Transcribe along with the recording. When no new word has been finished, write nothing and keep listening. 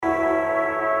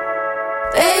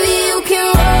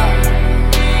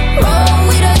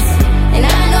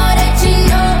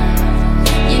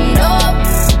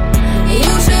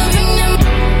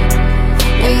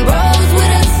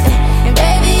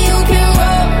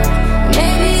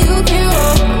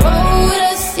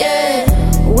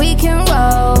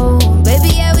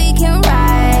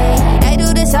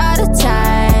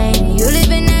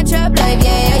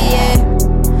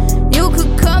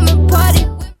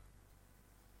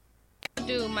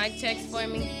do mic checks for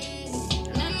me?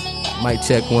 Mic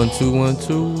check 1 2 1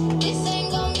 2.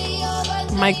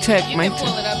 Mic check. You Mic can pull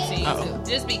check. it up to you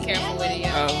too. Just be careful with it,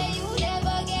 yo.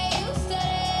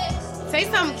 Say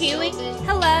something, Keely.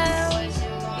 Hello.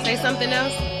 Say something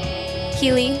else.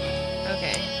 Keely.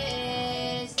 Okay.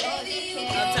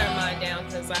 I'll turn mine down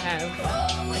because I have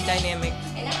a dynamic,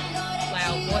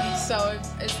 loud voice. So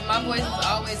my voice is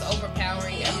always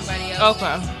overpowering everybody else.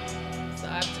 Okay. So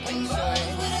I have to make sure.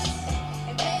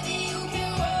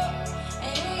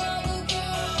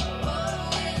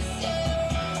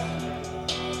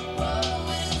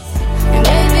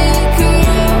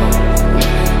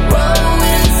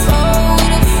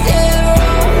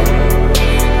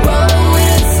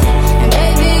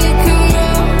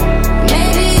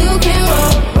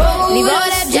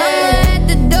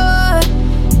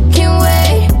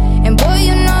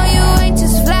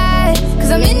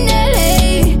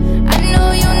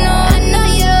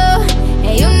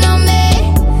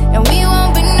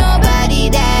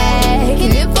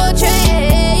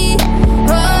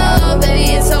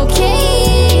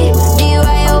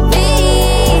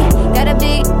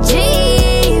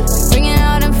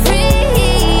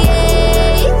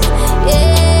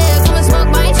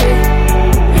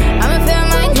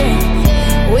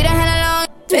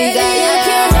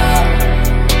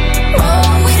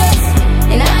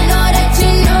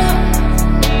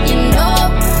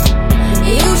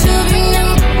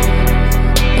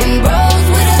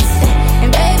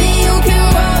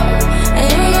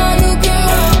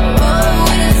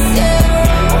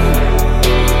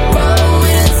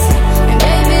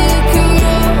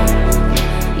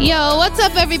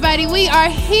 Everybody, we are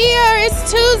here.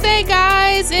 It's Tuesday,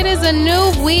 guys. It is a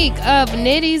new week of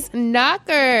Nitty's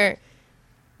Knocker.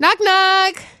 Knock,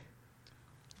 knock.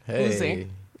 Hey.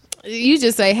 You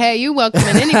just say, hey, you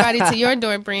welcoming anybody to your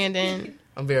door, Brandon.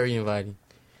 I'm very inviting.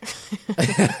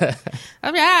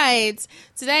 All right.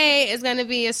 Today is going to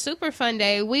be a super fun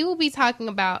day. We will be talking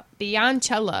about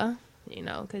Beyonchella, you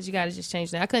know, because you got to just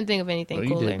change that. I couldn't think of anything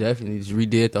cooler. You definitely just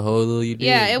redid the whole little you did.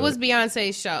 Yeah, it was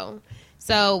Beyonce's show.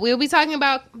 So we'll be talking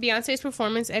about Beyonce's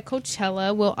performance at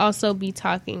Coachella. We'll also be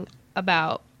talking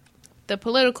about the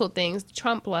political things,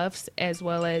 Trump bluffs, as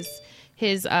well as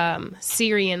his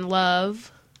Syrian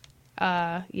love.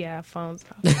 Phones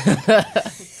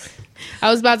off.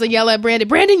 I was about to yell at Brandon.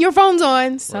 Brandon, your phone's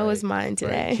on. So is mine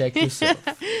today. Right. Check yourself.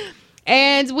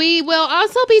 And we will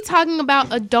also be talking about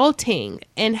adulting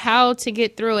and how to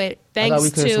get through it. I thought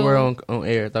we couldn't swear on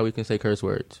air. I thought we can say curse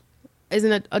words.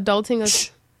 Isn't adulting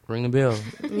a... Ring a bell.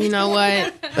 You know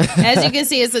what? As you can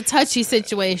see, it's a touchy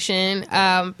situation.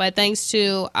 But thanks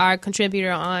to our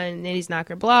contributor on Nitty's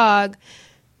Knocker blog,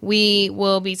 we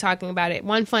will be talking about it.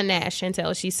 One Fun Nash,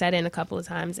 Chantel, she sat in a couple of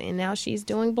times, and now she's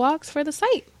doing blogs for the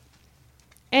site.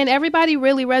 And everybody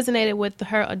really resonated with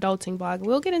her adulting blog.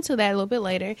 We'll get into that a little bit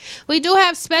later. We do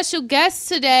have special guests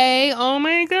today. Oh,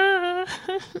 my God.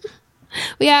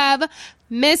 We have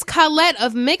Miss Colette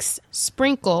of Mixed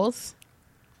Sprinkles.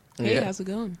 Hey, how's it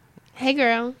going? Hey,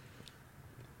 girl.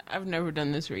 I've never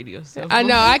done this radio stuff. I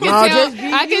know. I can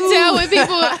tell. I can tell when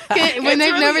people when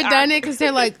they've really never done it because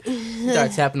they're like,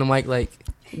 start tapping the mic like,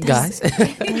 guys.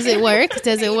 Does it work?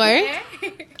 Does it work?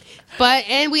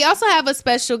 And we also have a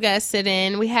special guest sit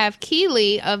in. We have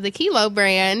Keely of the Kilo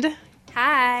brand.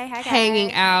 Hi guys.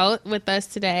 Hanging out with us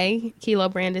today. Kilo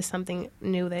brand is something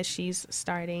new that she's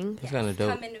starting. It's kind of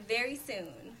dope. Coming very soon.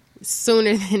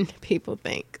 Sooner than people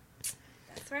think.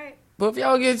 That's right. But if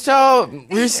y'all get y'all,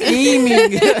 we're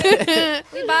scheming.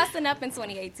 We bossing up in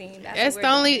 2018. That's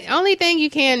the only thing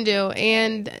you can do.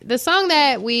 And the song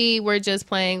that we were just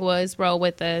playing was "Roll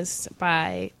With Us"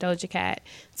 by Doja Cat.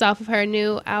 It's off of her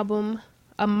new album,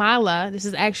 Amala. This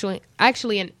is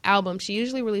actually an album. She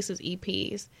usually releases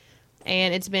EPs,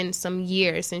 and it's been some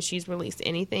years since she's released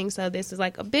anything. So this is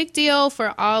like a big deal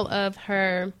for all of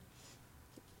her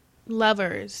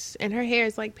lovers. And her hair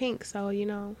is like pink, so you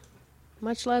know.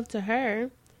 Much love to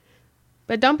her.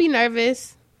 But don't be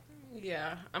nervous.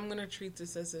 Yeah, I'm going to treat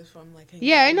this as if I'm like...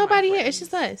 Yeah, ain't nobody here. It's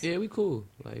just us. Yeah, we cool.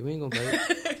 Like, we ain't gonna play.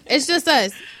 It's just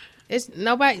us. It's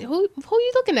nobody. Who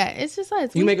you looking at? It's just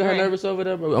us. You making her nervous over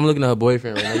there, bro? I'm looking at her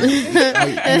boyfriend right now. You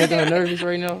making her nervous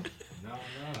right now? No,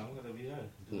 I'm going to be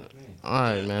her. All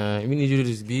right, man. We need you to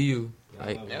just be you.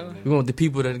 Like, we want the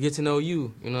people to get to know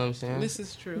you. You know what I'm saying? This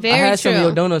is true. Very I had true. some of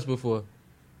your donuts before.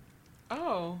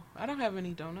 Oh, I don't have any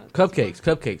donuts.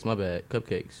 Cupcakes. My bad.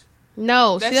 Cupcakes.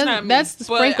 No, That's she doesn't. not me, That's the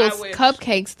but Sprinkles I wish.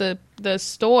 Cupcakes, the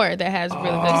store that has really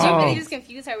good Did you stuff. really just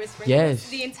confuse her with Sprinkles? Yes.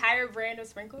 The entire brand of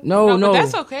Sprinkles? No. But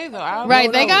that's okay though.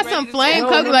 Right, they got some flame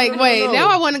cupcakes. Like, wait, now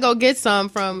I want to go get some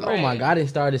from. Oh my God, I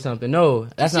started something. No,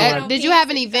 that's not. Did you have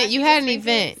an event? You had an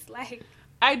event.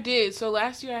 I did. So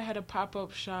last year I had a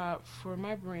pop-up shop for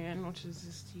my brand, which is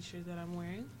this t-shirt that I'm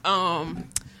wearing.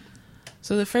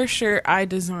 So the first shirt I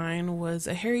designed was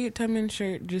a Harriet Tubman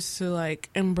shirt just to like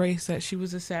embrace that she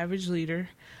was a savage leader.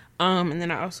 And then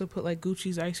I also put like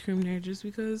Gucci's ice cream there just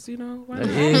because, you know, why not?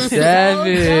 It's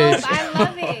savage. I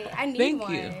love it. I need Thank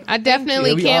one. you. I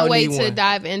definitely we can't all wait need to one.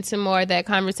 dive into more of that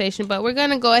conversation, but we're going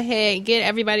to go ahead and get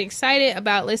everybody excited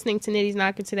about listening to Nitty's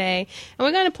Knocker today, and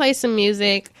we're going to play some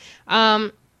music.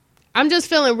 I'm just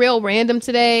feeling real random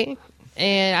today,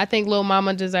 and I think Lil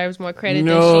Mama deserves more credit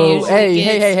than she usually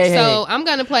gets. Hey. So I'm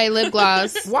going to play Lip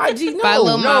Gloss YG, no, by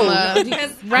Lil no. Mama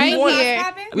right here.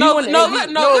 No, Lip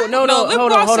Lip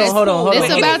Gloss is hold cool. on. It's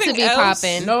But about to anything be else-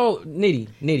 popping. No,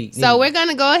 Nitty. So we're going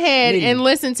to go ahead Nitty. and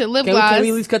listen to Lip Can Gloss. we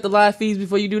at least cut the live feeds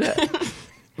before you do that?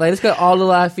 Like, let's cut all the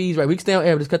live feeds, right? We can stay on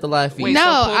air, but let's cut the live feeds. Wait, No,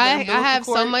 so pull the I umbilical have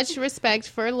so cord? much respect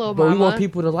for Lil but Mama. we want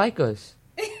people to like us.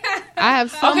 I have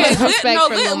so Okay, much respect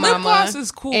for Lil Lip Mama. Gloss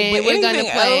is cool, and but we're gonna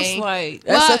anything play- else, like...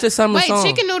 That's such a summer wait, song.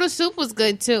 Chicken Noodle Soup was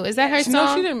good too. Is that her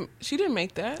song? No, she didn't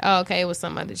make that. Oh, okay, it was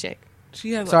some other chick.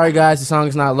 She has Sorry, guys, the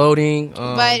song's not loading.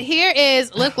 But here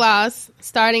is Lip Gloss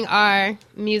starting our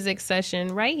music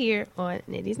session right here on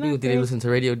Nitty's People think they Knocker. listen to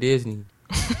Radio Disney.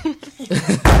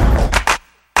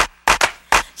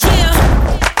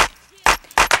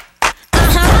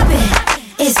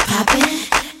 It's poppin'.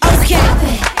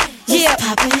 Okay. Yeah.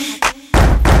 Poppin'.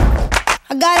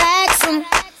 I gotta ask him.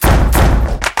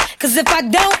 Cause if I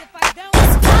don't,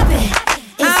 it's poppin'.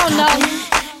 I don't know.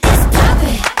 It's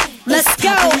poppin'. Let's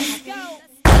go.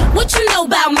 What you know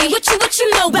about me? What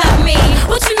you know about me?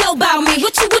 What you know about me?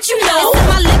 What you know?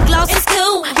 My lip gloss is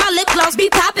cool. My lip gloss be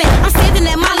poppin'. I'm standing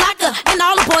at my locker and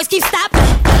all the boys keep stopping.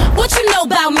 What you know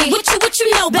about me? What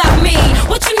you know about me?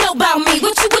 What you know about me?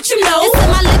 What you know? They say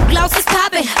my lip gloss is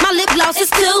poppin'. My lip gloss is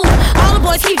cool. All the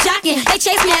boys keep jocking. They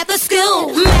chase me after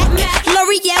school. Mac,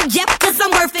 L'Oreal, yep, cause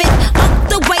I'm worth it.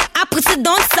 The way I put it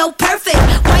on so perfect.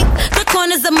 Wipe the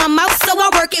corners of my mouth so I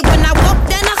work it. When I walk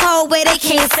down the hallway, they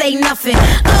can't say nothing.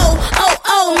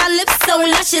 Oh, my lips so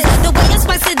luscious. The way I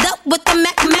spice it up with the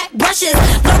Mac brushes.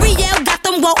 L'Oreal got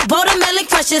them watermelon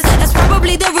crushes. That's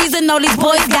probably the reason all these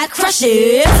boys got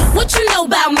crushes. What you know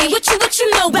about me? What you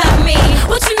know about me?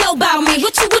 What you know about me?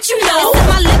 What you know? They say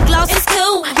my lip gloss is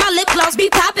cool. My lip gloss be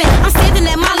poppin'. I'm standing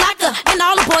at my locker and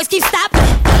all the boys keep stopping.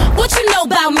 What you know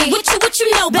about me? What you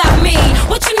know about me?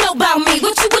 What you know about me?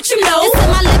 What you know? They say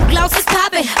my lip gloss is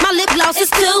poppin'. My lip gloss is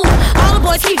cool. All the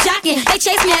boys keep jocking. They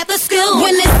chase me after school.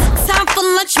 When it's time for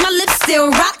lunch, my lips still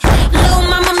rock. Lil'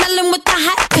 mama melon with the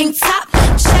hot pink top.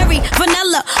 Cherry,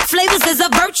 vanilla, flavors is a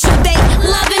virtue. They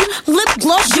lovin' lip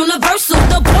gloss universal.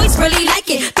 The boys really like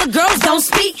it. The girls don't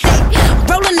speak. They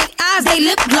rollin' their eyes. They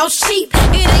lip gloss cheap.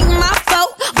 It ain't my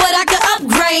fault, but I could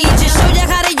upgrade. Just show you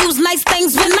how to use nice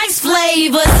things with nice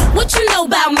flavors. What you know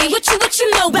about me? What you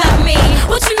know about me?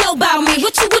 What you know about me?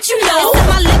 What you know? They say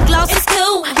my lip gloss is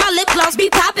cool. My lip gloss be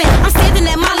poppin'. I'm standing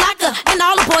at my locker and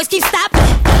all the boys keep stopping.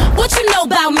 What you know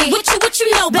about me? What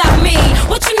you know about me?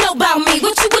 What you know about me?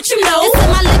 What you know? They say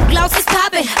my lip gloss is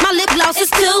poppin'. My lip gloss is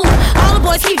cool. All the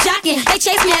boys keep jocking. They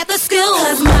chase me after school.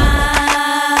 Cause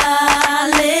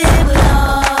my lip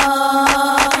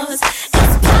gloss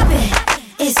is poppin'.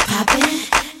 It's poppin'.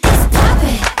 It's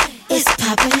poppin'. It's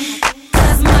poppin'.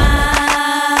 Cause my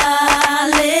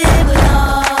lip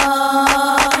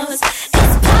gloss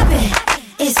is poppin'.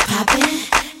 It's poppin'.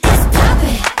 It's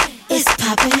poppin'. It's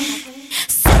poppin'.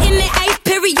 Sitting in 8th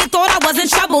period, thought I was in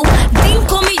trouble. Dean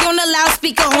called me on the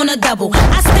loudspeaker on a double.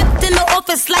 I stepped in the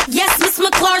office like, yes, Miss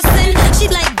McClarson. She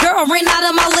like, girl, ran out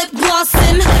of my lip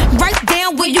glossin'. Write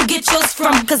down where you get yours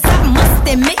from. Cause I must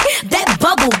admit, that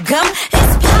bubble gum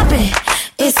is poppin'.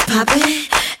 It's poppin'.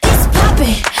 It's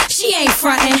poppin'. She ain't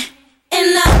frontin'. And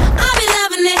I be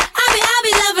loving it. I be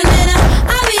loving it.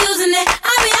 I be using it.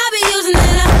 I be using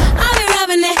it. I be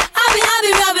rubbing it. I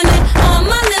be rubbing it. On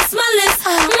my lips, my lip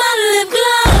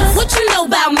gloss. What you know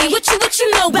about me? What you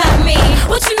know about me?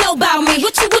 What you know about me?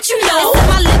 What you know? They say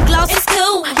my lip gloss is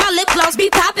cool. My lip gloss be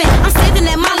poppin'. I'm standing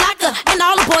at my locker and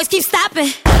all the boys keep stopping.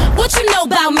 What you know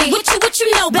about me? What you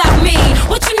know about me?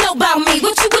 What you know about me?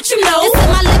 What you know? They say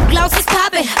my lip gloss is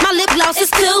poppin'. My lip gloss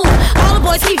is cool. All the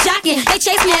boys keep jocking. They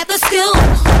chase me after school.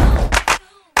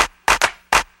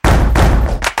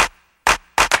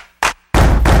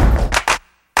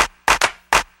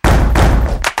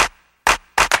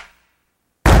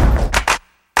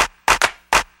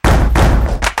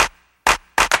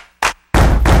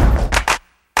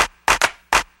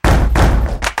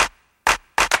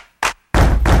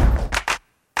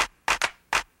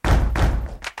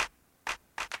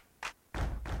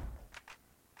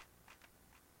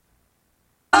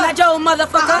 At your Joe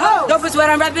motherfucker. Dope is what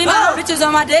I'm rapping. Bitches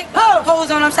on my dick. Hoes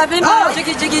on I'm stepping.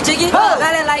 Jiggy, jiggy, jiggy.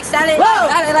 Got it like salad.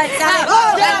 Got it like salad.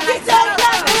 Got it like salad.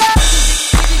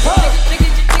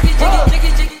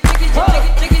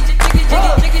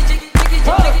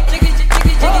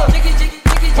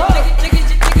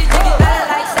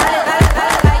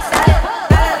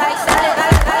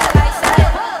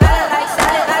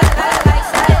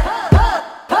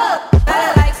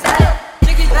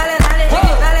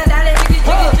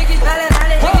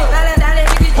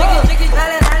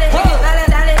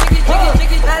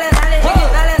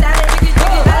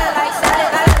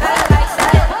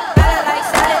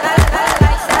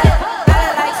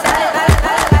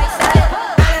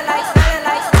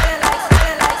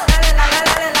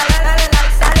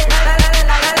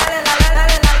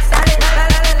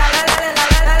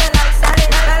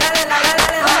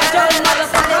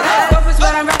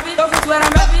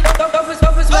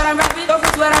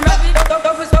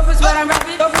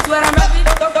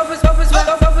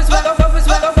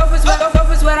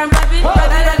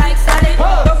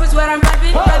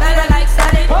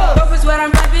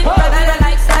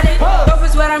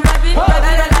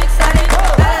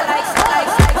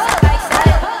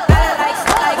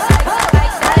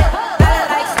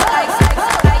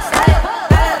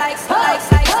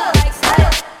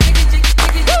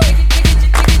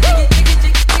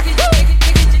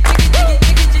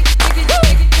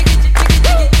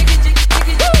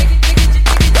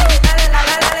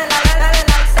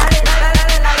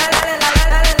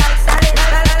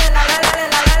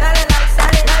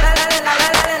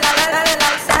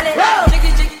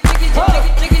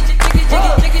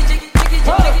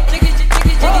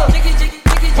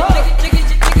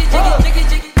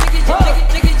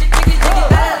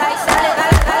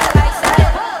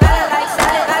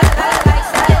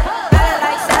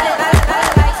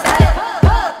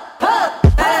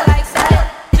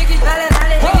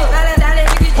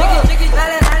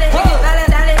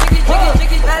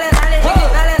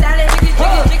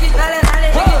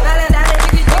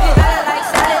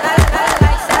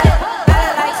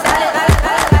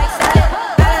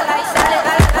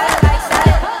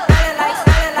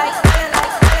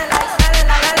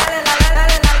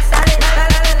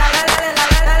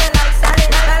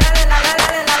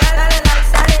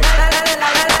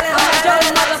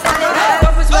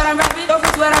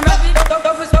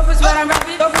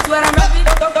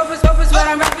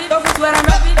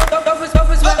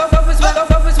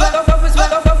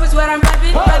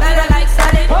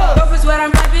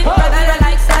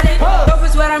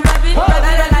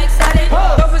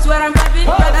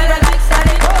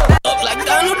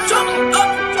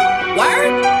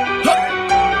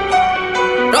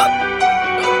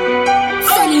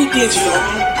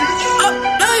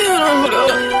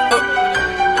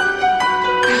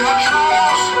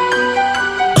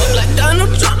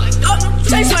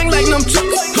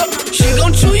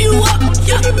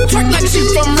 Twerk like she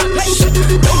from Rutledge.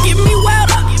 Don't get me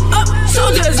wild up.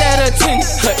 Soldiers at a 10.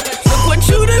 Look what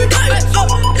you done done.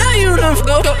 Now you done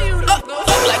go up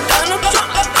like Donald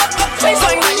Trump. Taste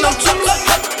like no Trump.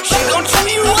 She gon' chew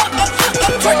you up.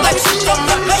 Twerk like she from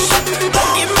Rutledge.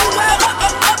 Don't get me wild up.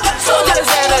 Soldiers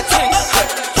at a 10.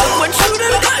 Look what you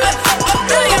done done.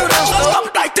 Now you done go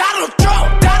up like Donald Trump.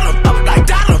 Up like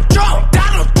Donald Trump.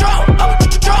 Up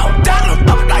like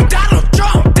Donald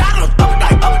Trump.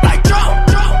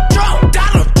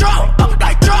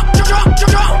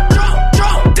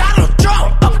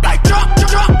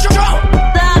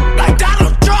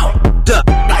 Donald Trump.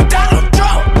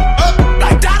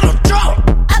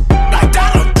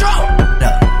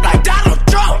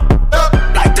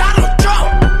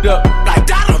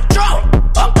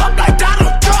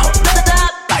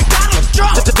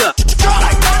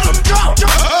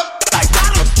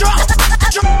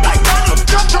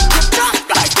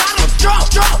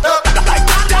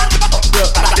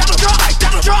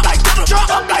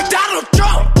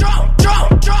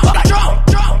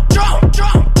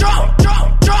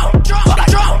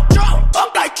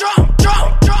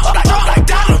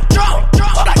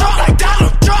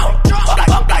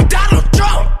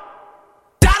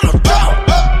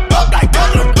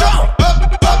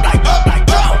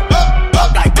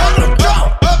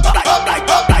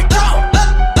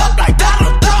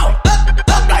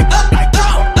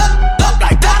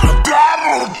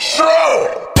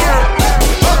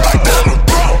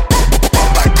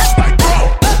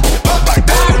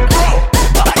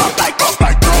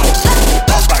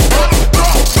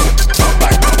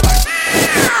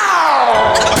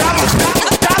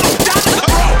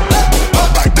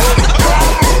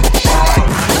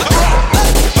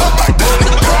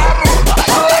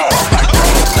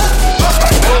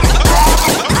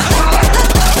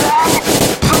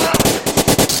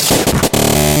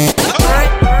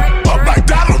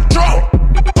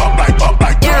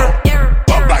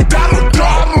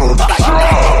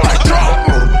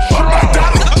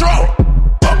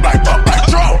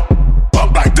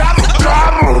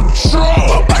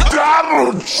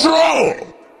 control.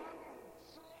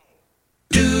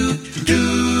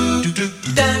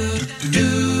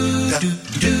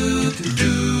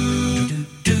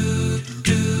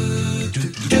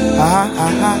 I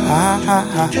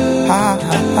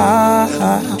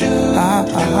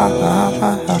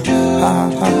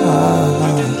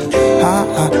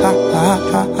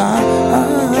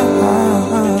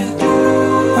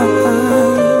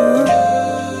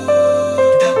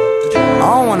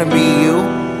don't wanna be you.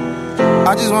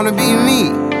 I just wanna be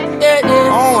me. I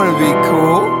don't wanna be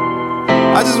cool.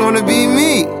 I just wanna be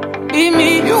me. Be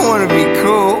me. You don't wanna be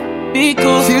cool. Be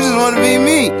cool. You just wanna be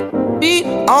me. Be.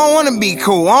 I don't wanna be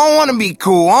cool. I don't wanna be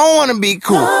cool. I don't wanna be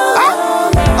cool.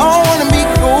 I don't wanna be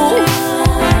cool.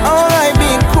 I don't like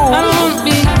being cool. I don't wanna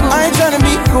be cool. I ain't tryna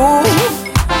be cool.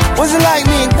 What's it like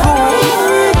being cool?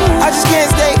 I just can't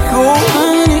stay cool. I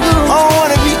don't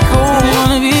wanna be cool. I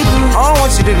don't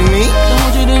want you to be me.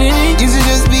 You should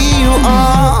just be you.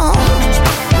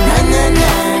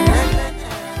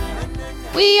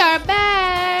 We are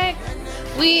back.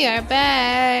 We are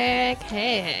back.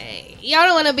 Hey, y'all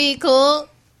don't want to be cool.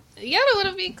 Y'all don't want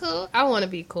to be cool. I want to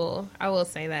be cool. I will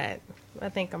say that. I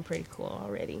think I'm pretty cool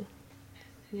already.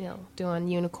 You know, doing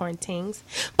unicorn things.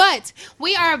 But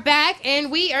we are back,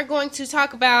 and we are going to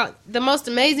talk about the most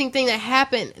amazing thing that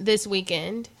happened this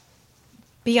weekend.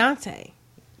 Beyonce.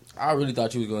 I really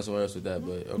thought you was going somewhere else with that,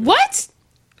 but okay. What?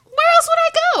 Where else would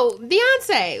I go?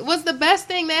 Beyonce was the best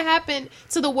thing that happened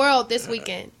to the world this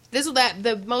weekend. This was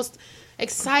the most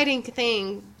exciting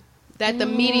thing that the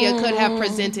media could have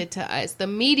presented to us. The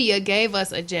media gave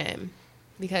us a gem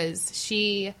because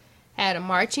she had a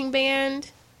marching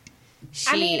band.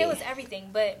 I mean, it was everything.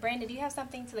 But Brandon, do you have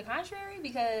something to the contrary?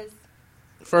 Because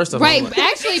First of all, right,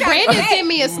 actually, Brandon sent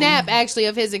me a snap actually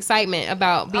of his excitement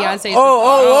about Beyonce's. Whoa.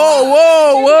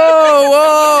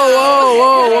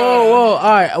 All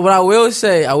right, what I will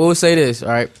say this. All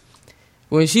right,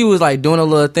 when she was like doing a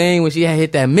little thing, when she had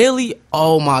hit that Millie,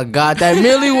 oh my God, that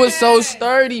Millie was so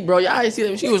sturdy, bro. Y'all didn't see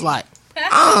that. She was like,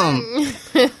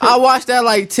 I watched that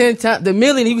like 10 times. The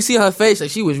Millie, and you can see her face, like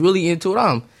she was really into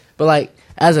it. But like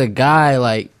as a guy,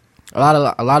 like. A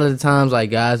lot of the times,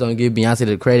 like guys don't give Beyonce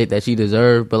the credit that she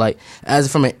deserves, but like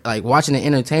as from like watching an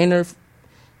entertainer,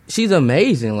 she's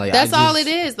amazing. Like that's all it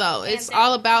is, though. It's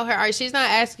all about her art. She's not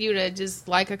asking you to just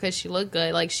like her because she look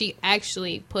good. Like she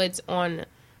actually puts on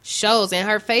shows, and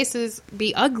her faces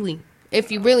be ugly. If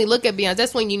you really look at Beyonce,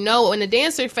 that's when you know when the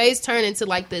dancer face turn into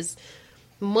like this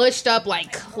mushed up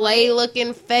like clay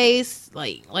looking face,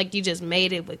 like you just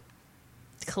made it with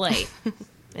clay.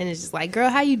 And it's just like, girl,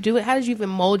 how you do it? How did you even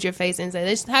mold your face into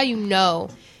this? Is how you know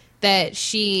that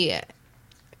she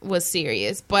was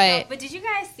serious. But did you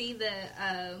guys see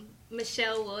the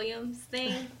Michelle Williams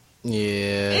thing?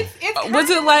 Yeah. Was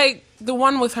it like the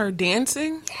one with her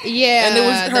dancing? Yeah. And it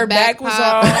was her back was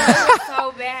all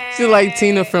so bad. She's like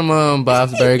Tina from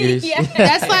Bob's Burgers. Yeah.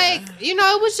 That's like,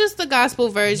 it was just the gospel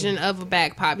version of a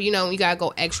back pop. You gotta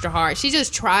go extra hard. She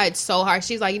just tried so hard.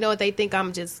 She's like, what, they think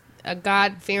I'm just a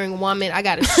God-fearing woman. I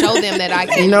gotta show them that I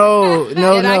can.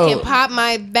 I can pop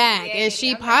my back, and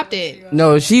she popped it.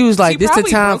 No, she was like, "This the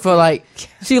time for like."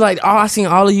 She like, "Oh, I seen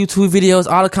all the YouTube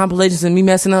videos, all the compilations of me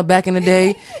messing up back in the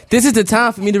day. This is the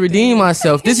time for me to redeem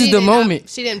myself. This is the moment."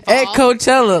 She didn't fall. At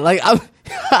Coachella, like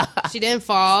she didn't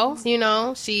fall. She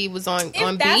was on If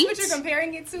beat. that's what you're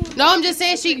comparing it to. No, I'm just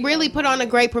saying she really put on a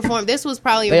great performance. This was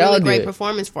probably a really great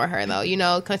performance for her,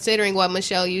 though. Considering what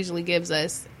Michelle usually gives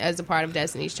us as a part of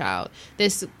Destiny's Child,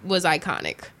 this was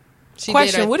iconic.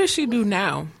 Question: what does she do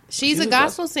now? She's a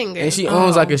gospel singer, and she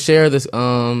owns like a share of this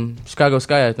Chicago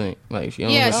Sky, I think. Like she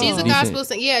owns. Yeah, she's a gospel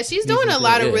singer. Yeah, she's doing a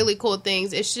lot of really cool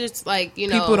things. It's just like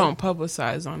people don't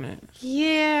publicize on it.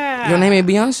 Yeah, your name ain't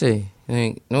Beyonce.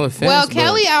 No offense. Well,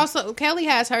 Kelly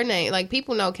has her name. Like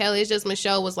people know Kelly. It's just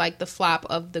Michelle was like the flop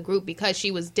of the group because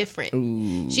she was different.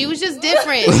 Ooh. She was just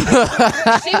different.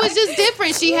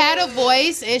 She had a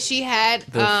voice and she had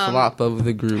the flop of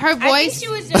the group. Her voice. I think she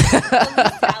was just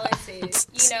the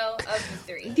least talented, of the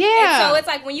three. Yeah. And so it's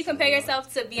like when you compare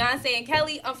yourself to Beyonce and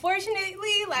Kelly,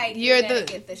 unfortunately, like you're gonna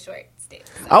get the short stick.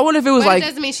 So. I wonder if it was it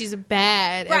doesn't mean she's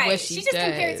bad at what she does. She's just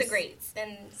compared to greats,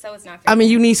 and so it's not fair. I mean,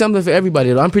 you need something for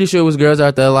everybody, though. I'm pretty sure it was girls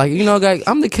out there like, guys,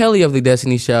 I'm the Kelly of the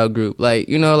Destiny's Child group. Like,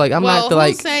 I'm not the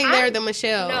like. Who's saying they're the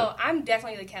Michelle? No, I'm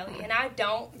definitely the Kelly, and I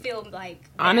don't feel like.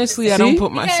 Honestly, I don't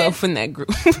put myself in that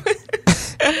group.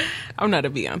 I'm not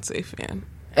a Beyonce fan.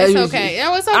 It's okay. It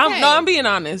was okay. I'm being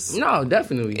honest. No,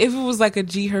 definitely. If it was like a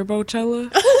G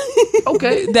Herbo-Chella,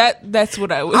 okay, that's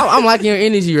what I would. I'm liking your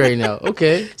energy right now.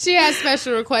 Okay. She has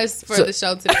special requests for the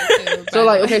show today too. So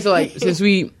like, okay, so like, since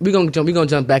we gonna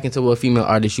jump back into what female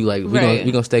artist you like.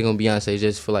 We gonna stay on Beyonce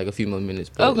just for like a few more minutes.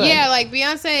 But. Okay. Yeah, like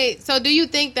Beyonce. So do you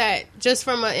think that just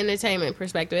from an entertainment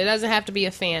perspective, it doesn't have to be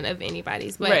a fan of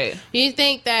anybody's, but do you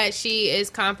think that she is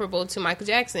comparable to Michael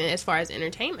Jackson as far as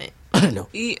entertainment? No.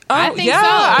 I think so.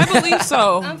 I believe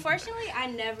so. Unfortunately, I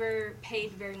never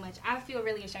paid very much. I feel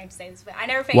really ashamed to say this, but I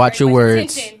never paid Watch very your much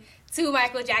words. attention to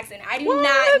Michael Jackson. I do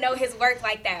not know his work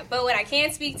like that. But what I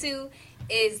can speak to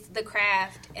is the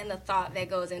craft and the thought that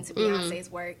goes into Beyonce's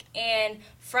work. And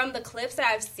from the clips that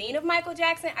I've seen of Michael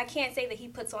Jackson, I can't say that he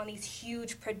puts on these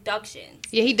huge productions.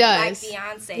 Yeah, he does. Like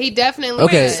Beyonce. He definitely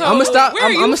Okay, does. I'm gonna stop.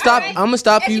 I'm gonna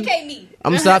stop you. Educate me.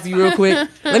 I'm gonna stop you real quick.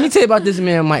 Let me tell you about this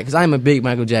man, Mike, because I'm a big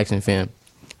Michael Jackson fan.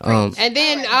 And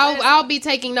then I'll be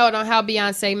taking note on how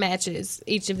Beyonce matches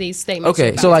each of these statements.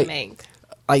 Okay, so like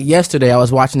yesterday, I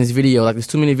was watching this video, like this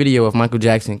 2-minute video of Michael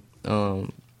Jackson.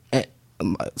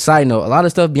 Side note: a lot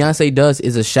of stuff Beyonce does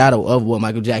is a shadow of what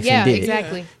Michael Jackson did. Yeah,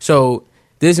 exactly. So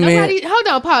this man, hold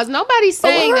on, pause. Nobody's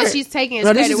saying that she's taking his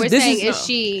credit. We're saying is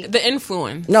she the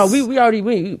influence? No, we already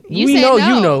we you know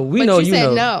no, you know we but know you you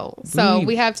said know. no. So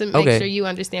we have to make sure you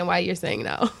understand why you're saying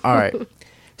no. All right.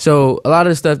 So a lot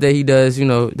of the stuff that he does,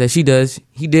 that she does,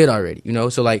 he did already,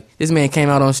 So like this man came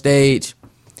out on stage.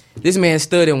 This man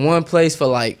stood in one place for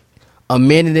like a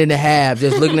minute and a half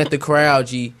just looking at the crowd,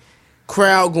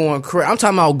 Crowd going crazy. I'm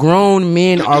talking about grown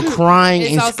men are crying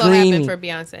and also screaming. happened for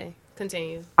Beyonce.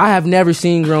 Continue. I have never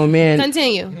seen grown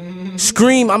men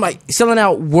scream. I'm like selling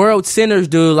out world centers,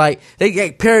 dude. Like they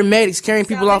get paramedics carrying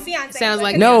people off. Sounds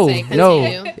like no,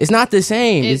 Beyonce. it's not the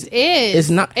same. It is. It's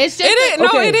not. It's just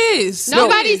it is.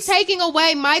 Nobody's taking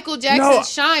away Michael Jackson's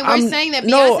shine. We're saying that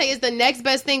Beyonce is the next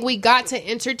best thing we got to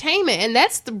entertainment, and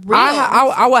that's the real.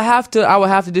 I would have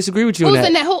to disagree with you on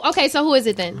that. Okay, so who is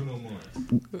it then? Bruno Mars.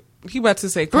 He about to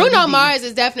say Bruno Mars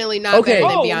is definitely not better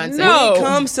than Beyonce. No.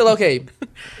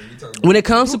 When it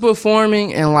comes to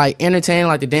performing and like entertaining,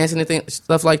 like the dancing and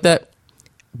stuff like that,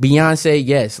 Beyonce,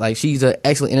 yes, like she's an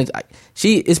excellent.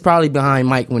 She is probably behind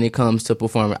Mike when it comes to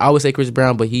performing. I would say Chris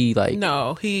Brown, but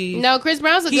no, Chris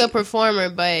Brown's a good performer,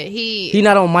 but he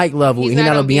not on Mike level. He's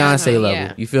not on Beyonce level.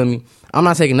 Yeah. You feel me? I'm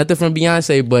not taking nothing from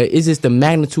Beyonce, but it's just the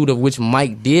magnitude of which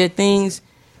Mike did things.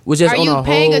 Are you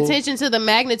paying attention to the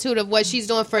magnitude of what she's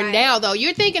doing for now, though?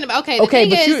 You're thinking about, the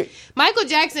thing is, Michael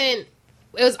Jackson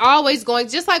is always going,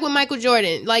 just like with Michael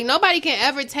Jordan. Like, nobody can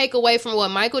ever take away from what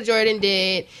Michael Jordan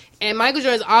did, and Michael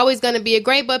Jordan's always going to be a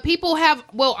great, but people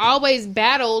will always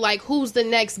battle, like, who's the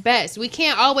next best. We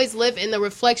can't always live in the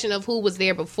reflection of who was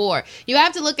there before. You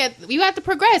have to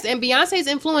progress, and Beyonce's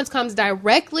influence comes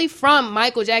directly from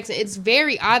Michael Jackson. It's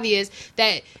very obvious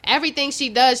that everything she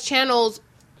does channels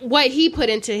what he put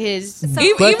into his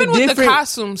even with the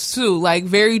costumes too, like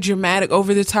very dramatic,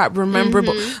 over the top,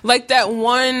 rememberable. Like that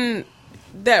one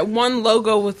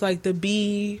logo with like the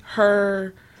bee,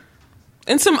 her,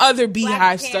 and some other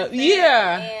beehive stuff.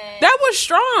 That was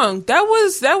strong. That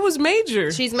was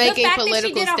major. She's making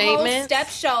political statements. She did a whole step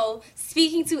show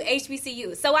speaking to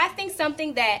HBCU. So I think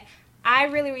something that I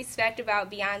really respect about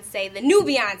Beyonce, the new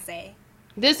Beyonce.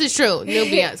 This is true, new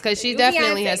Beyonce, because she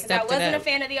definitely has stepped it up. I wasn't a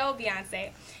fan of the old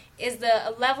Beyonce. Is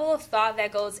the level of thought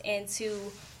that goes into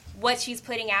what she's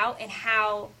putting out and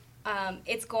how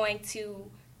it's going to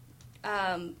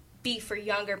be for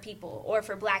younger people or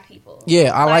for Black people.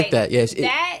 Yeah, I like that. Yes.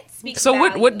 That speaks. So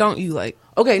what don't you like?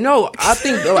 Okay, no, I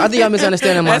think I'm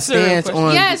misunderstanding my stance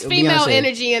on. Yes, female Beyonce.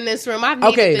 Energy in this room. I've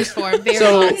needed this for a very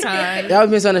long time. That was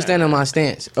misunderstanding my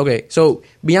stance. Okay, so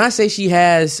Beyonce, she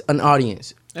has an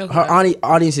audience. Okay. Her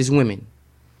audience is women,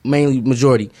 mainly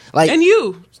majority. Like, and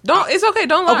you. It's okay.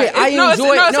 Don't lie. Okay, I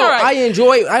enjoy. I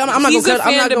enjoy. I'm not He's gonna cut.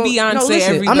 I'm not gonna Beyonce. No,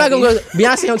 listen, every I'm not gonna day.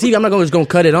 Beyonce on TV. I'm not gonna just gonna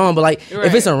cut it on. But like,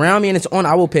 if it's around me and it's on,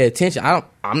 I will pay attention.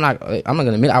 I'm not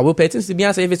gonna admit I will pay attention to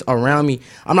Beyonce if it's around me.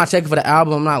 I'm not checking for the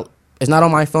album. It's not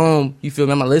on my phone. You feel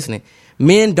me? I'm not listening.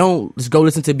 Men don't just go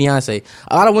listen to Beyonce.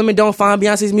 A lot of women don't find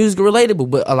Beyonce's music relatable,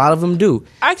 but a lot of them do.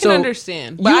 I can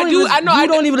understand, but I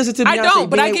don't even listen to Beyonce. I don't,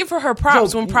 but I give her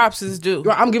props when props is due.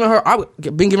 I've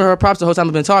been giving her props the whole time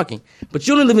I've been talking. But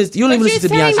you don't even listen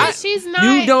to Beyonce. She's not.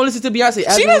 You don't listen to Beyonce.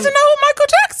 She doesn't know who Michael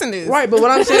Jackson is. Right, but what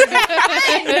I'm saying.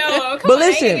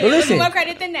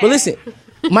 But listen,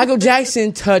 Michael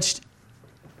Jackson touched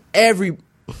every.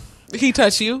 He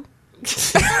touched you.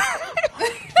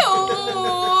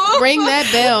 Ring that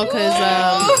bell,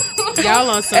 because y'all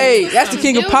on some. Hey, that's the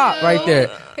king of pop right there.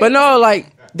 But no,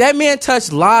 like that man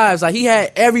touched lives. Like he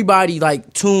had everybody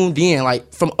like tuned in,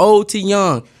 like from old to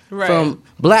young, from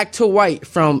black to white,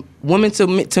 from women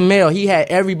to male. He had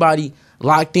everybody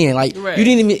locked in. Like you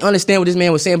didn't even understand what this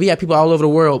man was saying, but he had people all over the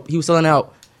world. He was selling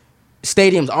out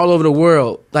stadiums all over the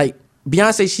world. Like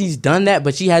Beyonce, she's done that,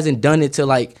 but she hasn't done it to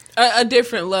like a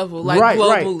different level, like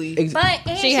globally. But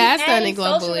and she has done it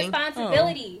social globally.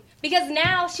 Responsibility. Because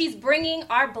now she's bringing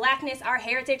our blackness, our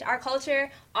heritage, our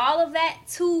culture, all of that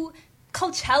to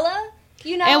Coachella.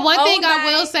 You know, and one thing I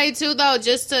will say too, though,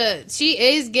 she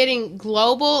is getting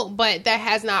global, but that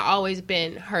has not always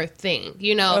been her thing.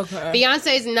 You know,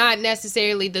 Beyonce is not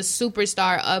necessarily the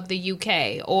superstar of the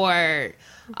UK or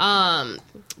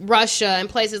Russia and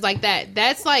places like that.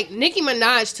 That's like Nicki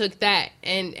Minaj took that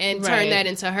and turned that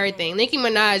into her thing. Nicki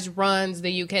Minaj runs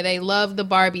the UK. They love the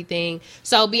Barbie thing.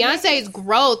 So Beyonce's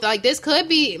growth, like this could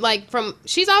be like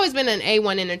she's always been an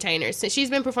A1 entertainer. Since she's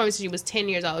been performing since she was 10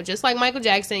 years old, just like Michael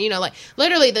Jackson, you know, like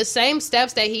literally the same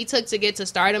steps that he took to get to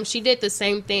stardom, she did the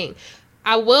same thing.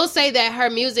 I will say that her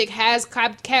music has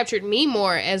captured me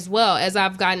more as well. As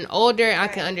I've gotten older, I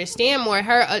can understand more.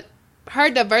 Her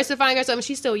diversifying herself, and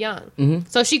she's still young,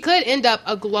 so she could end up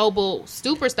a global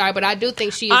superstar. But I do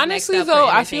think she is honestly next up though.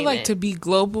 for I feel like to be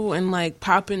global and like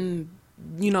popping,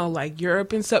 you know, like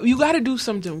Europe and stuff, you got to do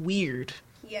something weird.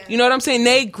 Yeah. You know what I'm saying?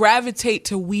 They gravitate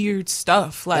to weird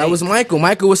stuff. Like that was Michael.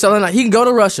 Michael was selling out. He can go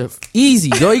to Russia,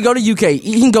 easy. He go to UK.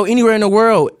 He can go anywhere in the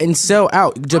world and sell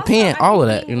out. Japan, also, all of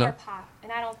that. You know. Pop,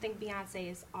 and I don't think Beyonce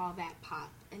is all that pop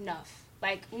enough.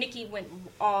 Like Nicki went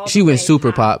all. She went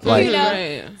super pop. Like, you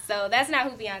know? So that's not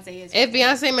who Beyonce is. If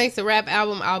Beyonce makes a rap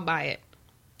album, I'll buy it.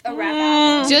 A rap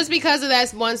album, just because of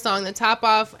that one song, the Top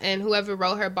Off, and whoever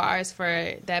wrote her bars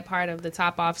for that part of the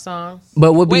Top Off song.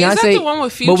 But what Wait, Beyonce, is that the one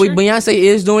with Future? But what Beyonce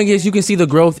is doing is you can see the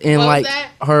growth in like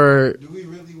her. Do we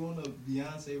really want a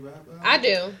Beyonce rap album? I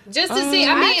do, just to see.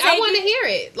 I mean, I want to hear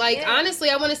it. Like honestly,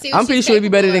 I want to see. What I'm pretty sure it'd be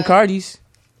better than Cardi's.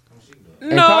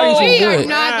 No, we are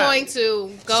not going to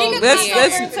go. She can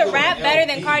cross over to rap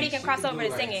better than Cardi can cross over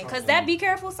to singing. Because that Be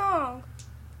Careful song.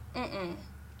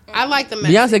 I like the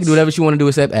message. Beyonce can do whatever she want to do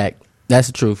except act. That's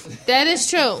the truth. That is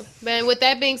true. But with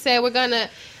that being said,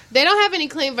 they don't have any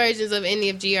clean versions of any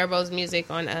of G Herbo's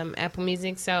music on Apple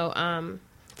Music. So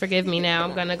forgive me now.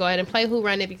 I'm going to go ahead and play Who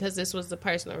Run It because this was the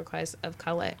personal request of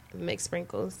Colette Mixed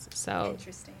Sprinkles. So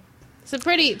interesting. It's a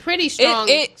pretty strong song.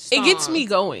 It gets me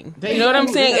going. You know what I'm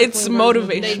saying? It's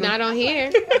motivational. They not on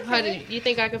here. You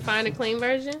think I could find a clean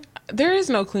version? There is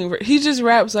no clean version. He just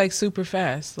raps like super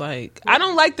fast. Like I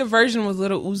don't like the version with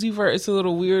Lil Uzi Vert. It's a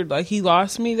little weird. Like he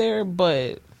lost me there,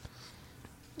 but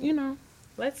you know.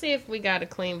 Let's see if we got a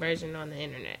clean version on the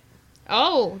internet.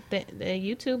 Oh, the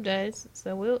YouTube does.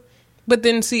 So we'll. But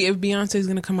then see if Beyonce's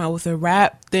gonna come out with a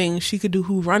rap thing, she could do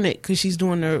Who Run It because she's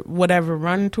doing the whatever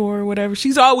run tour or whatever.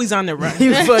 She's always on the run.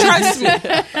 Trust me.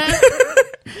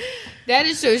 That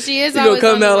is true. She is. You gonna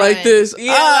come out like this?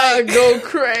 Yeah, go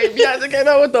crazy. Beyonce came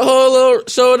out with the whole little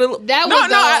shoulder. That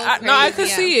was I could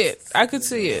see it. I could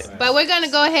see it. But we're gonna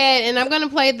go ahead and I'm gonna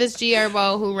play this G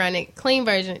Herbo Who Run It clean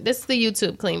version. This is the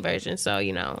YouTube clean version. So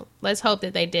you know, let's hope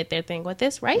that they did their thing with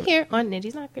this right here on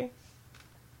Nitty's Knocker.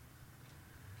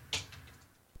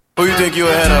 Who you think you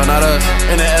ahead of? Not us.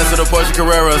 In the S of the Porsche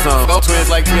Carrera song. Both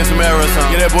twins like Tia Tamara song.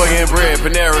 Yeah, that boy getting bread,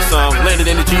 Panera song. Landed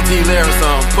in the GT Lara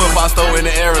song. Put Bosto in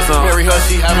the air song. Marry her,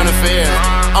 she having affairs.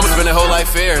 I'ma spend the whole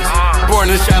life fairs. Born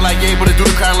in the shot like able to do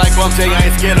the crime like Bum J, I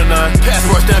ain't scared of none.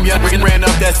 Passport stamp, young nigga ran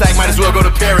up that sack, might as well go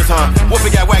to Paris, huh? Wolfie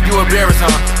got whack, you embarrassed,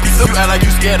 huh? You act like you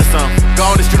scared of something. Go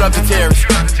on and shoot up the terrace.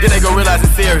 Then they gon' realize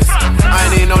it's serious. I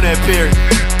ain't even on that period.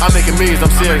 I'm making millions, I'm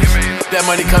serious. That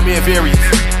money come in various.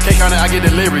 Can't count it, I get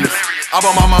delirious. I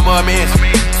bought my mama a mansion,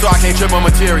 so I can't trip on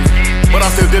material. But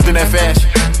I'm still dipped in that fashion.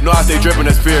 No, I stay drippin'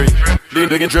 that spirit. These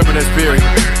niggas drippin' that spirit.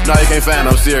 No, you can't find,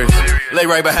 I'm serious. Lay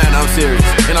right behind, I'm serious.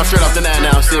 And I'm straight off the 9,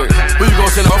 now I'm serious. Who you gon'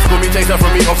 send off for me? Take stuff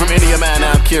from me or from any of mine,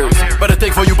 now I'm curious. Better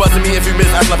think for you bustin' me if you miss.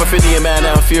 I slap a 50 in mine,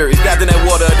 now I'm furious. Dapped in that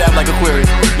water, adapt like Aquarius.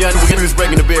 Young niggas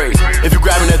breaking the berries. If you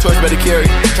grabbing that torch, better carry.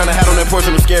 Tryna hat on that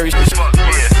portion of scary shit.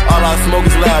 All I smoke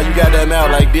is loud, you got that mouth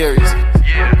like Darius.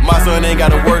 My son ain't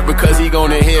gotta work because he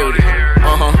gon' inherit it.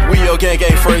 We your gang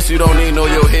first, you don't need no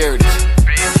your heritage.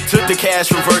 Took the cash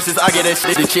from verses, I get that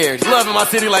shit to charity. Loving my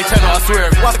city like Channel, I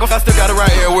swear. I still got it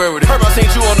right here, where with it. Heard I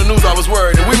seen you on the news, I was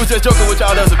worried. And we was just joking with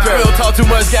y'all, that's a pair. Real talk too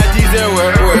much, got G's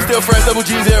everywhere. We still friends, double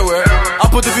G's everywhere. I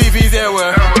put the VVs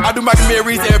everywhere. I do my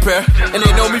Mary's airpair. And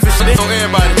they know me for shit on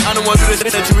everybody. I'm the one do this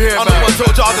shit that you hear about. I'm the one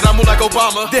told y'all that I move like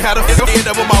Obama. They had a end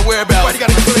up with my whereabouts. Why you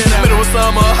gotta clear that? Middle of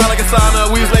summer, high like a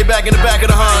sauna. We was laid back in the back of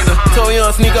the Honda. Told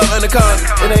young sneak up in the Conda.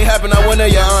 It ain't happen, I wasn't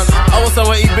there, your honor. I was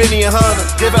somewhere eat Benny and Honda.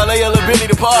 Give LA a little Benny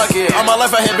to park it. All my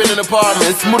life I had been in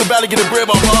apartments. Move the valley, get a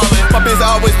bread on ballin'. My biz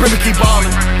always pretty keep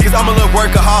ballin'. Cause I'm a little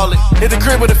workaholic. Hit the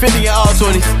crib with a 50 and all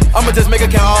 20s. I'ma just make a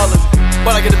count all of it.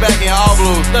 But I get the back end all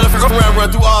blues. Let her around, run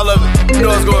through all of it. You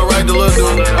know it's going right to little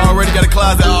dude. Already got a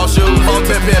closet, all shoes. All 10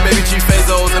 pair, baby cheap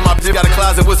Fazos. And my bitch got a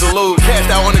closet with some loot.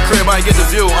 Cashed out on the crib, I ain't get the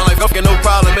view. I'm like, okay, no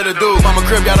problem, hit a dude. Mama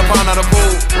crib got a pond out of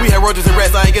pool. We had roaches and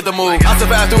rats, I ain't get the move. I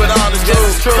survived through it all, it's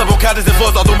true. Slept on couches and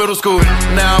floors all through middle school.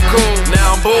 Now I'm cool,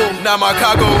 now I'm boo. Now my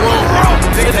car go room.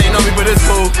 Niggas hating on me, but it's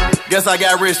cool. Guess I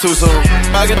got rich too soon.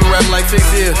 I get to rapping like 6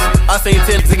 years. I seen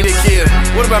 10 to get killed.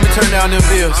 What about me turn down them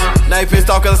bills? Now you pissed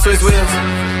off cause I switch wheels.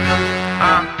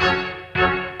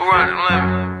 Run it, let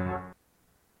me.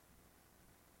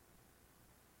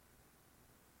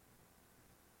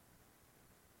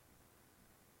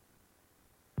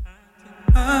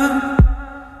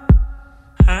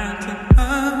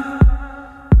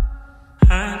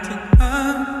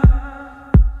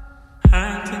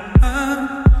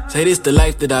 Say this the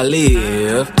life that I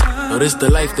live. No, this the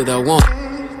life that I want.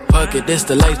 Pocket, this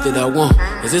the life that I want.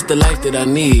 Is this the life that I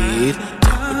need? No,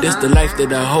 but this the life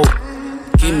that I hope.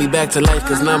 Get me back to life,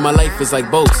 cause now my life is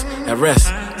like boats at rest.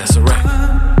 That's a wrap.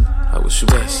 I wish you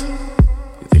best.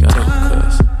 You think I don't,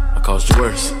 cause I caused you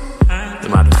worse. In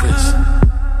my defense.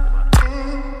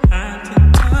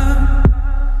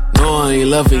 No, I ain't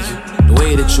loving you the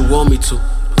way that you want me to.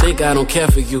 Think I don't care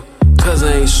for you, cause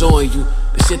I ain't showing you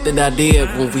the shit that I did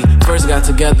when we first got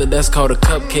together. That's called a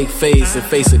cupcake phase. And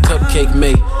face a cupcake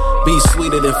may be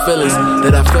sweeter than feelings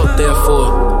that I felt there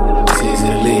for. It's easy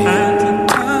to leave.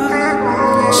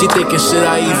 She thinking shit,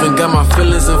 I even got my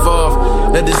feelings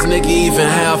involved. That this nigga even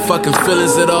have fucking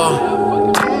feelings at all.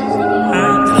 And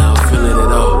I don't feel it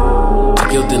at all. The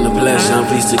guilt and the pleasure, I'm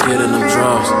pleased to get in them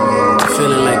draws.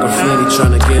 Feeling like graffiti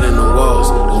trying to get in the walls.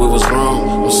 If we was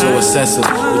wrong, I'm so excessive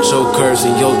with your curves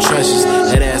and your treasures.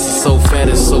 That ass is so fat,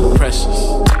 it's so precious.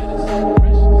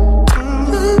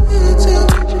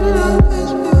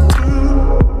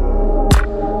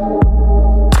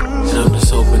 And I'm just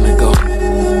hoping to go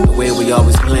the way we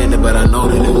always planned it, but I know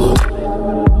that it won't.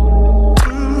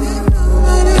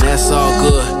 And that's all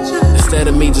good. Instead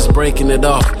of me just breaking it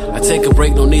off, I take a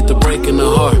break, no need to break in the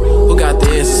heart. Who got the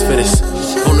answers for this?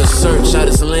 On the search, I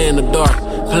just lay in the dark.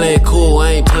 Playing cool,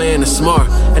 I ain't playing it smart.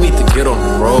 I need to get on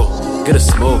the road, get a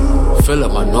smoke, fill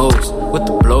up my nose with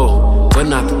the blow, but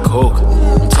not the coke.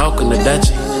 I'm talking to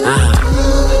Dutchie,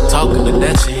 talking to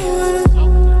Dutchie,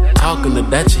 talking to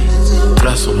Dutchie.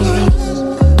 Bless on the low.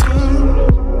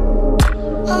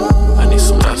 I need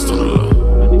some lust on the low.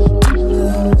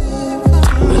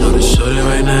 I know the shorty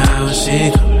right now,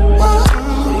 she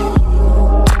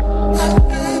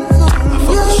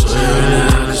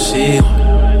she I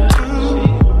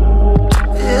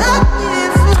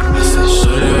said,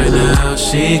 shorty right now,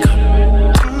 she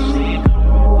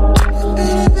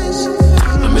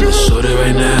I'm in the shorty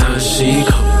right now, she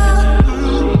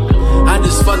I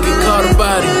just fucking caught a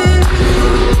body.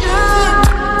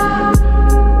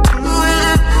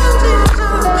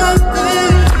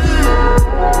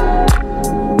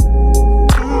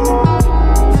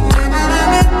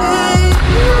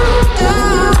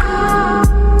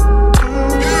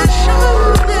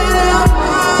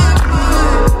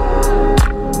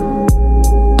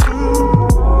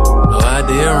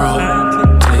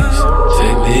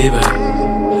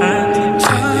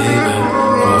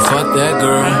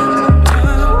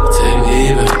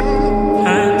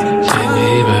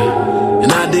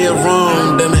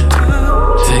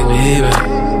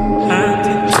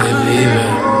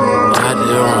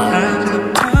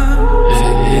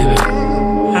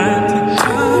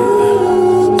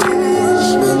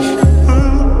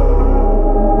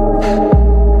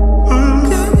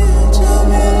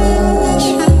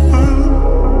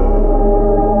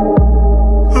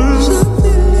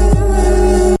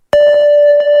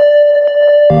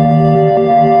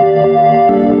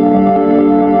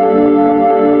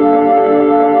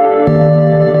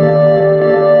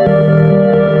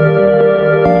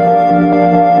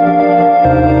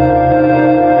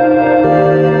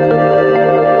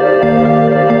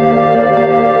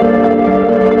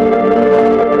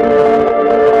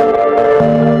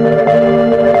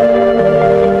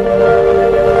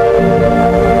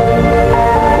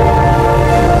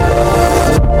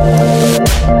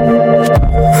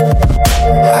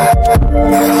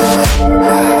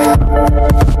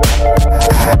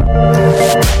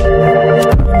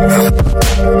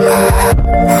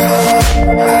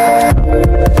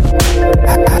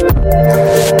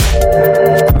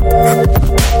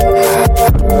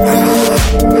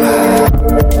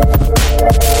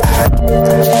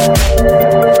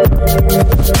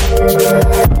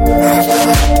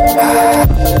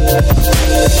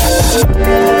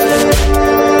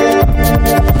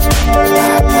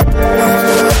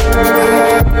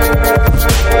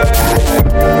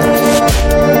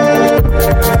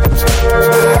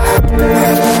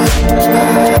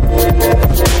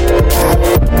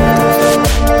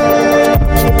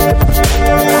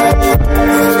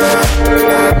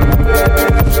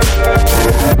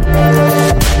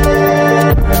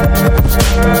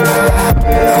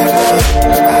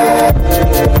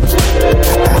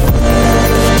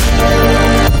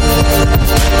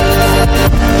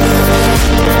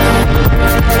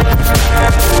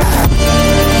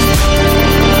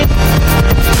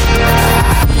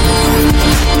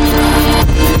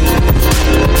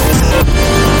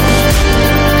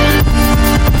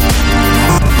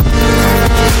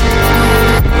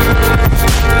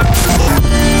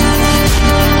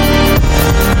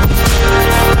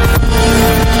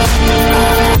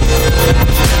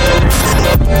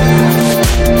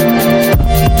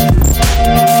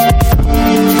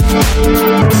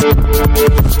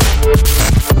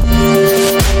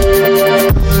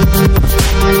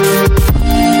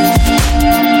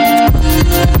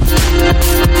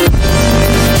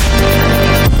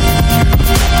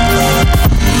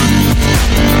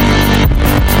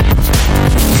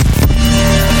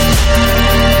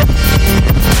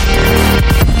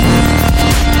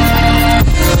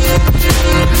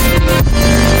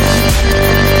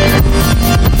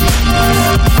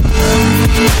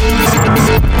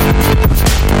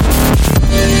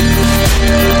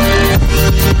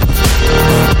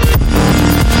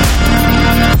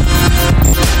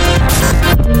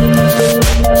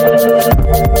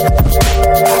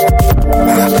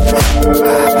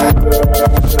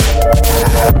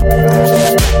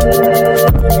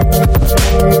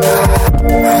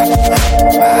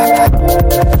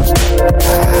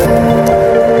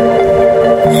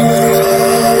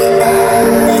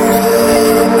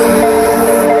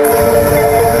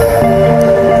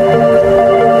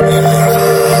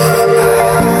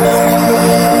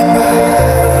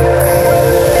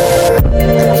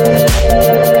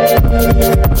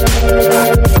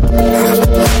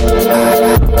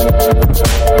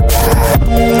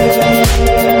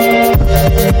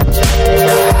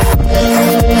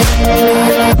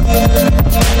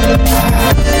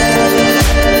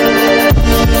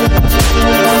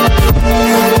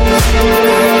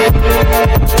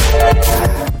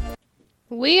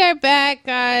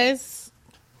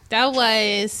 That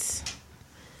was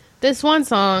this one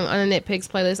song on the Nitpicks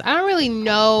playlist. I don't really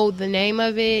know the name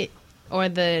of it or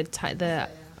the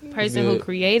person who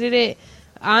created it.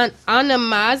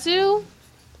 Anamazu,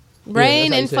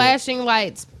 Rain and Flashing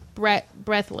Lights,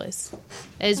 Breathless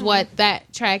is what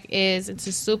that track is. It's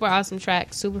a super awesome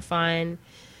track, super fun,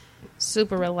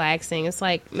 super relaxing. It's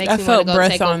like makes me want to go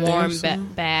take a warm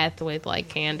bath with like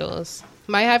candles.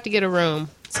 Might have to get a room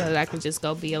so that I can just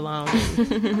go be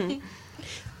alone.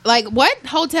 Like, what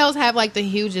hotels have like the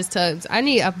hugest tubs? I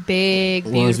need a big,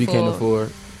 beautiful. Ones we can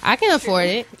afford. I can afford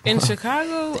it. In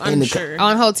Chicago, I'm sure.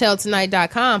 On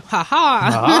hoteltonight.com. Ha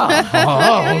ha.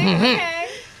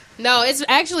 No, it's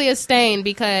actually a stain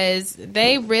because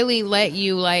they really let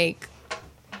you, like,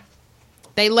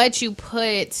 they let you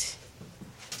put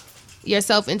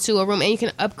yourself into a room and you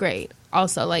can upgrade.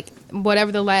 Also, like,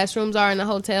 whatever the last rooms are in the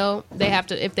hotel, they have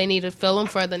to, if they need to fill them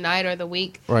for the night or the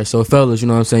week. Right, so fellas, you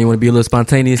know what I'm saying? You want to be a little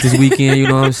spontaneous this weekend, you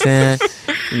know what I'm saying?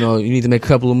 You know, you need to make a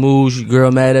couple of moves. Your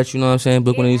girl mad at you, know what I'm saying?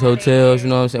 Book one of these hotels, you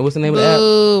know what I'm saying? What's the name of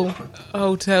the app?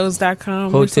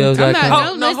 Hotels.com.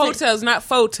 Hotels.com. No, hotels, not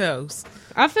photos.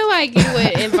 I feel like you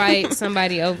would invite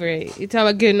somebody over it. You're talking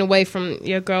about getting away from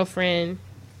your girlfriend.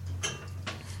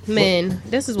 Men.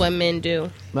 This is what men do.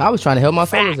 I was trying to help my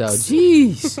fellas out.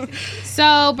 Jeez.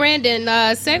 So, Brandon,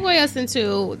 segue us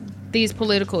into these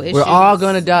political issues. We're all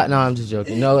going to die. No, I'm just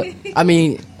joking. No, I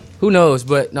mean, who knows?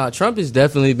 But, no, Trump has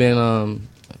definitely been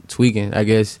tweaking, I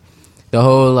guess. The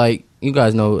whole, like, you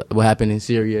guys know what happened in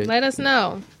Syria. Let us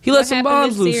know. He let some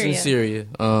bombs loose in Syria.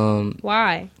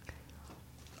 Why?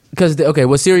 Because,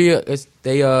 Syria,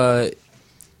 they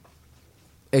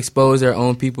expose their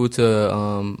own people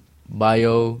to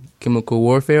biochemical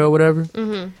warfare or whatever.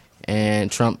 Mm-hmm. And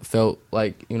Trump felt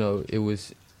like, you know, it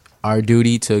was our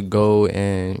duty to go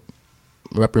and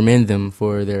reprimand them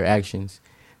for their actions.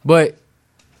 But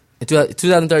in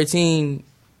 2013,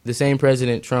 the same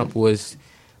President Trump was,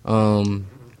 I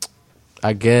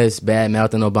guess,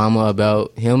 bad-mouthing Obama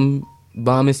about him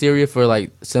bombing Syria for,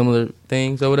 like, similar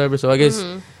things or whatever. So I guess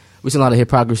we've seen a lot of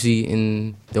hypocrisy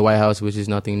in the White House, which is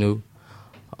nothing new.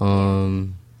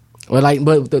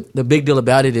 But the big deal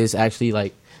about it is actually,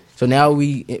 like, so now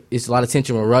it's a lot of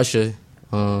tension with Russia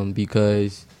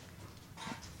because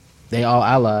they all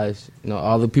allies. You know,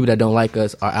 all the people that don't like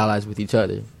us are allies with each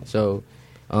other. So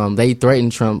they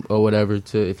threatened Trump or whatever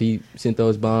to, if he sent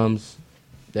those bombs,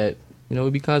 that, you know,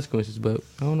 would be consequences. But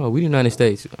I don't know. We the United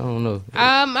States. I don't know.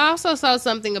 I also saw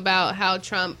something about how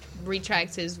Trump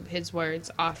retracts his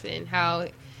words often. How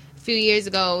a few years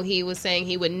ago he was saying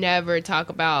he would never talk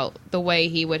about the way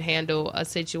he would handle a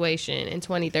situation in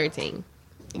 2013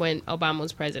 when Obama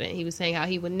was president. He was saying how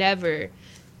he would never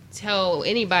tell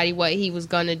anybody what he was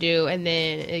going to do. And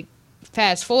then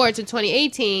fast forward to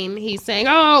 2018, he's saying,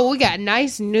 oh, we got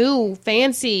nice, new,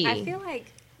 fancy. I feel like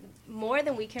more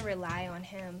than we can rely on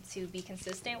him to be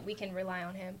consistent, we can rely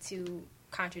on him to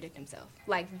contradict himself.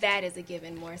 Like, that is a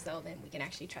given more so than we can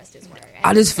actually trust his word.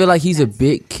 I just feel like he's a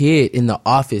big kid in the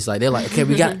office. Like, they're like, okay,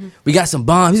 we got some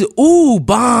bombs. He's like, ooh,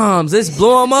 bombs. Let's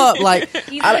blow them up. Like,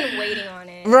 he's been waiting on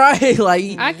it. Right.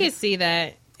 Like, I can see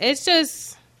that. It's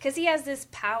just because he has this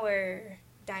power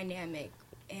dynamic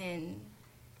and.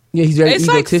 Yeah, he's very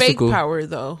egotistical. It's like fake power,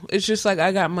 though. It's just like,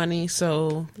 I got money,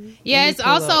 so. Yeah, it's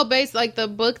also based, like, the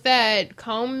book that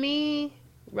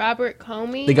Robert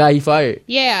Comey. The guy he fired.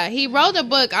 Yeah, he wrote a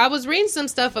book. I was reading some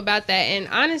stuff about that, and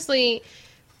honestly,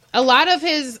 a lot of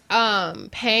his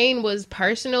pain was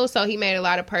personal, so he made a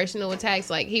lot of personal attacks.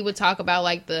 Like, he would talk about,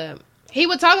 like, he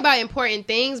would talk about important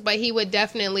things, but he would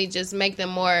definitely just make them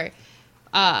more,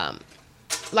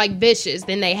 like, vicious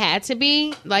than they had to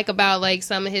be. Like, about, like,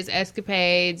 some of his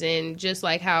escapades and just,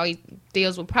 like, how he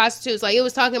deals with prostitutes. Like, it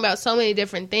was talking about so many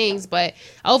different things, but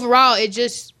overall, it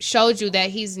just showed you that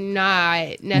he's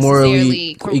not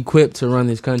necessarily morally equipped to run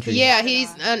this country. Yeah,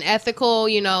 he's unethical.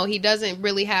 You know, he doesn't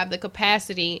really have the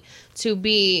capacity to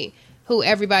be who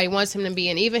everybody wants him to be.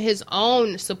 And even his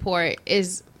own support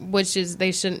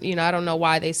they shouldn't, you know, I don't know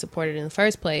why they supported it in the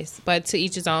first place, but to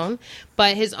each his own.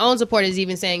 But his own support is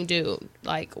even saying, dude,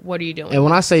 like, what are you doing? And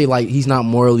when I say, like, he's not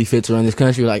morally fit to run this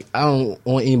country, like, I don't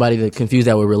want anybody to confuse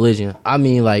that with religion. I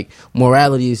mean, like,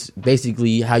 morality is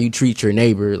basically how you treat your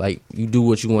neighbor. Like, you do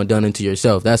what you want done unto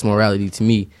yourself. That's morality to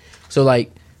me. So,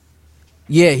 like,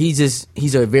 yeah, he's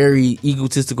a very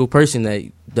egotistical person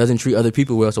that doesn't treat other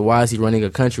people well. So why is he running a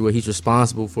country where he's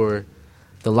responsible for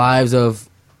the lives of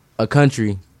a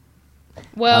country?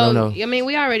 Well, I don't know. I mean,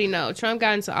 we already know Trump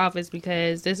got into office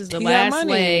because this is the last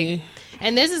leg,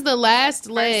 and this is the last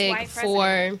leg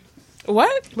for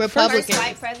what Republicans. First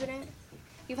white president.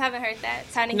 You haven't heard that?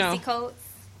 Ta-Nehisi Coates.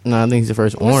 No, I think he's the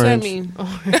first What's orange. that mean?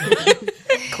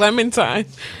 Clementine.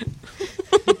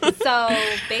 So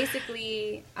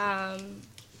basically,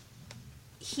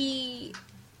 he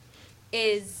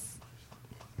is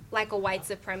like a white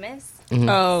supremacist.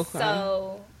 Oh, okay.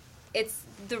 So it's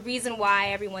the reason why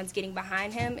everyone's getting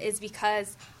behind him is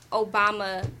because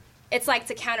Obama, it's like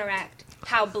to counteract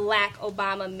how black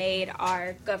Obama made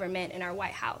our government and our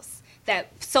White House. That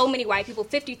so many white people,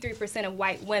 53% of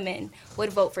white women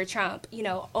would vote for Trump, you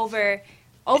know, over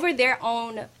their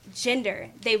own gender.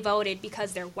 They voted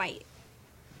because they're white.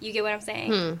 You get what I'm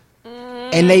saying?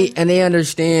 And they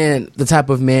understand the type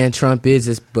of man Trump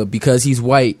is, but because he's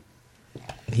white,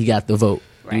 he got the vote.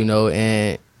 Right. You know,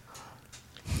 and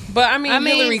But I mean,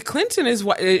 Hillary Clinton is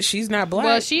white. She's not black.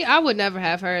 Well, I would never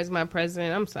have her as my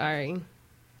president. I'm sorry.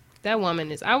 That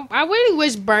woman is. I really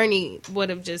wish Bernie would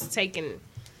have just taken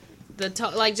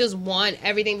just won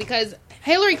everything, because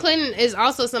Hillary Clinton is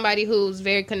also somebody who's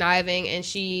very conniving and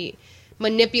she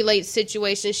manipulates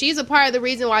situations. She's a part of the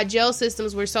reason why jail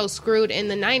systems were so screwed in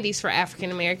the 90s for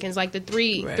African Americans, like the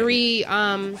three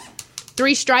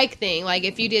strike thing. Like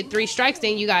if you did 3 strikes,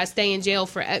 then you gotta stay in jail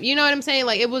forever. You know what I'm saying?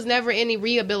 Like it was never any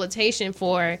rehabilitation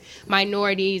for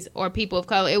minorities or people of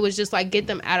color. It was just like, get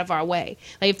them out of our way.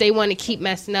 Like if they want to keep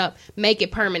messing up, make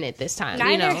it permanent this time.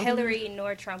 Neither Hillary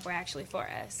nor Trump were actually for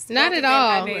us. Not Both at of them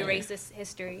all. Had very racist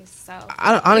histories. So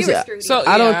honestly,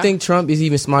 I don't think Trump is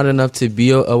even smart enough to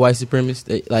be a white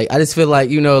supremacist. Like I just feel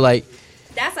like, you know, like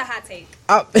that's a hot take.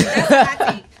 That's a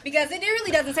hot take, because it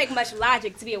really doesn't take much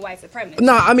logic to be a white supremacist.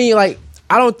 No, I mean, like,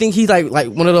 I don't think he's like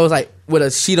one of those like with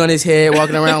a sheet on his head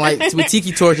walking around like with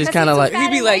tiki torches, kind of like he'd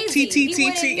be like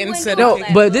T instead no. of.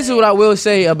 But this is what I will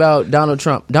say about Donald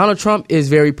Trump. Donald Trump is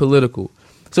very political.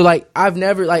 So like I've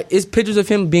never like it's pictures of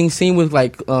him being seen with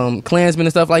like Klansmen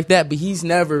and stuff like that, but he's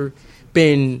never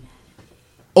been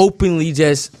openly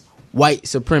just white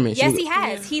supremacist. Yes, he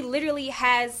has. He literally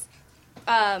has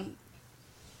done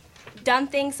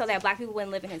things so that black people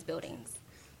wouldn't live in his buildings.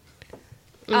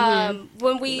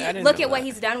 When we look at what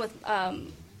he's done with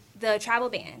the tribal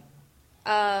ban,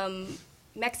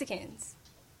 Mexicans,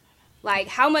 like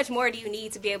how much more do you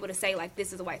need to be able to say like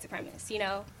this is a white supremacist? You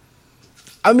know.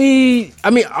 I mean,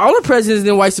 all the presidents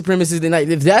and white supremacists. Then, like,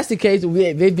 if that's the case,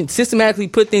 they've been systematically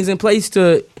put things in place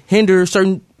to hinder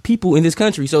certain people in this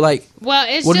country. So, like, well,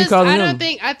 it's what just are we calling I him?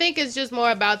 think it's just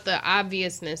more about the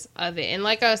obviousness of it. And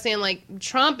like I was saying, like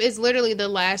Trump is literally the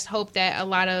last hope that a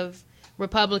lot of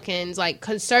Republicans, like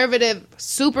conservative,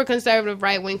 super conservative,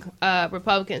 right-wing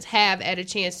Republicans have at a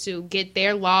chance to get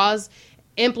their laws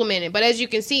implemented. But as you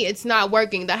can see, it's not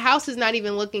working. The House is not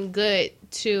even looking good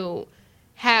to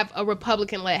have a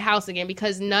Republican-led House again,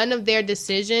 because none of their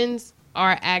decisions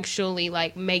are actually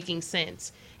like making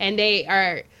sense. And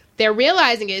they're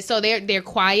realizing it, so they're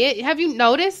quiet. Have you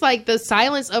noticed like the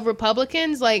silence of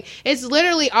Republicans? Like it's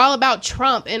literally all about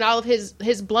Trump and all of his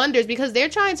blunders, because they're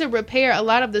trying to repair a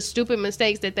lot of the stupid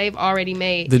mistakes that they've already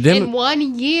made in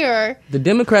 1 year. The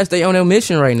Democrats, they on their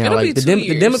mission right now. It'll like be 2 years,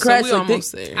 the Democrats so we are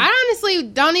almost there. I honestly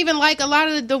don't even like a lot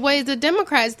of the ways the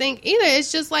Democrats think either.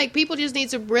 It's just like people just need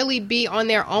to really be on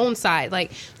their own side.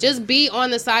 Like just be on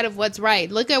the side of what's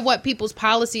right. Look at what people's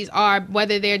policies are,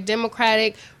 whether they're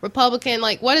Democratic, Republican,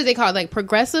 like what is it called? Like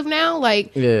progressive now?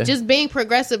 Like just being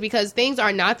progressive, because things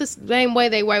are not the same way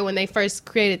they were when they first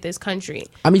created this country.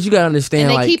 I mean, you gotta understand,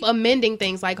 and they like, keep amending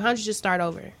things. Like, why don't you just start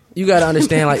over? You gotta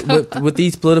understand, like, with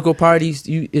these political parties,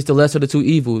 it's the lesser of the two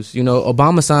evils. You know,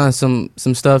 Obama signed some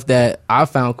stuff that I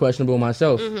found questionable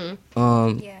myself.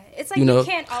 It's like you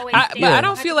can't always. But I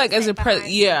don't feel like as a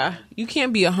president. Yeah, you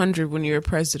can't be 100 when you're a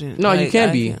president. No, like, you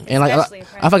can't be. And like,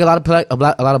 I feel like a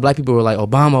lot of black people were like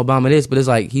Obama this, but it's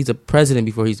like he's a president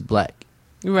before he's black.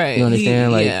 Right. You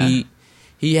understand?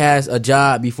 He has a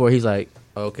job before he's like,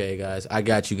 okay, guys, I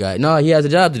got you guys. No, he has a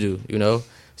job to do. You know.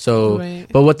 So,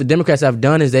 but what the Democrats have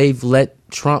done is they've let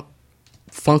Trump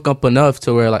funk up enough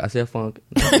to where, like I said, funk.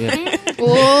 Yeah.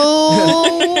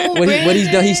 what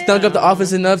he's done, he stunk up the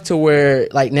office enough to where,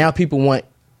 like, now people want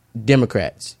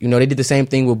Democrats. You know, they did the same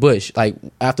thing with Bush. Like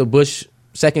after Bush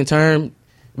second term,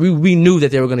 we knew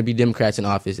that there were going to be Democrats in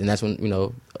office, and that's when, you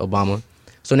know, Obama.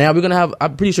 So now we're gonna have.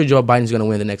 I'm pretty sure Joe Biden's gonna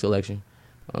win the next election.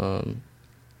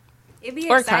 It'd be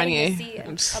or exciting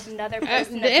Kanye. to see another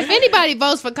person. If anybody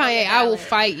votes for Kanye, I will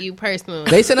fight you personally.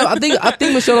 They said I think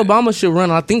Michelle Obama should run.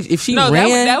 I think if she ran,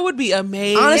 that would be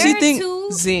amazing. Honestly, there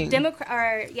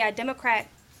are two Democrat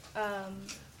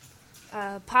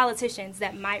politicians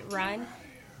that might run,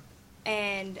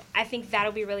 and I think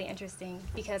that'll be really interesting,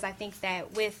 because I think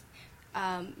that with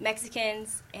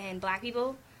Mexicans and black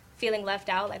people feeling left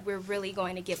out, like we're really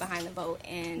going to get behind the vote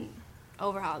and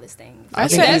overhaul this thing. I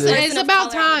think it's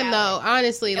about time, though.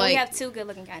 Honestly, and like we have 2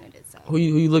 good-looking candidates. So. Who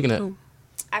you looking at?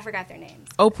 I forgot their names.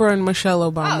 Oprah and Michelle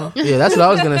Obama. Yeah, that's what I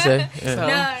was gonna say. Yeah.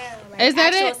 No. Like is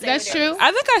that actual it? That's senators. true.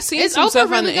 I think I've seen Is some Oprah stuff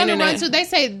on really the gonna internet. run too? They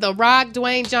say The Rock,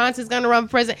 Dwayne Johnson's gonna run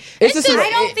for president. It's just I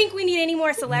don't think we need any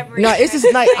more celebrities. No, it's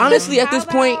just like honestly, at this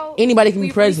How point, about anybody can be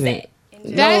we president.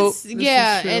 reset? That's this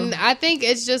yeah, is true. and I think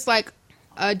it's just like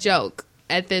a joke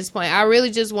at this point. I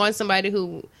really just want somebody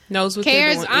who Knows what they're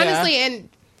cares doing. honestly, and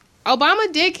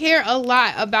Obama did care a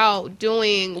lot about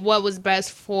doing what was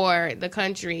best for the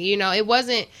country. You know, it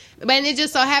wasn't, and it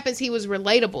just so happens he was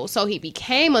relatable, so he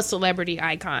became a celebrity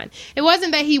icon. It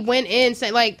wasn't that he went in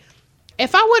saying, like,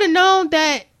 if I would have known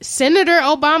that Senator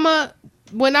Obama,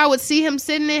 when I would see him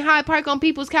sitting in Hyde Park on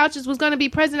people's couches, was going to be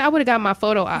president, I would have got my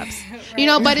photo ops. You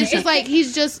know, but it's just like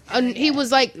he's just, he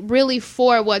was like really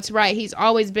for what's right. He's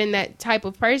always been that type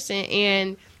of person,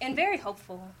 and very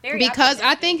hopeful. Very because optimistic.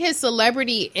 I think his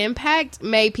celebrity impact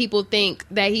made people think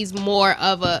that he's more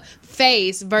of a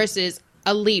face versus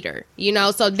a leader, you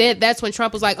know. So that's when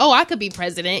Trump was like, "Oh, I could be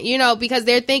president," you know, because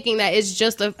they're thinking that it's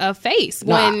just a face.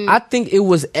 No, when I think it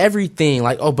was everything.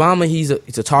 Like Obama, he's a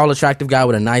tall, attractive guy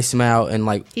with a nice smile, and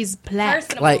like he's black.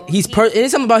 Personable. like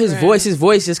it's something about his voice. His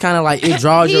voice is kind of like it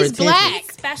draws your He's attention.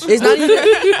 black. Special. It's not even.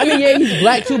 I mean, yeah, he's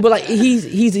black too, but like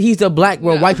he's the black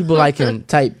where white people like him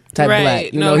type Right.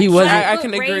 black. You No, know, he wasn't. I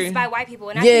can raised agree. by white people,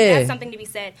 and I Yeah. think that's something to be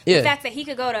said. Yeah. The fact that he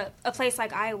could go to a place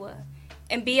like Iowa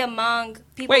and be among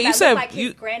people Wait, you that said look like his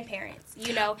you- grandparents,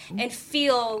 you know, and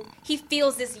he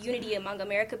feels this unity among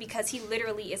America because he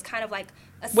literally is kind of like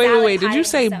a salad Wait. Did pie you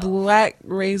say himself. black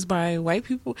raised by white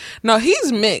people? No,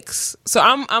 he's mixed. So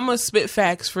I'm gonna spit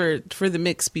facts for the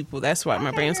mixed people. That's why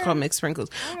my brand's called Mixed Sprinkles.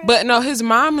 But no, his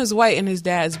mom is white and his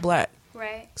dad's black.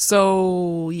 Right.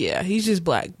 So yeah, he's just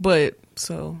black. But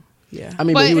so yeah. I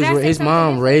mean, But but he did was I say his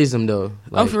mom something? raised him though.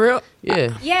 Oh, for real?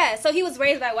 Yeah. Yeah, so he was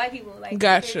raised by white people. Like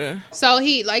Gotcha. So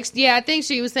he like, yeah, I think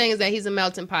she was saying is that he's a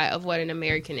melting pot of what an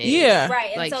American is. Yeah. Right,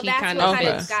 and Like, so he that's kind what of kind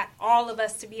of fits. got all of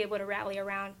us to be able to rally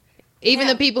around. Even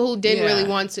him. the people who didn't Yeah. really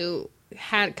want to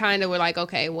had kind of were like,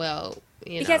 okay, well,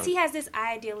 you Because know. he has this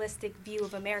idealistic view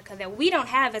of America that we don't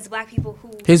have as black people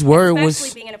who His word especially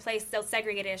was- being in a place so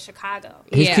segregated as Chicago.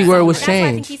 His Yeah. key word was That's why I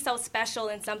think change. he's so special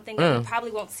and something that Yeah. we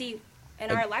probably won't see in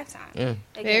our lifetime. Yeah.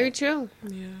 Again. Very true.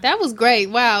 That was great.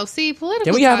 Wow. See, political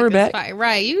Can we have talk her is back? fire.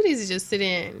 Right. You need to just sit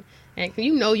in and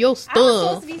you know your I was stuff.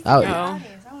 supposed to be Oh. in the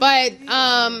audience. But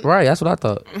Right, that's what I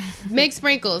thought. mixed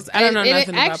sprinkles. I don't know nothing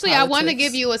about actually, I want to politics.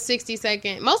 give you a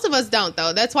 60-second. Most of us don't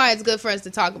though. That's why it's good for us to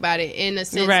talk about it in a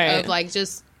sense Right. of like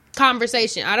just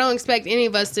conversation. I don't expect any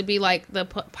of us to be like the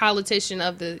politician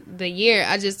of the year.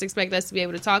 I just expect us to be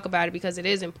able to talk about it because it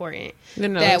is important No,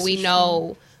 that that's we true.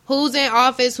 know who's in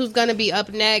office, who's going to be up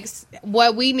next,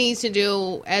 what we need to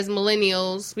do as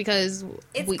millennials because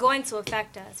It's we, going to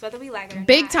affect us, whether we like it or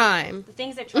big not. time. The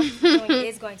things that Trump is doing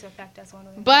is going to affect us one way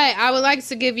or another. But I would like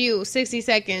to give you 60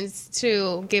 seconds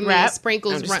to give me a Rap?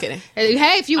 sprinkles. I'm just kidding.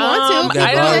 Hey, if you want to.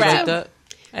 I don't bars rap. like that?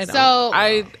 I don't. So-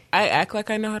 I act like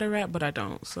I know how to rap, but I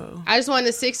don't. So I just want a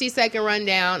 60-second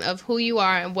rundown of who you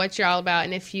are and what you're all about.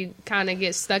 And if you kind of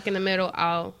get stuck in the middle,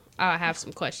 I'll have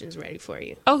some questions ready for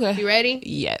you. okay. You ready?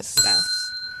 Yes.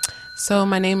 So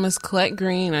my name is Colette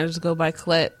Green. I just go by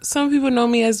Colette. Some people know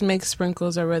me as Mixed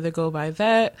Sprinkles. I'd rather go by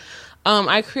that.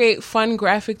 I create fun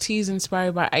graphic tees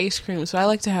inspired by ice cream. So I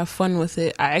like to have fun with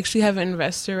it. I actually have an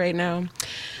investor right now.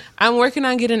 I'm working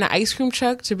on getting an ice cream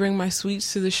truck to bring my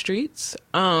sweets to the streets.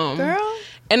 Girl.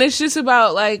 And it's just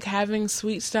about like having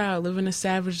sweet style, living a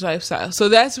savage lifestyle. So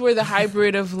that's where the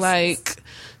hybrid of like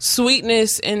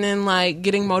sweetness and then like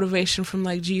getting motivation from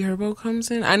like G Herbo comes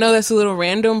in. I know that's a little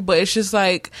random, but it's just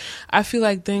like I feel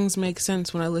like things make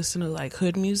sense when I listen to like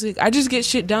hood music. I just get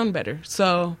shit done better.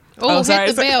 So Oh, sorry,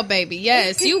 hit the sorry. bell, baby.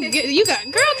 Yes, you got.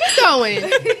 Girl, keep going.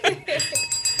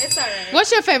 It's all right.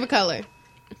 What's your favorite color?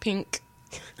 Pink.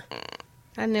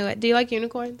 I knew it. Do you like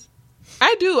unicorns?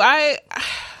 I do.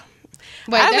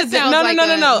 Wait, I have that a sounds no, like no,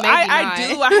 no, a no, no. maybe I not.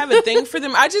 do. I have a thing for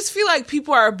them. I just feel like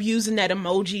people are abusing that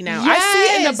emoji now. I see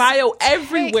it in the Yes. bio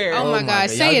everywhere. Oh my gosh,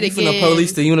 say Y'all it beefing the again.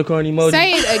 police the unicorn emoji.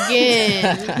 Say it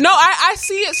again. No, I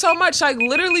see it so much. Like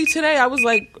literally today, I was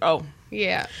like, oh.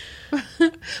 Yeah.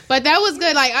 But that was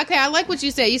good. Like, okay, I like what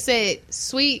you said. You said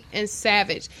sweet and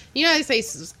savage. You know, they say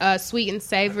sweet and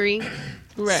savory.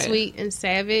 Right. Sweet and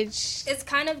savage. It's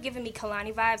kind of giving me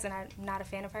Kalani vibes, and I'm not a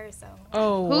fan of her, so.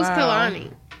 Oh, Who's wow.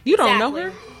 Kalani? You don't know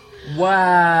Exactly. her?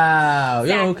 Wow. You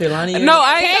know who Kehlani is? No,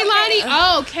 I Kaylani.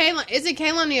 Oh, Kaylani. Is it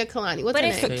Kaylani or Kalani? What's But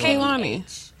her it's name?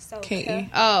 Kaylani. So Katie.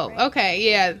 Oh,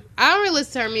 okay, yeah. I don't really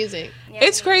listen to her music.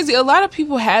 It's crazy. A lot of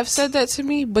people have said that to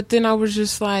me, but then I was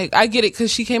just like, I get it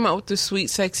because she came out with the Sweet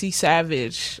Sexy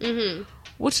Savage,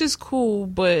 which is cool,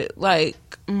 but like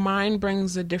mine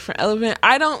brings a different element.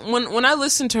 I don't when I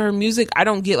listen to her music, I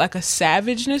don't get like a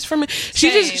savageness from it.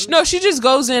 She just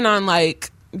goes in on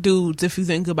like dudes, if you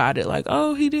think about it, like,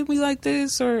 oh, he did me like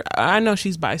this, or I know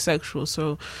she's bisexual,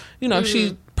 so you know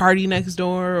she Party Next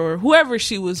Door or whoever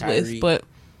she was with, but.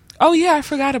 Oh yeah, I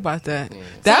forgot about that.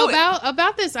 So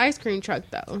about this ice cream truck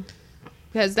though,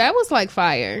 because that was like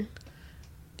fire.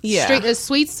 Yeah,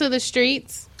 Sweets to the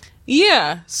Streets.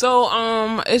 Yeah, so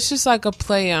it's just like a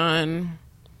play on.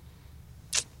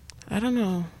 I don't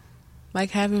know,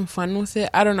 like having fun with it.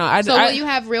 I don't know. Will you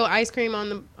have real ice cream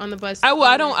on the bus? I will.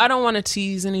 I don't want to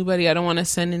tease anybody. I don't want to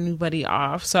send anybody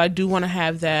off. So I do want to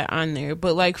have that on there.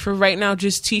 But like for right now,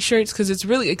 just T-shirts because it's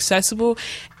really accessible.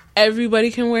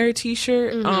 Everybody can wear a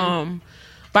T-shirt.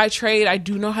 By trade, I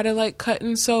do know how to like cut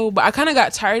and sew, but I kind of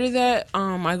got tired of that.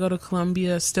 I go to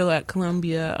Columbia, still at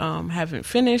Columbia. Haven't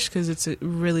finished because it's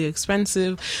really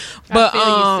expensive. But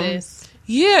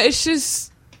yeah, it's just.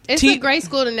 It's a great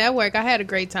school to network. I had a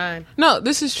great time. No,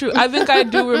 this is true. I think I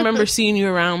do remember seeing you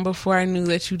around before I knew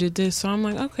that you did this. So I'm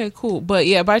like, okay, cool. But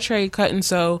yeah, by trade, cut and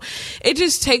sew, it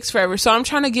just takes forever. So I'm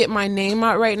trying to get my name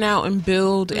out right now and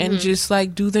build and just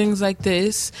like do things like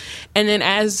this. And then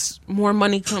as more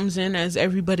money comes in, as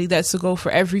everybody, that's the goal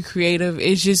for every creative,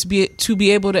 is just to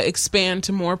be able to expand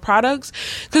to more products.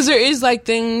 Because there is like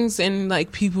things and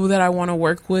like people that I want to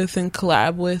work with and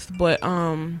collab with. But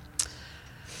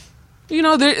you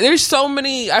know, there's so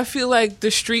many. I feel like the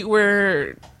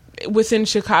streetwear within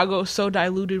Chicago is so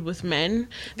diluted with men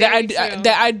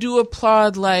that I do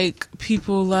applaud like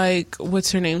people like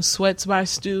what's her name, Sweats by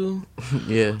Stu.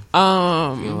 Yeah.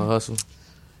 Hustle.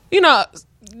 You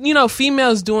know,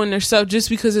 females doing their stuff just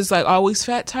because it's like always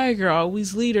Fat Tiger,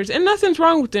 always leaders, and nothing's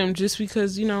wrong with them. Just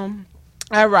because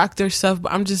I rock their stuff,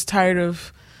 but I'm just tired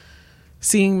of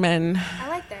seeing men. I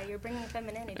like that. You're bringing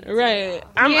femininity. Right.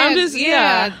 That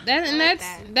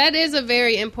is a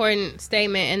very important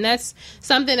statement, and that's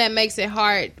something that makes it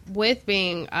hard with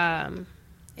being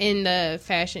in the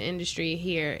fashion industry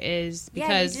here is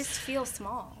because you just feel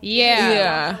small.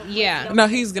 Yeah. No,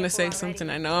 he's gonna say something.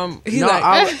 I know.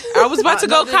 I was about to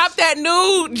go cop that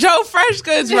new Joe Fresh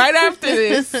Goods right after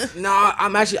this. No,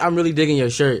 I'm really digging your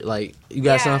shirt. Like, you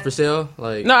got something for sale?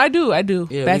 Like, no, I do.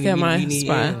 Yeah, back at my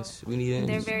spot. We need ends.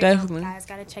 They're very definitely. dope, guys.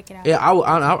 Gotta check it out. Yeah,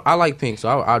 I like pink, so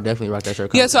I'll definitely rock that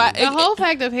shirt. Yeah, so the whole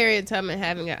fact of Harriet Tubman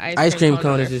having an ice cream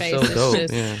cone is just so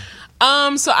dope. Yeah.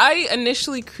 So I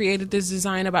initially created this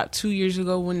design about 2 years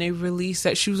ago when they released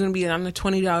that she was going to be on the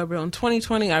 $20 bill in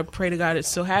 2020. I pray to God it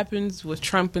still happens with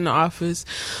Trump in the office.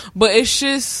 But it's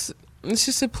just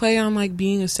a play on like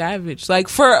being a savage. Like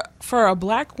for a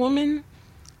black woman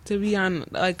to be on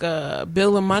like a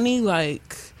bill of money,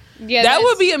 like that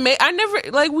would be amazing. I never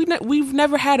like we've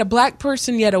never had a black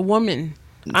person yet a woman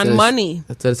on money.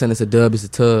 I tell you, it's a dub, it's a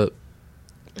tub.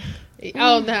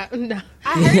 Oh no!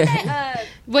 I heard that.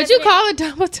 What you call a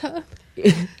double tub?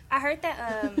 I heard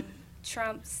that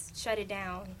Trump's shut it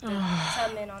down.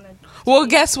 Tubman on a. Well,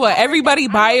 guess what? Everybody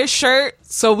buy a shirt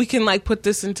so we can like put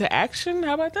this into action.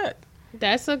 How about that?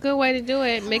 That's a good way to do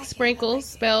it. Mixed Sprinkles,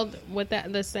 spelled with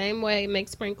that the same way.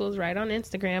 Mixed Sprinkles, right on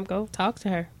Instagram. Go talk to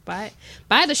her. Buy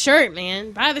the shirt,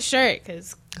 man. Buy the shirt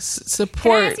because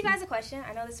support. Can I ask you guys a question?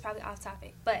 I know this is probably off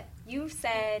topic, but you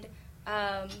said.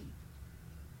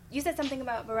 You said something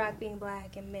about Barack being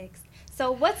black and mixed.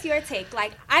 So what's your take?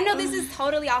 Like, I know this is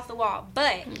totally off the wall,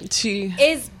 but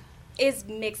is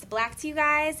mixed black to you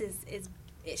guys?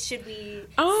 Should we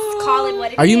call it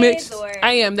what it is? Are you mixed? Or?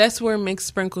 I am. That's where Mixed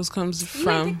Sprinkles comes from. You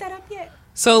didn't pick that up yet?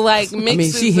 So like mixed. I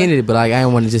mean, she hinted it, but like I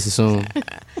didn't want to just assume.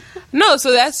 No,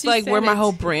 so that's like where my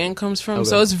whole brand comes from. Okay.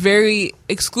 So it's very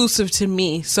exclusive to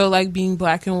me. So like being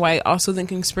black and white, also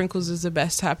thinking sprinkles is the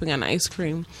best topping on ice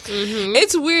cream. Mm-hmm.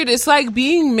 It's weird. It's like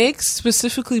being mixed,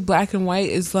 specifically black and white,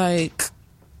 is like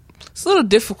it's a little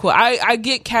difficult. I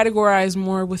get categorized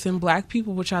more within black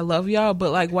people, which I love y'all,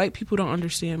 but like white people don't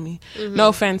understand me. Mm-hmm. No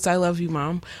offense, I love you,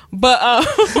 mom. But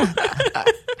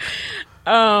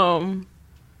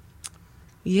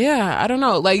yeah, I don't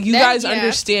know. Like you guys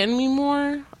understand me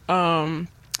more. I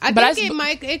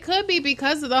think it could be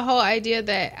because of the whole idea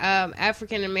that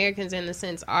African Americans, in a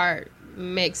sense, are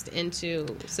mixed into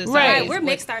society. Right, we're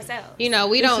mixed ourselves. We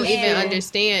don't even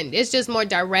understand. It's just more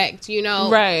direct,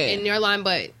 right, in your line.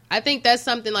 But I think that's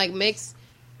something like mixed.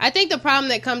 I think the problem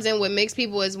that comes in with mixed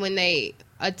people is when they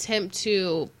attempt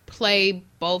to play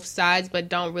both sides, but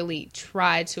don't really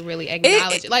try to really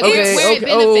acknowledge it. Like where it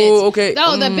benefits.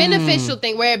 No, the beneficial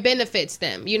thing where it benefits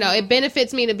them. You know, it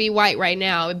benefits me to be white right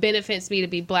now. It benefits me to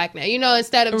be black now. You know,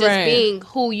 instead of just being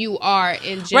who you are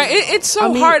in general. Right. It's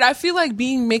so hard. I feel like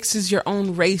being mixed is your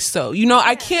own race, though. You know,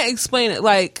 I can't explain it.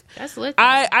 Like, that's lit.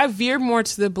 I veer more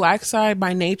to the black side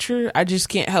by nature. I just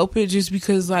can't help it, just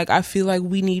because like I feel like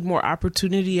we need more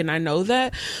opportunity, and I know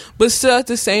that. But still, at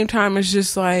the same time, it's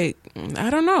just like, I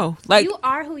don't know. Like, you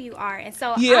are who you are. And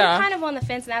so I'm kind of on the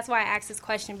fence, and that's why I asked this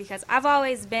question, because I've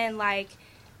always been like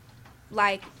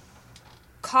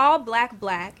call black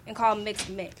and call mixed.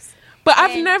 But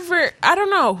I've never, I don't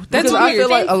know. That's weird. I feel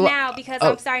like now, because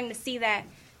I'm starting to see that,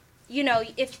 you know,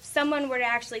 if someone were to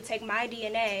actually take my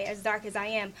DNA, as dark as I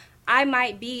am, I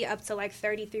might be up to like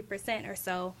 33% or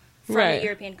so from a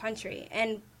European country.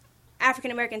 And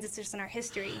African Americans, it's just in our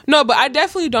history. No, but I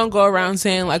definitely don't go around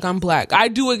saying like I'm black. I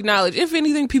do acknowledge, if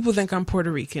anything, people think I'm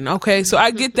Puerto Rican. Okay, so I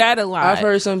get that a lot. I've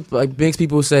heard some like mixed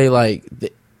people say like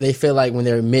they feel like when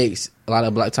they're mixed, a lot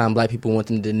of black people want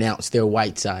them to denounce their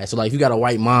white side. So like if you got a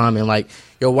white mom and like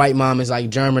your white mom is like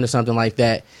German or something like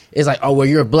that, it's like, oh well,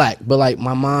 you're black. But like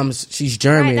my mom's, she's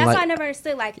German. Right, that's like, what I never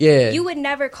understood. Like you would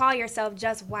never call yourself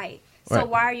just white. So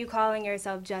why are you calling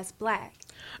yourself just black?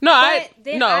 No,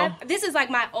 this is like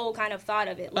my old kind of thought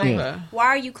of it. Like, why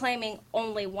are you claiming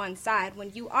only one side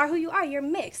when you are who you are? You're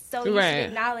mixed, so you should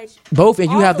acknowledge both,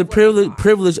 and you have the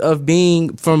privilege of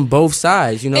being from both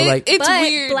sides. You know, it's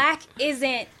weird. Black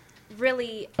isn't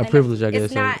really a privilege. I guess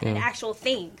it's not an actual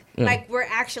thing. Like we're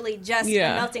actually just a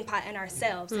melting pot in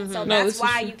ourselves, and so that's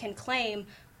why you can claim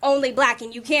only black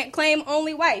and you can't claim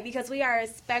only white, because we are a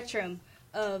spectrum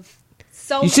of.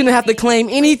 So you shouldn't have to claim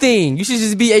anything. You should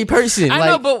just be a person. I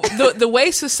know, but the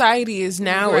way society is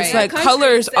now, it's like color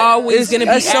is always going to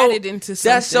be added into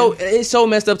something. It's so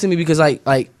messed up to me, because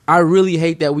like I really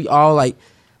hate that we all like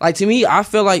to me, I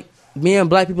feel like me and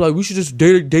black people, like we should just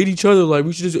date each other. Like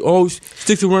we should just always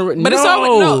stick to one. But it's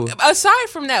always aside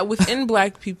from that, within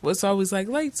black people, it's always like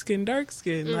light skin, dark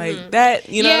skin, like that.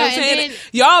 You know what I'm saying?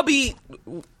 Y'all be.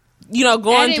 You know,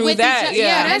 going through that,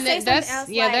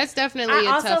 that's definitely a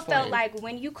tough one. I also felt like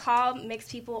when you call mixed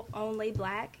people only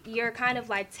black, you're kind of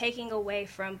like taking away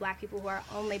from black people who are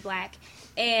only black,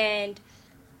 and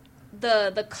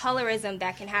the colorism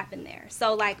that can happen there.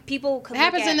 So like people could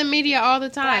happens in the media all the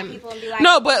time. And be like,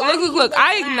 no, but look,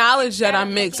 I acknowledge that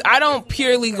I'm mixed. I don't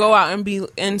purely go out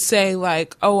and say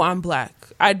like, oh, I'm black.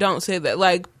 I don't say that.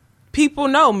 Like people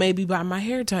know maybe by my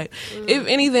hair type. If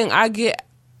anything, I get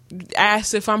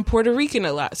asked if I'm Puerto Rican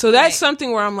a lot, so that's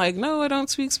something where I'm like, no, I don't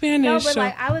speak Spanish. No, but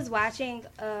like I was watching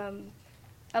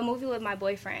a movie with my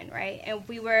boyfriend, right, and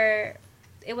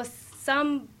it was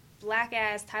some black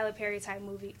ass Tyler Perry type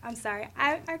movie. I'm sorry,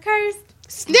 I cursed.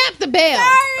 Snap the bell.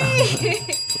 Sorry.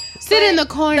 Sit in the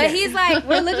corner. But he's like,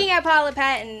 we're looking at Paula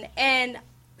Patton, and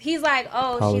he's like,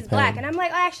 oh, she's black. And I'm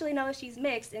like, oh, actually, no, she's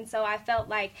mixed. And so I felt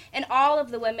like, and all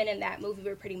of the women in that movie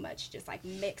were pretty much just like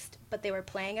mixed, but they were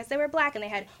playing as they were black, and they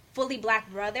had fully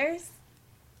black brothers.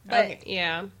 But,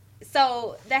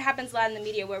 so that happens a lot in the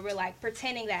media where we're like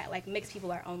pretending that like mixed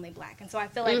people are only black. And so I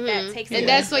feel like that takes away and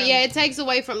that's what, it takes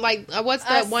away from like, what's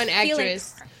that one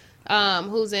actress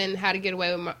who's in How to Get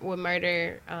Away with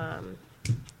Murder?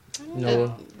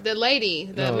 The lady,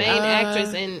 the main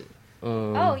actress in...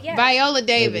 Viola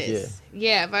Davis.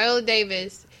 Yeah, Viola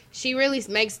Davis. She really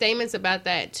makes statements about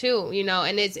that too, you know,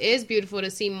 and it is beautiful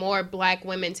to see more black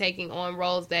women taking on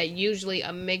roles that usually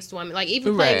a mixed woman, like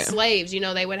even playing slaves, you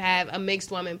know, they would have a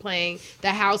mixed woman playing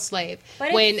the house slave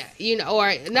when, you know,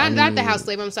 or not the house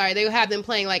slave, I'm sorry, they would have them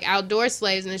playing like outdoor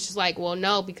slaves, and it's just like, well,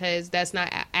 no, because that's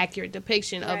not an accurate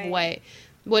depiction of what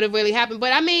would have really happened.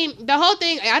 But I mean, the whole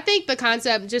thing, I think the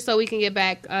concept, just so we can get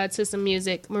back to some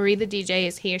music, Marie the DJ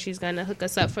is here. She's going to hook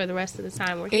us up for the rest of the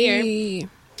time we're here.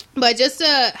 But just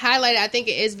to highlight it, I think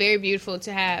it is very beautiful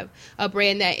to have a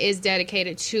brand that is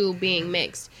dedicated to being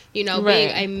mixed. You know, being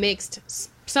a mixed,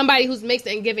 somebody who's mixed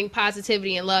and giving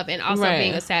positivity and love, and also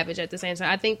being a savage at the same time.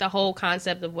 I think the whole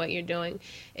concept of what you're doing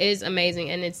is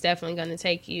amazing, and it's definitely going to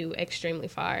take you extremely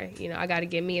far. You know, I got to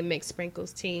give me a Mixed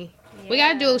Sprinkles tee. Yeah. We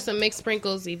got to do some Mixed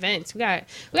Sprinkles events. We got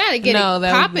to get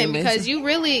it popping, because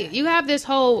you have this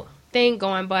whole thing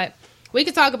going, but we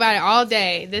could talk about it all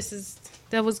day.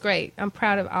 That was great. I'm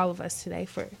proud of all of us today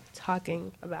for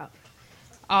talking about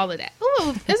all of that.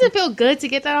 Ooh, does it feel good to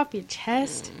get that off your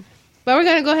chest? But we're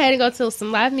going to go ahead and go to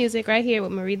some live music right here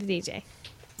with Marie the DJ.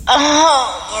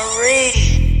 Oh,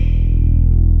 Marie.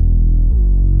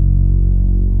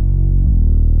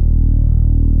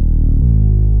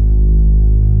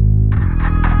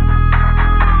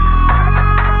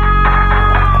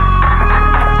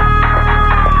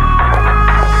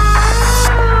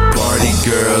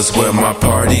 girls, where my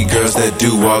party girls that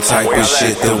do all type of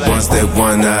shit. The ones that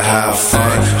wanna have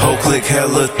fun. Whole clique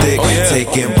hella thick,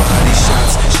 taking body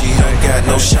shots. She don't got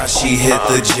no shots, she hit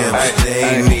the gym. They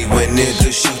ain't me when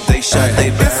niggas shoot, they shot, they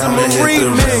bound to hit the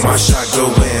rim. My shot go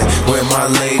in. Where my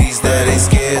ladies that ain't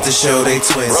scared to show they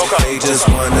twins. They just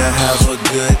wanna have a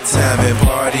good time and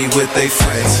party with they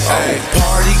friends.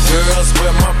 Party girls,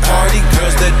 where my party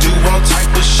girls that do all type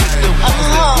of shit. The ones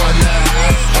that wanna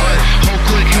have fun. Whole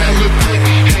clique hella thick.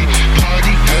 Hey,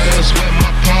 party girls, where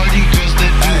my party girls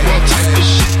that do all type of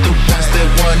shit. The ones that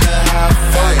wanna have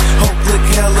fun. Whole clique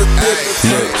hella thick.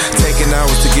 Look, taking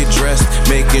hours to get dressed,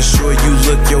 making sure you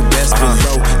look your best.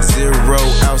 Below zero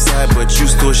outside, but you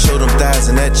still show them thighs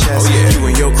and that chest. You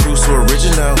and your crew so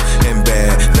original and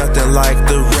bad, nothing like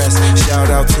the rest. Shout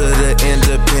out to the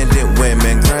independent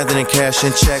women, grinding and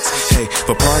cashing checks. Hey,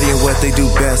 for partying what they do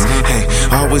best. Hey,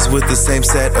 always with the same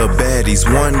set of baddies.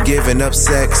 One giving up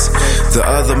sex, the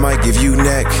other might give you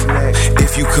neck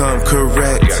if you come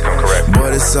correct.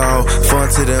 But it's all fun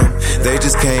to them. They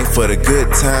just came for the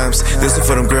good times. This is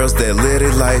for them girls that live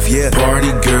their life. Yeah,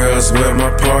 party girls, where my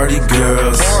party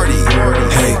girls.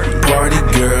 Hey, party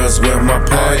girls, where my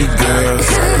party girls.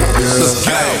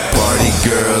 Party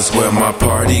girls, where my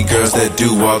party girls that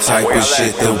do all type of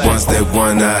shit. The ones that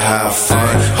wanna have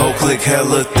fun. Whole clique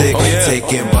hella thick,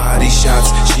 taking body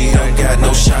shots. She don't got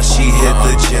no shots, she hit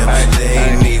the gym. They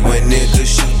ain't me when niggas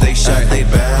shoot, they shot, they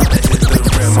bound to hit the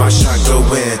rim. My shot go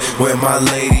in. Where my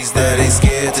ladies that ain't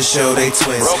scared to show they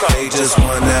twins. They just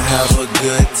wanna have a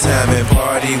good time and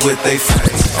party with they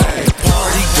friends.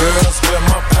 Party girls, where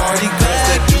my party girls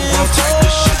that do all type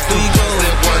of shit. The ones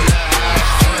that wanna have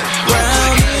fun.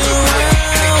 Round and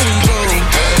round we go.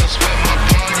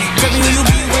 Tell me who you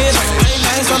be with on the late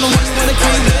nights. I'm the one you wanna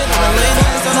creep with on the late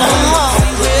nights. I'm the one you wanna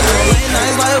see with on the late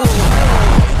nights. Like whoa.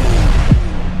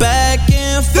 Back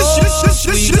and forth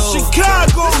we go.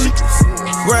 Chicago.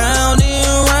 Round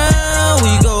and round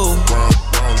we go.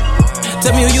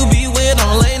 Tell me who you be with on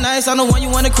the late nights. I'm the one you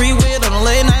wanna creep with on the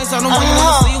late nights. I'm the one you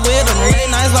wanna see with on the late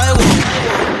nights. Like whoa.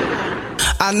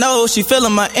 I know she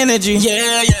feeling my energy.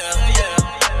 Yeah.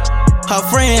 Her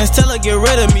friends tell her get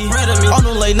rid of me. On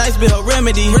the late nights be her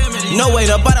remedy. No way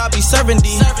to but I be serving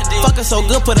D. Fuck her so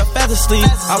good, put her fast to sleep.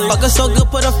 I fuck her so good,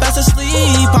 put her fast to sleep.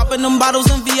 Popping them bottles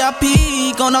in VIP.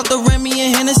 Going off the Remy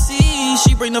and Hennessy.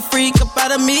 She bring the freak up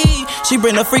out of me. She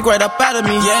bring the freak right up out of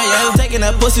me. Yeah. Taking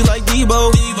that pussy like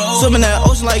Debo. Swimming that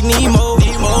ocean like Nemo.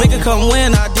 Make her come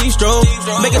when I de-stroke.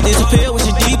 Make her disappear with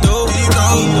your D-dope.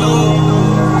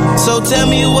 So tell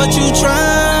me what you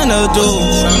tryna do.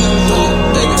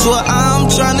 Swear I'm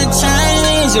tryna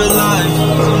change your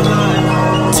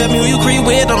life. Tell me who you creep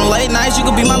with on the late nights. You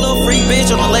could be my little freak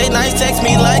bitch on the late nights. Text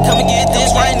me like, come and get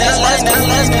this right now.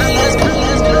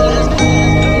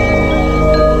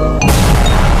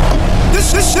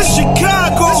 This is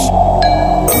Chicago.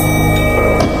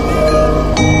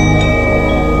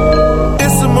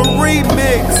 It's a Marie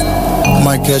mix.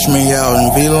 Might catch me out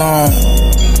in V-Long.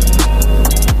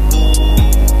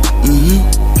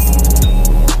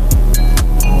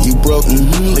 You broke,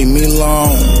 leave me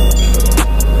alone.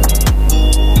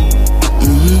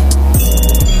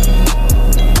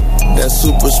 That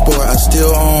super sport I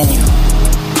still own.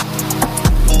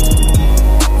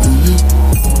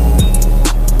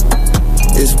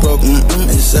 It's broke,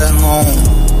 it's at home.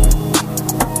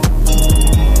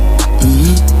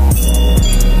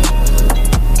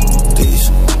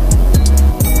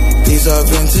 These are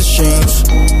vintage jeans.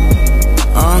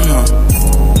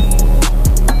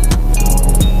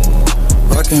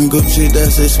 Rockin' Gucci,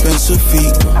 that's expensive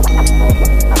feet.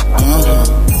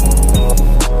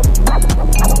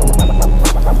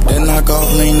 That knockoff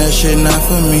lean, that shit not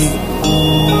for me.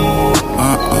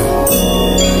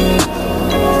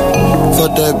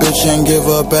 Fuck that bitch and give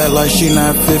her back like she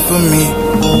not fit for me.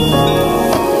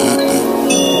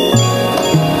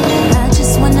 I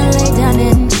just wanna lay down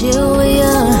and chill with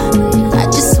ya. I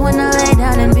just wanna lay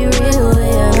down and be real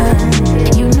with ya.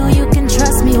 You know you can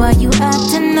trust me while you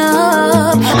acting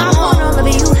up. I want all of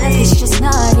you, and it's just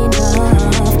not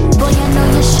enough. Boy, I know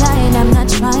you're shy and I'm not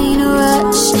trying to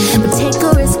rush, but take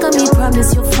a risk on me,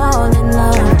 promise you'll fall in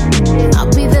love. I'll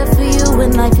be there for you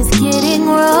when life is getting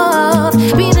rough.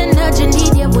 Be the nudge you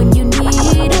need, yeah, when you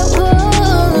need a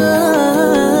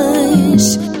push.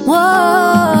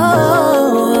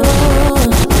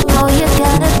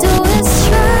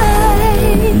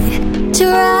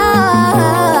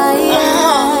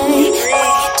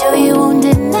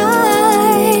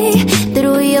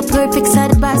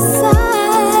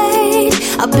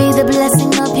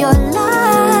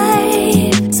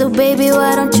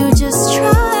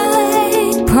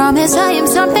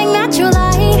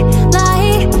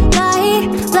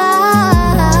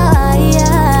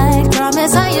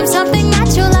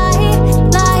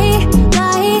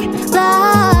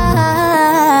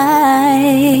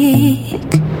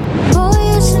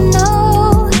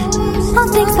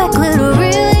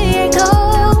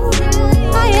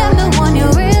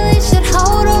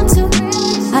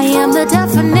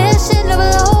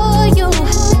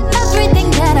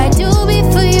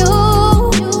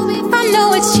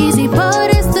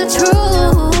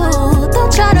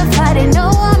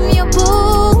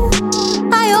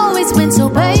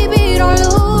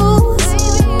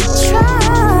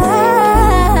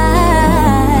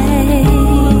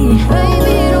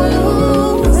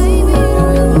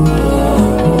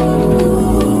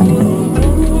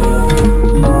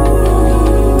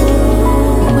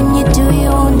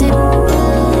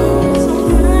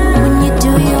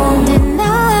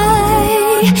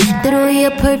 we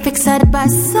are perfect side by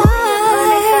side.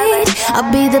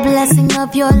 I'll be the blessing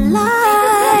of your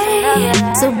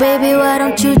life. So baby, why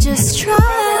don't you just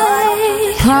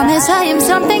try? Promise I am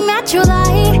something that you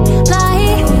like.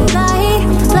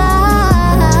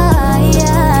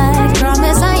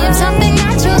 Promise I am something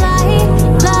that you like.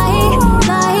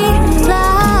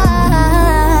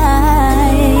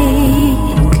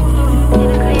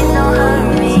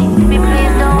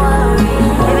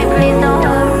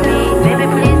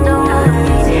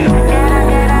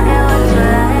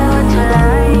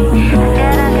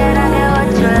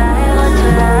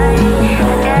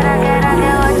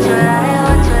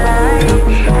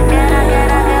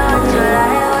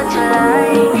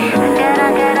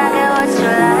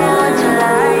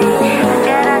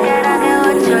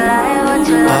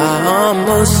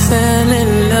 Fell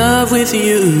in love with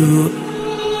you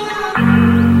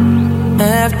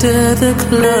after the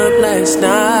club last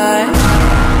night.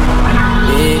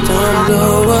 They don't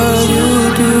know what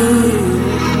you do.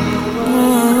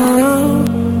 Oh,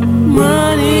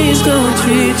 money's gonna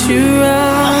treat you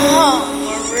right.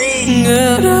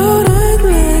 Girl, don't act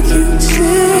like you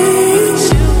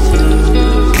changed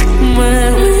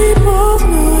when we both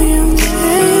know you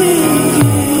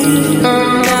changed. I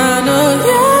know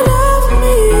you.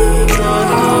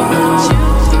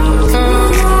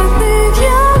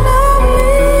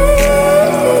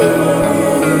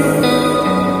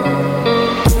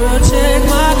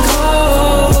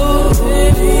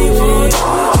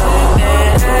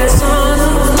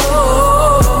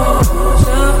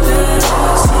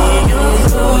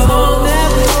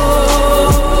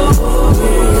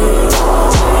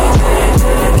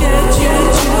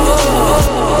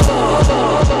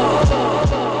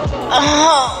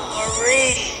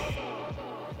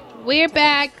 We're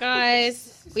back,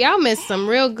 guys. Y'all missed some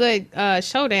real good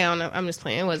showdown. I'm just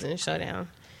playing. It wasn't a showdown.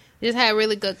 We just had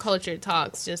really good culture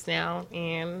talks just now,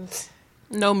 and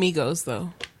no Migos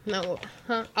though. No,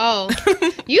 huh? Oh,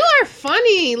 you are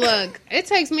funny. Look, it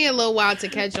takes me a little while to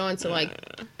catch on to like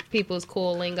people's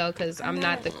cool lingo because I'm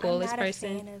not the coolest person.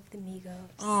 I'm not a fan of the Migos.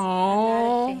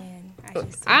 Oh,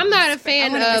 I'm not a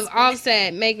fan of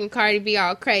Offset making Cardi B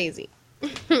all crazy.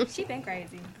 She been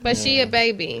crazy, but she a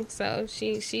baby, so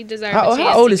she deserves.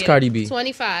 How old is Cardi B?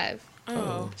 25.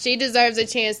 Oh, she deserves a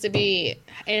chance to be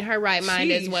in her right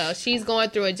mind as well. She's going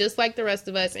through it just like the rest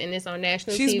of us, and it's on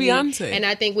national TV. She's Beyonce, and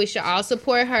I think we should all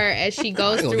support her as she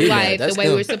goes through life the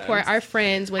way we support our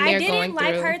friends when they're going through.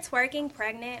 I didn't like her twerking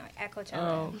pregnant at Coachella.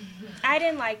 Oh. I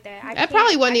didn't like that. That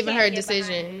probably wasn't even her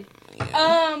decision.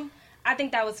 I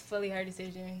think that was fully her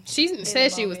decision. She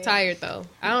said she was tired, though.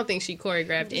 I don't think she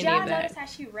choreographed any of that. Did y'all notice how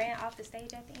she ran off the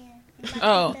stage at the end?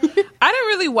 Oh, I didn't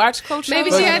really watch Coachella. Maybe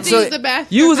she had to use the bathroom.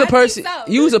 You was a person.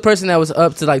 You was a person that was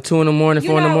up to like 2 in the morning,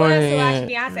 4 in the morning. You know, I was to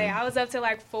watch Beyonce. I was up till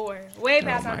like 4, way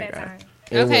past my bedtime.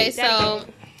 Okay, so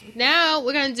now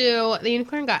we're gonna do the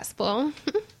Unicorn Gospel,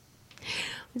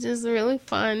 which is a really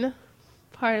fun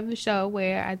part of the show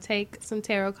where I take some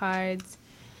tarot cards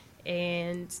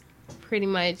and pretty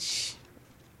much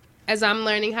as I'm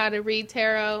learning how to read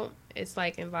tarot, it's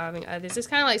like involving others. It's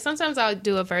kind of like sometimes I'll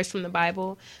do a verse from the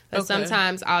Bible, but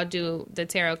sometimes I'll do the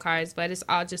tarot cards, but it's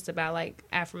all just about like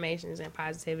affirmations and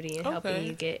positivity and helping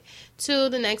you get to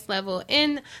the next level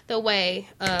in the way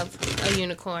of a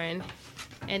unicorn.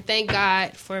 And thank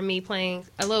God for me playing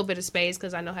a little bit of spades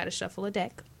because I know how to shuffle a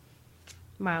deck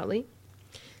mildly.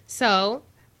 So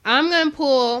I'm going to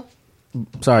pull...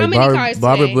 Sorry,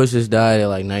 Barbara Bush just died at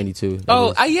like 92.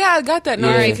 Yeah, I got that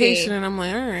notification, and I'm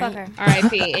like, all right. Fuck her.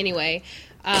 R.I.P. Anyway.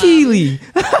 Keely.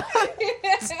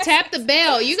 Tap the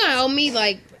bell. You're going to owe me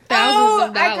like thousands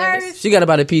of dollars. She got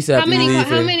about a piece after you leave.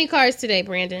 How many cards today,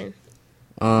 Brandon?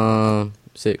 6. I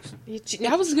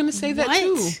was going to say that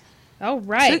too. All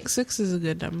right. 6 is a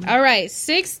good number. All right.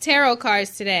 6 tarot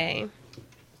cards today.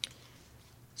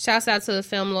 Shouts out to the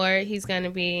Film Lord. He's going to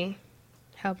be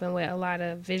helping with a lot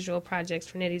of visual projects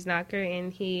for Nitty's Knocker,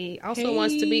 and he also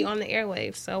wants to be on the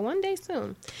airwaves, so one day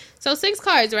soon. So 6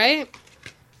 cards, right?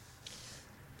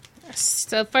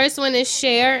 So first one is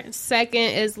share.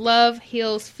 Second is love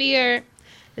heals fear.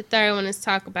 The third one is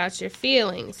talk about your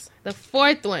feelings. The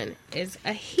fourth one is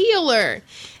a healer.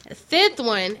 The fifth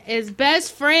one is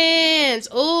best friends.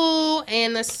 Ooh,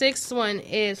 and the sixth one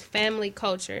is family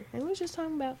culture. And we're just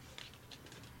talking about.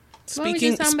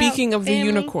 Speaking of the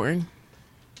unicorn.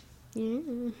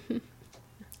 Yeah.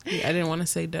 I didn't want to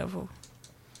say devil.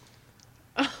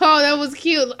 Oh, that was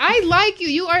cute. I like you.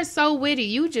 You are so witty.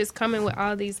 You just coming with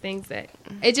all these things that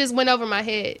it just went over my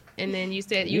head, and then you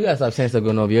said you gotta stop saying stuff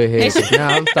going over your head. Now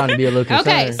I'm starting to be a little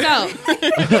concerned.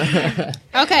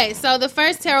 Okay, so the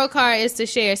first tarot card is to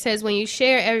share. It says when you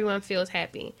share, everyone feels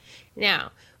happy.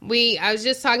 Now, I was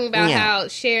just talking about how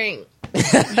sharing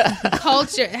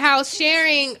culture, how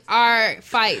sharing our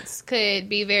fights could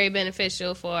be very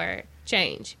beneficial for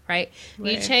change, right?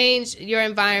 You change your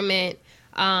environment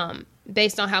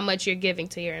based on how much you're giving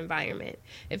to your environment.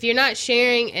 If you're not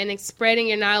sharing and spreading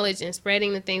your knowledge and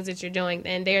spreading the things that you're doing,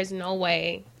 then there's no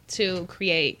way to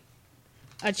create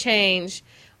a change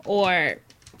or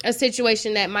a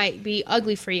situation that might be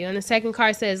ugly for you. And the second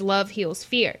card says love heals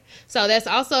fear. So that's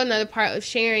also another part of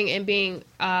sharing and being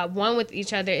one with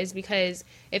each other, is because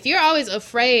if you're always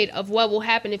afraid of what will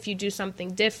happen if you do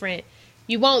something different,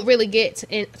 you won't really get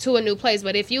to a new place.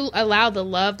 But if you allow the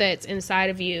love that's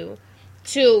inside of you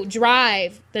to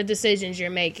drive the decisions you're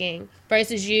making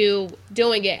versus you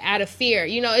doing it out of fear,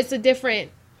 it's a different,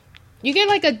 you get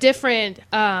like a different,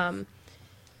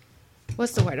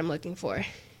 what's the word I'm looking for?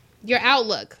 Your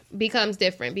outlook becomes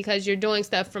different because you're doing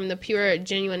stuff from the pure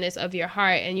genuineness of your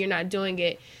heart, and you're not doing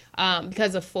it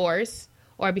because of force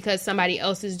or because somebody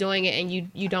else is doing it and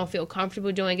you don't feel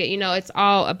comfortable doing it. It's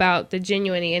all about the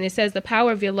genuinity. And it says the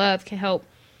power of your love can help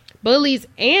bullies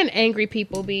and angry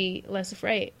people be less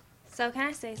afraid. So can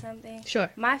I say something?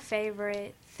 Sure. My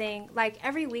favorite thing, like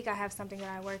every week I have something that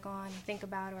I work on, think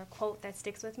about, or a quote that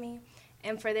sticks with me.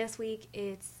 And for this week,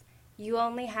 it's, you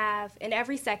only have, in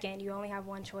every second, you only have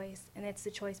one choice, and it's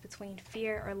the choice between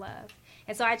fear or love.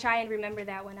 And so I try and remember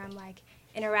that when I'm, like,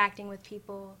 interacting with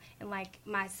people and, like,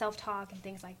 my self-talk and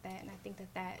things like that, and I think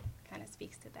that kind of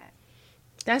speaks to that.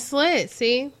 That's lit.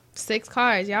 See? 6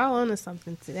 cards. Y'all on to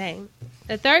something today.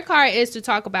 The third card is to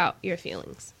talk about your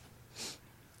feelings.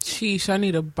 Sheesh, I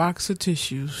need a box of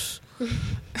tissues.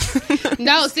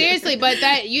 No, seriously, but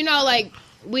that, like,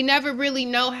 we never really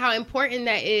know how important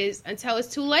that is until it's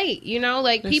too late.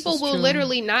 Like, people will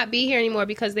literally not be here anymore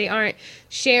because they aren't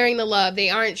sharing the love. They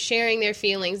aren't sharing their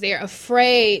feelings. They're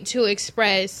afraid to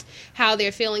express how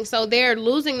they're feeling. So they're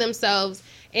losing themselves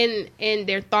in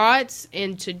their thoughts,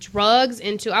 into drugs,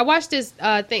 I watched this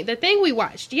the thing we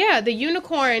watched. Yeah, the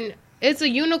unicorn. It's a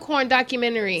unicorn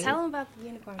documentary. Tell them about the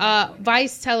unicorn.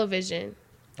 Vice Television.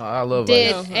 Oh, I love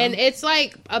Vice. And it's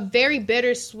like a very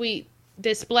bittersweet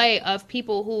display of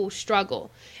people who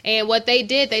struggle. And what they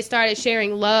did, they started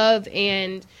sharing love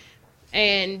and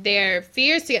their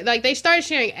fears together. Like, they started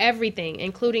sharing everything,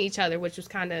 including each other, which was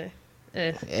kind of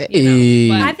But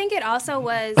I think it also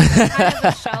was kind of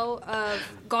a show of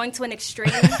going to an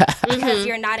extreme because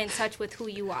you're not in touch with who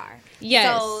you are.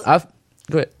 Yes. So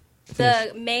go ahead.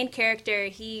 The main character,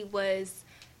 he was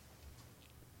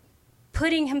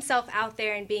putting himself out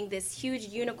there and being this huge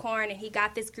unicorn, and he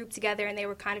got this group together and they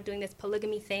were kind of doing this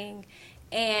polygamy thing,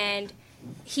 and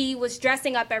he was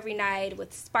dressing up every night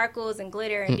with sparkles and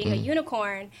glitter and being a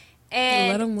unicorn,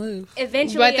 and let him live.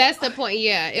 Eventually, but that's the point.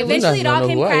 Yeah, eventually it all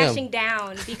came crashing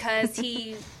down because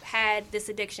he had this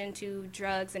addiction to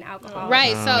drugs and alcohol,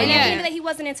 right? So and yeah, I think that he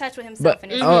wasn't in touch with himself.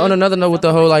 But on another note, with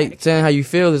the whole like saying how you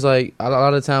feel, is like a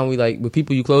lot of the time we like with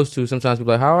people you close to. Sometimes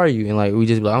people like, how are you? And like we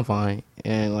just be like, I'm fine.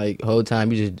 And like the whole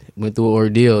time you just went through an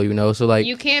ordeal, you know. So like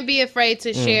you can't be afraid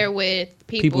to share with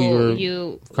people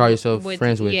you call yourself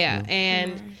friends with. Yeah,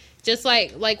 and just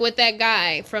like with that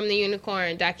guy from the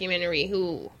Unicorn documentary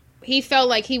who. He felt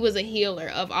like he was a healer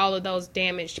of all of those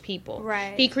damaged people.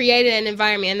 Right. He created an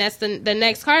environment, and that's the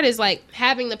next card is like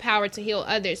having the power to heal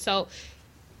others. So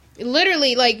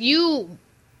literally, like you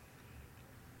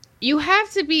have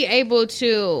to be able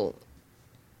to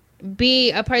be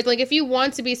a person. Like if you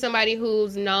want to be somebody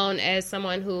who's known as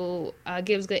someone who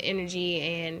gives good energy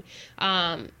and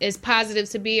is positive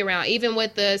to be around, even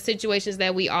with the situations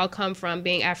that we all come from,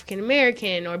 being African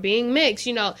American or being mixed,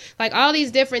 you know, like all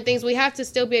these different things, we have to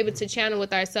still be able to channel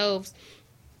with ourselves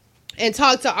and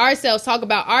talk to ourselves, talk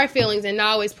about our feelings, and not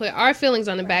always put our feelings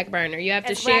on the back burner. You have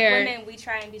to share. As Black women, we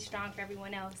try and be strong for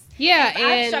everyone else. Yeah, and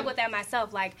I struggle with that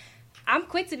myself. Like I'm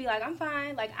quick to be like, I'm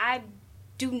fine. Like I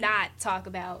do not talk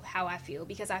about how I feel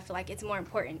because I feel like it's more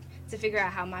important to figure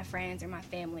out how my friends or my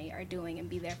family are doing and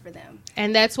be there for them.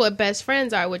 And that's what best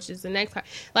friends are, which is the next card.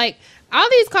 Like all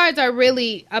these cards are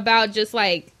really about just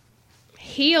like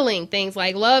healing things,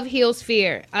 like love heals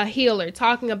fear, a healer,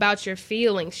 talking about your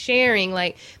feelings, sharing,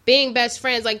 like being best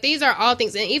friends. Like these are all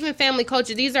things, and even family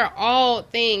culture, these are all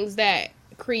things that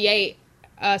create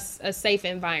a safe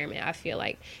environment. I feel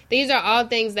like these are all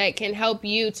things that can help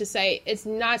you to say it's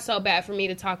not so bad for me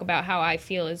to talk about how I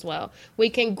feel as well.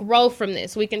 We can grow from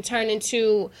this. We can turn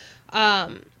into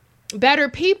better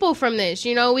people from this.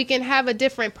 You know, we can have a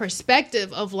different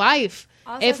perspective of life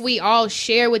also, if we all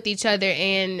share with each other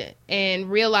and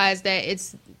realize that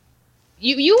it's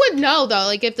you would know though,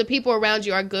 like if the people around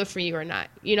you are good for you or not.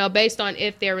 You know, based on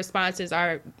if their responses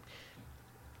are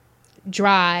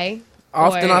dry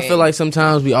Often I feel like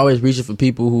sometimes we always reaching for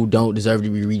people who don't deserve to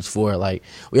be reached for. Like,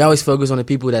 we always focus on the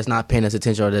people that's not paying us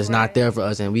attention or that's not there for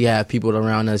us, and we have people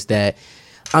around us that,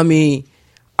 I mean,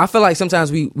 I feel like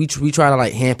sometimes we try to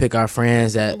like handpick our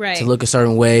friends that to look a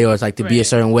certain way or it's like to be a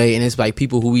certain way, and it's like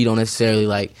people who we don't necessarily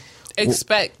like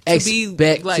expect to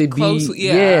be close.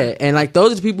 And like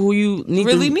those are the people who you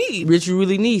really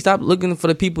need. Stop looking for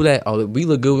the people that we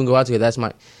look good when we go out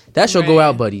together. That's your go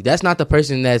out buddy. That's not the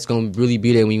person that's gonna really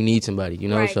be there when you need somebody. You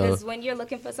know, right? So Because when you're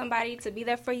looking for somebody to be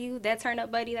there for you, that turn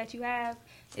up buddy that you have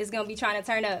is gonna be trying to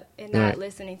turn up and not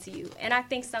listening to you. And I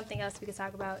think something else we could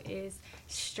talk about is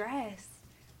stress.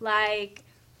 Like,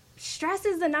 stress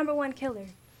is the number one killer.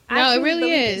 No, it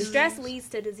really is. Stress leads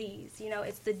to disease. You know,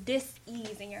 it's the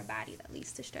dis-ease in your body that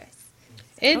leads to stress.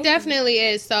 It definitely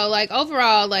is. So, like,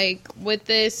 overall, like, with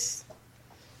this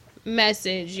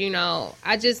message, you know,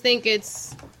 I just think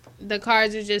the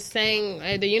cards are just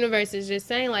saying, the universe is just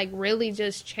saying, like, really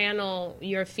just channel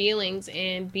your feelings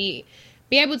and be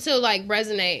able to, like,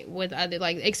 resonate with other,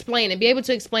 like, explain it. Be able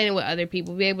to explain it with other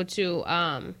people. Be able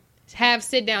to, have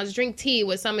sit downs, drink tea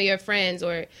with some of your friends,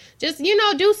 or just, you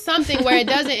know, do something where it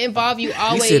doesn't involve you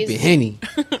always. You sipping Henny.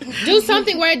 Do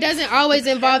something where it doesn't always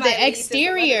involve the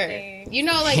exterior. You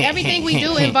know, like everything we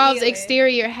do involves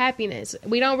exterior happiness.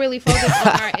 We don't really focus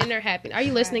on our inner happiness. Are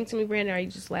you listening to me, Brandon? Or are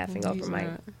you just laughing over my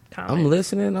comments? I'm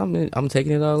listening. I'm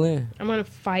taking it all in. I'm gonna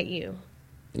fight you.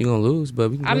 You're gonna lose,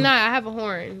 but we can I'm not. I have a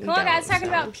horn. Come on, guys. Talking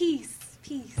about peace.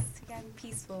 You gotta be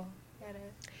peaceful.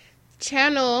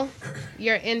 Channel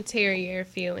your interior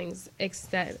feelings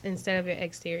instead of your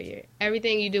exterior.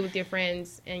 Everything you do with your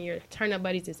friends and your turn-up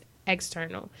buddies is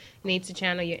external. You need to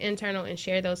channel your internal and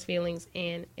share those feelings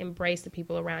and embrace the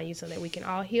people around you so that we can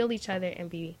all heal each other and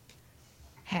be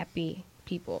happy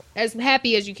people. As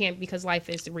happy as you can, because life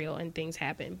is real and things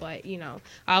happen. But, you know,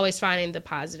 always finding the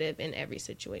positive in every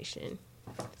situation.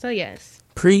 So, yes.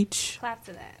 Preach. Clap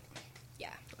to that.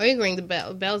 Yeah. Or you can ring the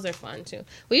bell. Bells are fun, too.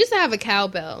 We used to have a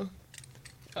cowbell.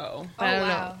 Oh, I don't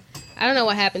know. I don't know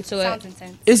what happened to Sounds it.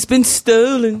 intense. It's been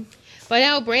stolen. But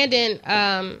now Brandon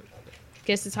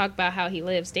gets to talk about how he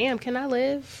lives. Damn, can I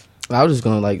live? I was just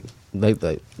gonna like let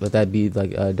that be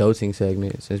like a doting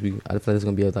segment, since I feel like it's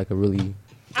gonna be a really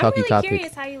talky topic. I'm really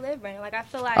curious how you live, Brandon. Like, I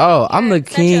feel like I'm the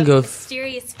king of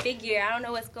mysterious figure. I don't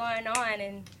know what's going on,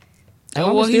 and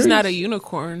well, he's not a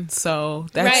unicorn, so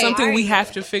that's something we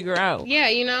have to figure out. Yeah,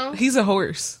 you know, he's a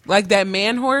horse, like that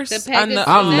man horse. I'm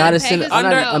not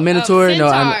a minotaur.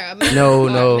 Yeah,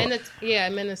 a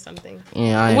minute something.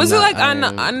 Yeah, was it like on the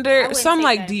under some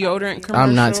like deodorant commercial?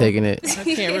 I'm not taking it. I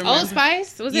can't remember. Old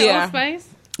Spice? Was it Old Spice?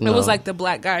 No. It was like the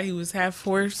black guy who was half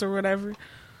horse or whatever.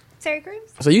 Terry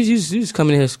Crews. So you just come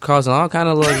in here causing all kind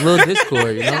of like little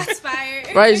discord, you know? That's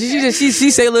fired. Right? She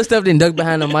say little stuff, then duck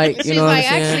behind the mic. You know what I'm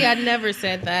saying? Actually, I never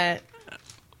said that.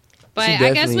 But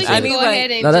I guess we can go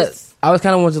ahead and just. I was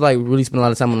kind of want to like really spend a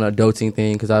lot of time on the adulting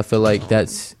thing, because I feel like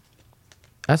that's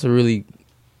a really,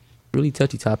 really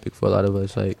touchy topic for a lot of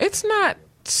us. Like, it's not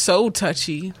so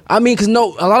touchy. I mean, because a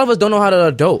lot of us don't know how to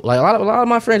adult. Like a lot of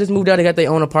my friends just moved out, they got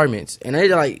their own apartments, and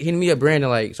they're like hitting me up,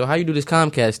 Brandon, like, so how you do this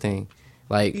Comcast thing?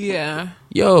 Like,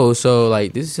 so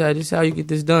like this is how you get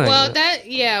this done. Well,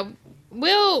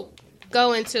 we'll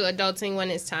go into adulting when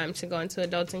it's time to go into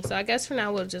adulting. So I guess for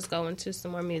now we'll just go into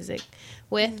some more music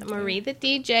with Marie the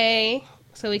DJ,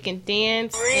 so we can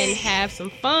dance and have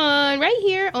some fun right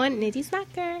here on Nitty's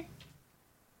Knocker.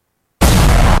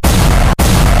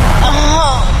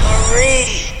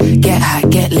 Marie. Get high,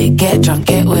 get lit, get drunk,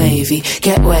 get wavy,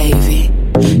 get wavy.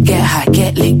 Get high,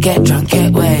 get lit, get drunk,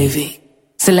 get wavy.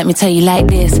 So let me tell you like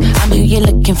this, I'm who you're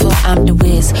looking for, I'm the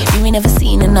whiz. You ain't never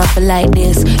seen another like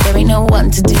this. There ain't no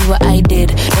one to do what I did.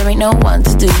 There ain't no one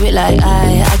to do it like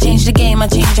I changed the game, I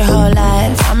changed your whole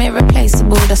life. I'm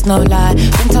irreplaceable, that's no lie.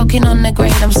 Been talking on the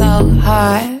grade, I'm so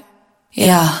high.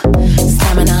 Yeah,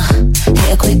 stamina.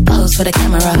 Hit a quick pose for the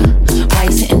camera. Why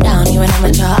you sitting down, you an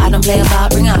amateur. I don't play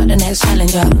about, bring out the next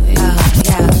challenger.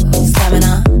 Yeah,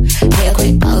 stamina. Hit a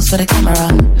quick pose for the camera.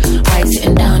 Why you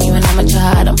sitting down, you an amateur.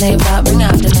 I don't play about, bring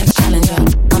out the next challenger.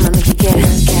 I'ma make you get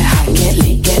high, get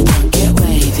lit, get drunk, get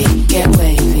wavy, get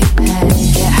wavy.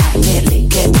 Get high, get lit,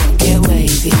 get drunk, get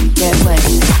wavy, get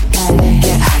wavy.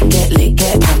 Get high, get lit,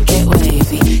 get drunk, get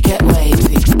wavy, get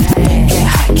wavy. Get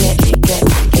high, get lit, get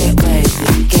drunk, get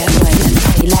wavy, get wavy.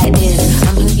 Say like this,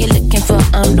 I'm who you're looking for,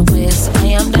 I'm the whiz.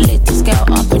 I am the latest girl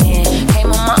up in here. Came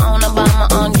on my own, I buy my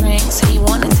own drinks. So you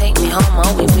wanna take me home,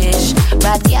 oh we wish.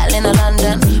 Bad gal in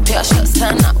London, pure shots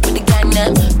turn up with the gang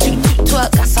them.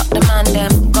 Twerk, gas up the man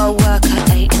them. Go work at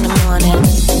 8 in the morning.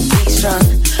 Be strong,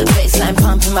 baseline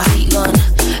pumping, my feet on.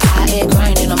 Out here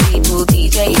grinding on people.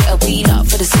 DJ hit a beat up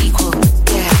for the sequel.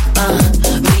 Yeah,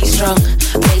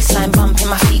 pumping,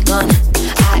 my feet gone.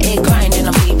 Out here grinding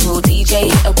on people.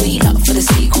 DJ hit a beat up for the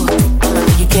sequel. I'ma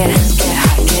make you get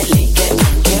high, get lit, get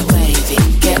drunk, get wavy,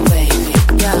 get wavy.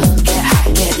 Yo, get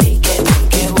high, get lit, get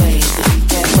drunk, get wavy,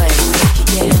 get wavy.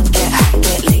 Make you get high,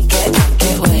 get lit, get drunk,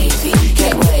 get wavy,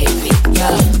 get wavy. Yo,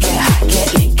 get high, get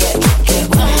lit, get drunk, get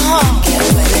wavy, get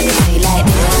wavy. Say like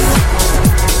this.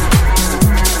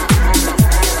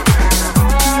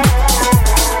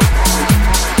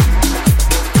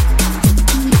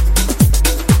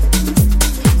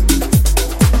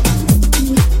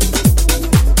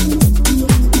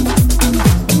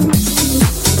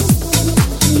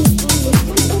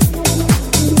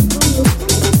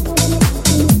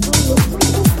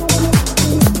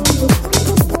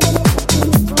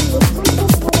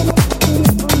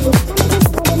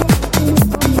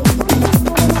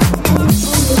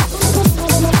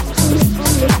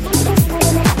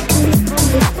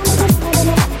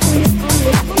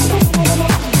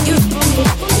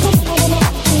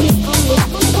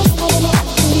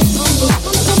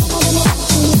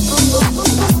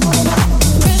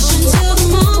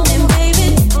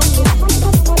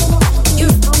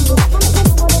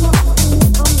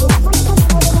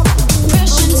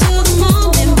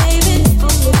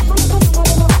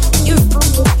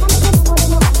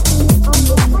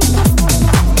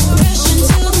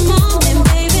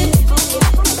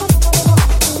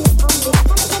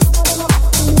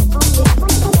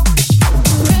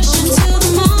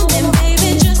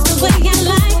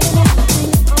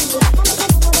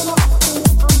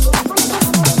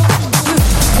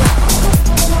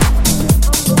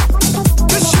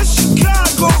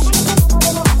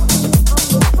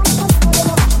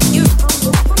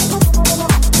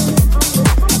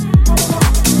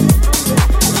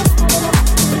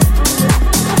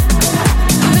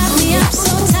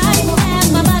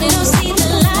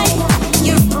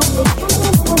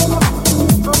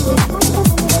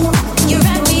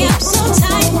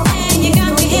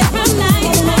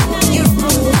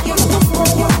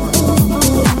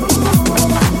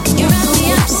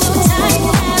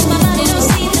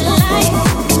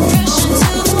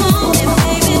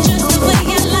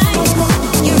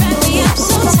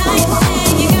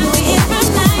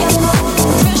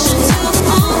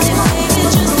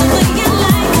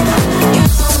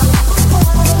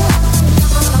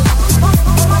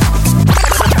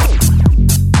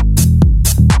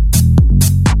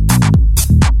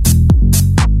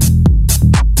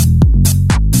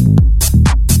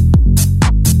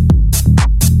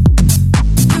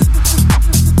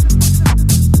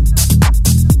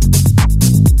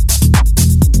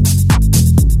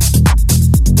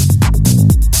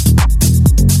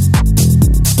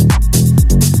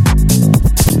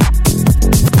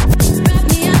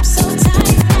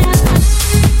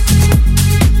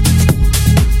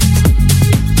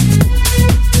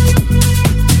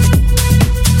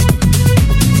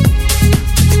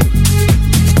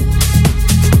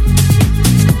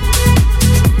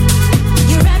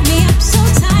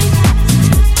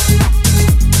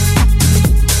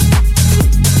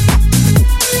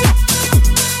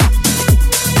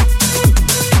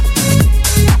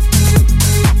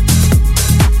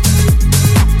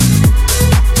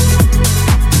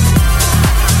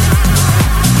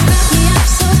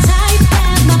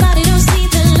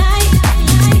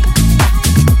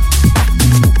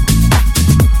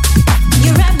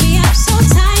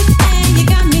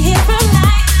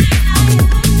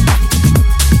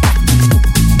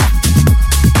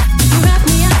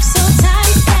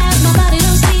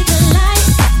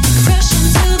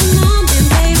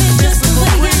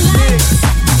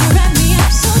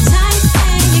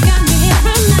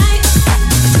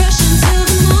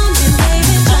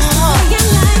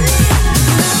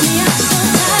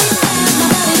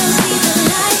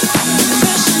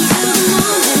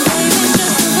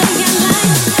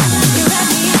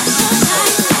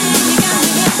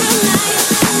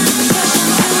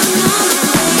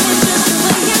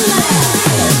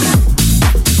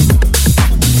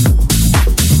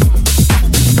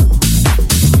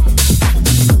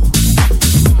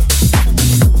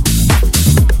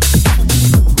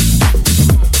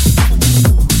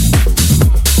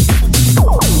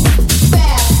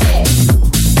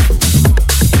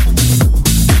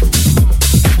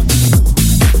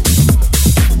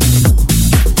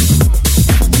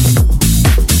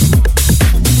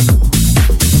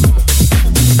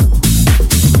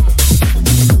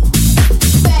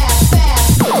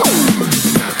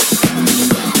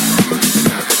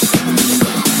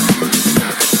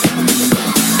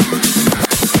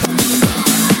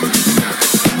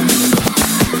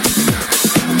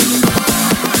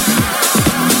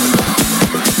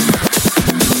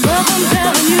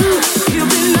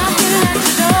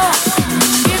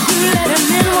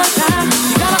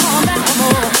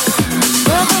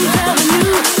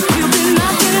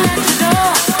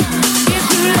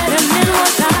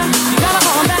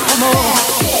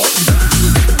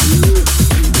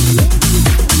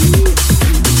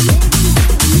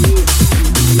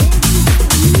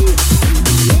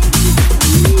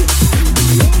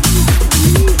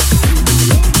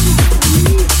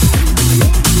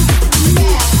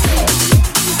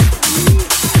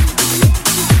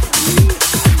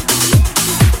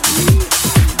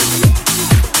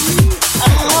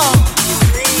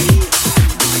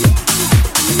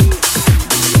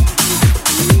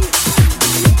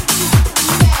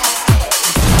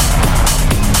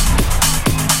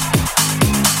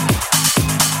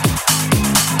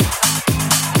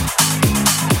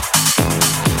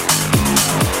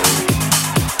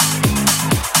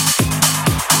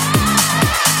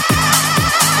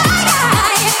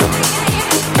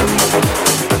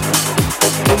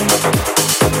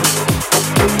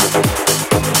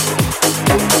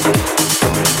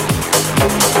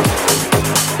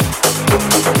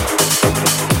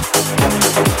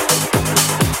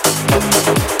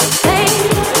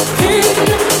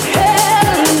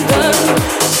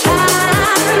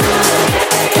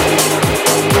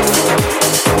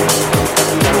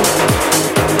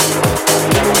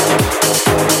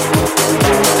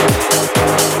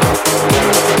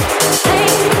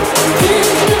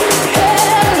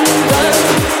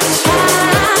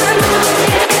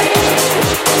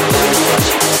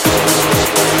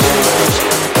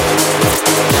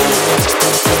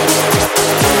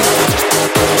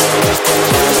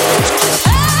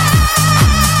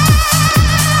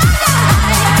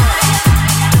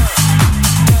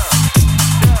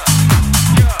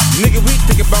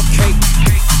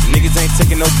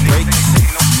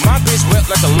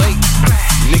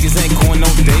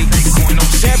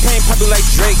 like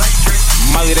Drake.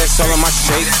 Molly, that's all on my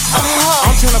shake.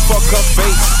 I'm tryna fuck her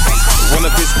face. One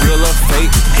of his real or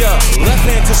fake. Yeah, left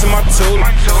hand touching my toe.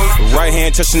 Right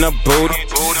hand touching the booty.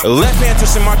 Left hand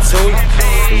touching my toe.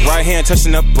 Right hand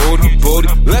touching the booty.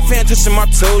 Left hand touching my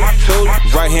toe.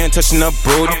 Right hand touching the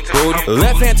booty.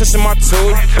 Left hand touching my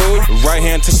toe. Right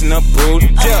hand touching the booty.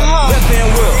 Yeah, left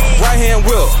hand will. Right hand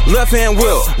will. Left hand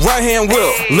will. Right hand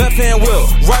will. Left hand will.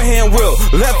 Right hand will.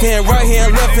 Left hand, right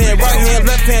hand, left hand, right hand,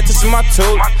 left hand touching my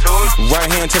toe. Right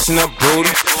hand touching the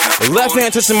booty. Left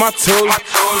hand touching my toe.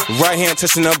 Right hand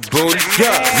touching the booty.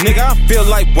 Yeah, nigga, I feel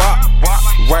like WAP.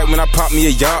 Right when I pop me a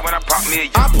yacht.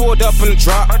 I pulled up in the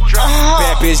drop.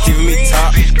 Bad bitch giving me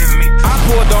top. I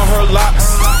pulled on her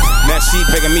locks. Now she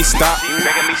begging me stop.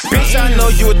 Bitch, I know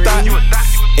you a thought.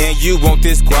 And you want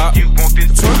this guap.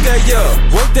 Twerk that, yeah.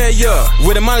 Work that, yeah.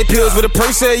 With the Molly pills, with a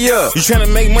purse, yeah. You tryna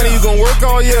make money, you gon' work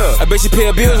all year. I bet you pay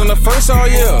bills on the first all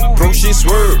year. Broke shit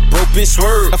swerve, broke bitch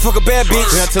swerve. I fuck a bad bitch,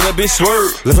 then I tell a bitch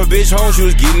swerve. Left a bitch home, she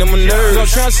was getting on my nerves.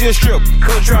 Don't try to see a strip,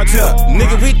 come try to.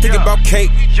 Nigga, we think about cake.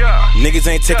 Niggas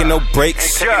ain't taking no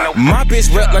breaks. My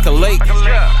bitch rap like a lake.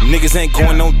 Niggas ain't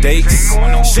going no dates.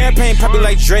 Champagne poppy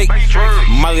like Drake.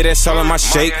 Molly, that's all on my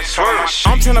shake.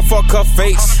 I'm tryna fuck her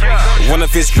face. One of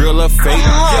his real or fake.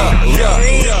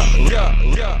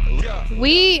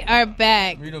 We are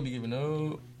back. Marie don't be giving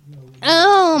no.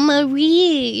 Oh,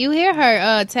 Marie. You hear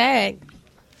her tag.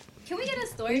 Can we get a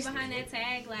story behind that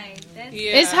tag? Like, that's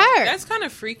It's her. That's kind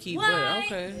of freaky, but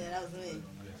okay. Yeah, that was me.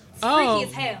 Oh, Freaky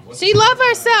as hell. She love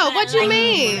herself. What you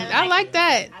mean? I like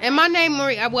that. And my name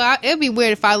Marie. Well, it'd be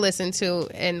weird if I listened to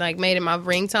and like made it my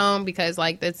ringtone because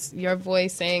like that's your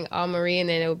voice saying "Oh Marie" and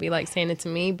then it would be like saying it to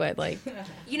me. But like,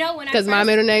 you know when because my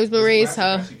middle name's Marie,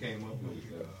 so.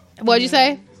 What'd you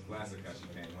say?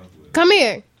 Come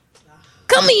here.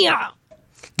 Come here.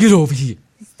 Get over here.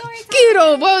 Get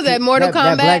over. What was that? Mortal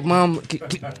Kombat. That black mom.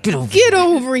 Get over. Get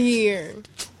over here.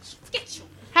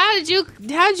 How did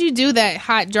you do that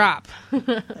hot drop?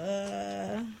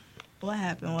 What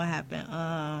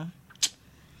happened?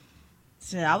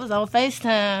 Shit, I was on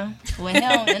FaceTime with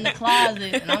him in the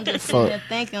closet, and I'm just sitting there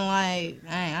thinking like,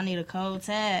 dang, I need a cold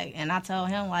tag. And I told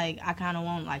him like, I kind of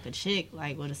want like a chick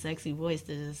like with a sexy voice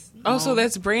to just. Oh, so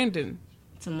that's Brandon.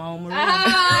 Timon Marie. But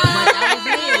that was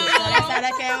me, so that's how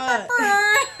that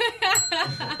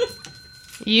came up.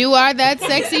 You are that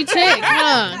sexy chick,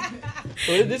 huh?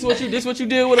 So this what you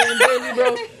did with her, Bailey,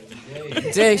 bro?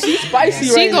 Dang, she's spicy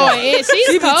she right now. Going in.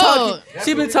 She's cold.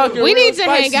 She been talking. We real need to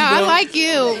spicy, hang out. bro. I like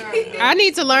you. I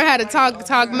need to learn how to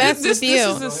talk mess with you.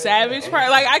 This is a savage part.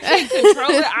 Like I can't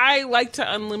control it. I like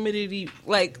to unlimited eat.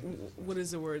 Like what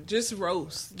is the word? Just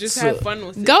roast. Just have fun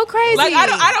with it. Go crazy. Like I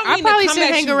don't mean probably to come should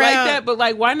at hang you around. like that, but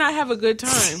like why not have a good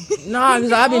time? Nah,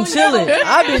 because I've been chilling.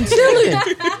 I've been chilling.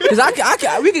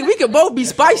 Because we could both be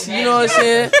spicy. You know what I'm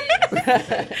saying?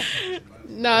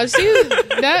 No,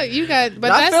 you got.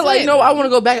 But I that's feel like it. I want to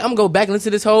go back. I'm gonna go back and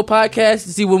listen to this whole podcast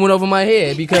to see what went over my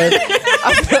head because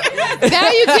Now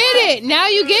you get it. Now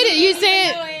you get it. You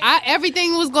said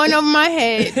everything was going over my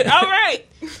head. All right.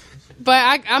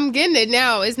 But I'm getting it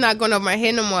now. It's not going over my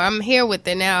head no more. I'm here with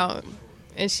it now.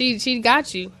 And she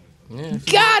got you. Yeah.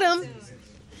 Got him.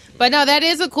 But no, that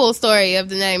is a cool story of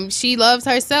the name. She loves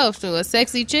herself too. A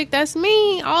sexy chick. That's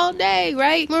me all day,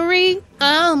 right, Marie?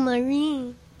 Oh,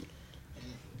 Marie.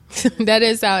 That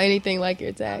didn't sound anything like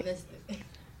your tag.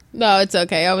 No, it's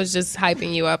okay. I was just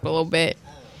hyping you up a little bit.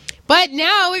 But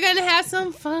now we're going to have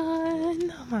some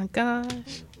fun. Oh, my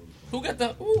gosh. Who got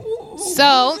the...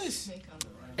 So,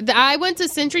 I went to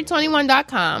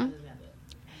Century21.com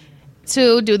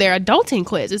to do their adulting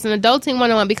quiz. It's an adulting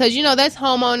 101 because, that's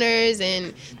homeowners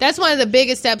and that's one of the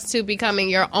biggest steps to becoming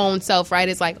your own self, right?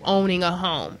 It's like owning a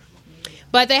home.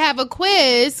 But they have a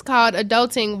quiz called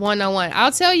Adulting 101.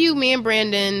 I'll tell you me and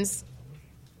Brandon's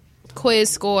quiz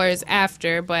scores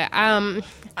after, but I'm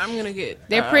going to get...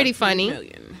 They're pretty funny.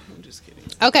 I'm just kidding.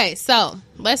 Okay, so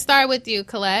let's start with you,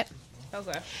 Colette.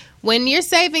 Okay. When you're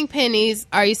saving pennies,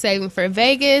 are you saving for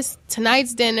Vegas,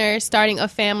 tonight's dinner, starting a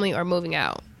family, or moving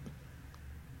out?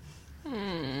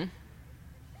 I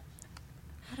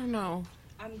don't know.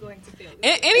 I'm going to feel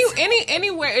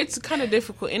anywhere. It's kind of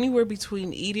difficult. Anywhere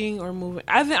between eating or moving.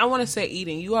 I want to say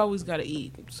eating. You always got to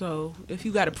eat. So if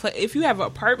you got to play, if you have an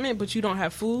apartment but you don't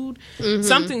have food,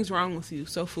 something's wrong with you.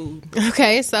 So food.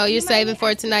 Okay, so you're saving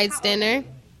for tonight's dinner.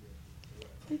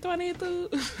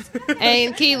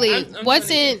 And Keely,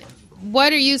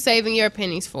 what are you saving your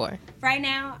pennies for? Right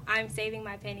now, I'm saving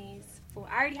my pennies for.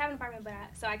 I already have an apartment,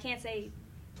 so I can't say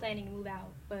planning to move out,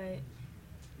 but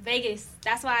Vegas.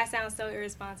 That's why I sound so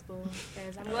irresponsible.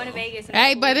 Because I'm going to Vegas.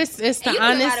 Hey, but it's the and you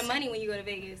honest. lose a lot of money when you go to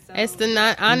Vegas. So. It's the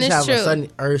not You honest just have a truth.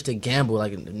 sudden urge to gamble,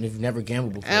 like if you've never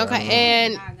gambled before. Okay,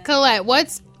 and Colette,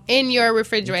 what's in your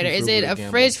refrigerator? Is it a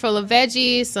fridge full of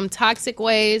veggies, some toxic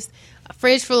waste, a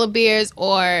fridge full of beers,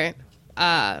 or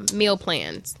meal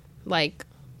plans? Like,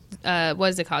 what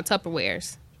is it called?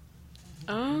 Tupperwares.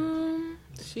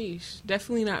 Sheesh.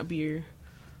 Definitely not beer.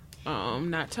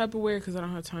 Not Tupperware because I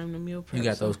don't have time to meal prep. You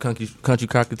got those country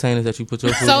crock containers that you put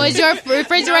your food So in? is your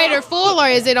refrigerator full, or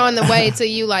is it on the way to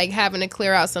you like having to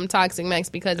clear out some toxic mess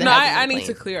because it No, hasn't I been need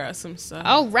to cleaned? clear out some stuff.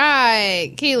 All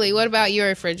right, Keely, what about your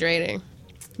refrigerator?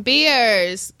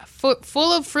 Beers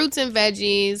full of fruits and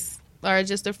veggies, or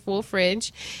just a full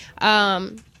fridge.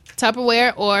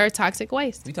 Tupperware or toxic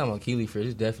waste. We talking about Keely fridge.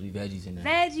 There's definitely veggies in there.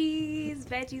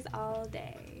 Veggies all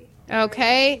day.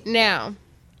 Okay, now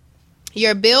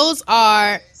your bills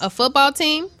are a football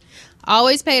team,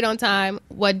 always paid on time,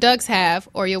 what Ducks have,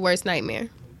 or your worst nightmare.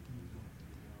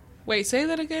 Wait, say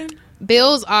that again.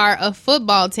 Bills are a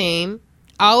football team,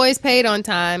 always paid on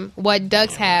time, what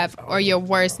Ducks have, or your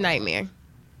worst nightmare.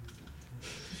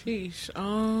 Sheesh.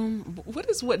 What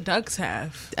is what Ducks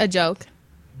have? A joke.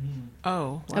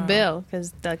 Oh, A bill, because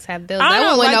Ducks have bills. I That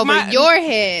don't one know, went like over your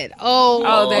head.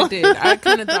 Oh, that did. I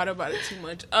kind of thought about it too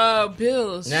much.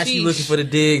 Bills. Now she's sheesh. looking for the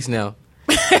digs now.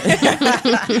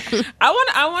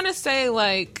 I want to say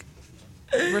like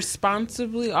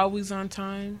responsibly, always on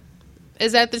time.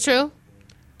 Is that the truth?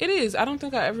 It is. I don't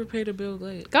think I ever paid a bill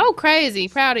late. Go crazy.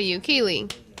 Proud of you, Keely.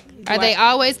 Are they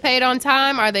always paid on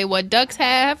time? Are they what Ducks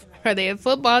have? Are they a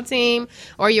football team?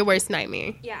 Or your worst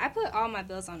nightmare? Yeah, I put all my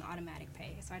bills on automatic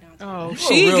pay, so I don't. Oh,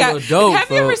 she got. Dope, have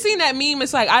you ever seen that meme?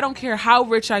 It's like, I don't care how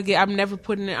rich I get, I'm never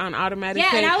putting it on automatic Yeah,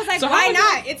 pay. and I was like, So why how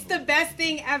not? It's the best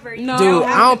thing ever. No. Dude,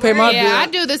 I don't pay my Yeah, bill. I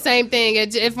do the same thing.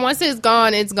 If once it's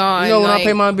gone, it's gone. You know when Like- I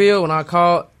pay my bill, when I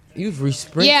call, you've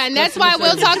resprinted. Yeah, and that's why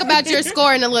we'll talk about your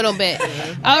score in a little bit.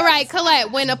 All right,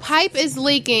 Colette, when a pipe is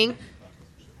leaking,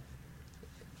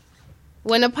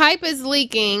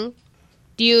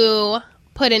 do you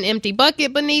put an empty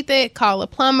bucket beneath it, call a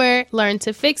plumber, learn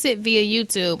to fix it via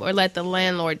YouTube, or let the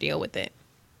landlord deal with it?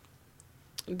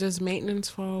 Does maintenance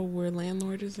fall where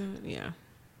landlord is at? Yeah.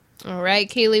 All right,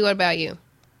 Keely, what about you?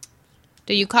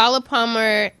 Do you call a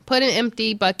plumber, put an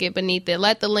empty bucket beneath it,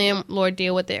 let the landlord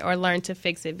deal with it, or learn to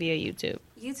fix it via YouTube?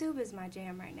 YouTube is my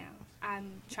jam right now.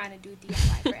 I'm trying to do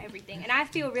DIY for everything. And I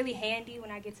feel really handy when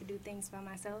I get to do things by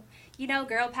myself. You know,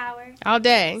 girl power. All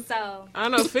day. So I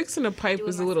don't know, fixing a pipe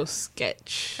is a little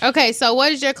sketch. Okay, so what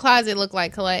does your closet look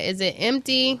like, Colette? Is it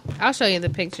empty? I'll show you the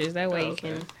pictures. That way you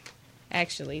can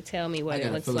actually tell me what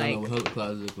it looks like. What her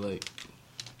closet look like.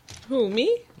 Who,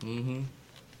 me? Mm-hmm.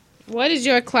 What does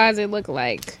your closet look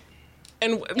like?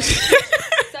 And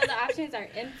so the options are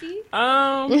empty,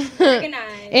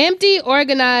 organized, empty,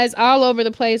 organized, all over the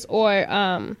place, or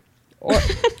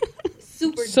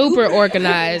super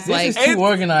organized. This like is too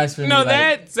organized for me. No,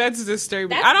 like, that's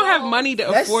disturbing. I don't have money to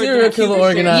That's afford serial that. killer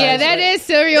organized. Yeah, that is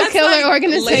serial That's killer like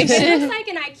organization. It looks like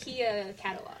an IKEA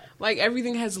catalog. Like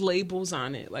everything has labels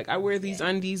on it. Like I wear these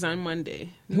undies on Monday.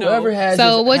 Whoever has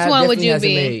So this, which has- one would definitely you has it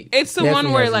be? made. It's the Definitely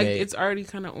one where has it like made. it's already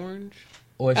kind of orange.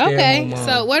 Or Okay,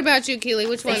 so what about you, Keely?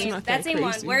 Which one? Same, that same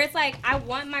one crazy. where it's like I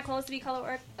want my clothes to be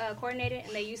color coordinated,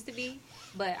 and they used to be,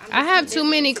 but I'm just I have busy too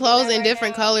many to do clothes that in right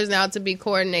different now. colors now to be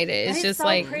coordinated. And It's just so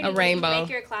like pretty a when you rainbow. Make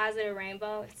your closet a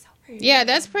rainbow. It's so pretty. Yeah,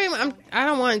 that's pretty much. I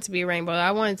don't want it to be a rainbow.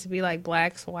 I want it to be like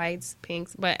blacks, whites,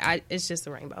 pinks, but it's just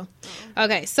a rainbow.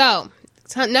 Okay, so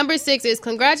number 6 is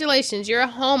congratulations, you're a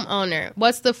homeowner.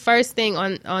 What's the first thing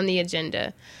on the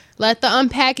agenda? Let the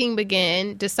unpacking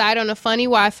begin. Decide on a funny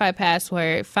Wi-Fi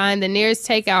password. Find the nearest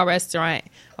takeout restaurant,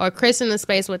 or christen the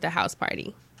space with a house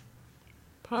party.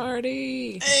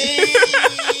 Party.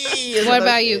 What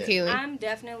about you, Keely? I'm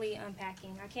definitely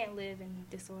unpacking. I can't live in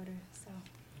disorder.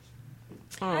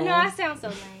 So Aw. I know I sound so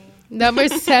lame. Number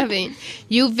 7,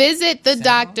 you visit the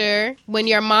doctor when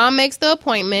your mom makes the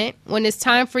appointment, when it's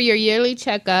time for your yearly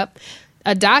checkup.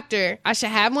 A doctor, I should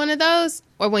have one of those,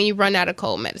 or when you run out of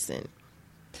cold medicine.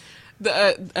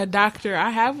 A doctor. I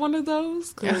have one of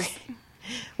those. 'Cause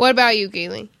What about you,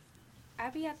 Keely? I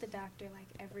be at the doctor like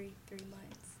every 3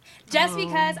 months, just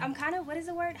because I'm kind of, what is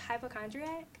the word,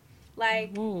 hypochondriac.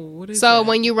 Like, whoa, what is So that?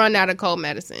 when you run out of cold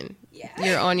medicine, yeah,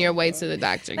 you're on your way to the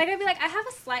doctor. like I'd be like, I have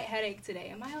a slight headache today.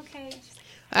 Am I okay? She's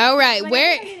All right, like,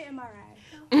 where I think I need an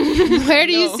MRI. where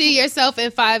do you No. see yourself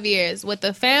in 5 years? With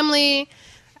a family,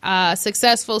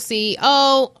 successful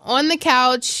CEO, on the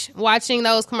couch watching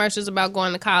those commercials about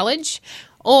going to college,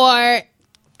 or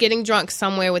getting drunk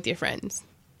somewhere with your friends?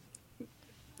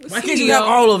 Why can't you have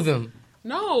all of them?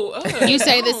 No. You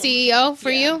say the CEO for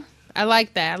you? I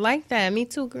like that. Me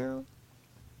too, girl.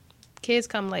 Kids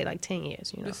come late, like 10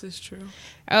 years, you know. This is true.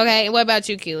 Okay, what about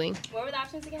you, Keely? What were the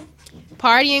options again?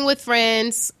 Partying with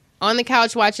friends, on the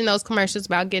couch watching those commercials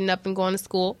about getting up and going to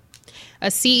school, a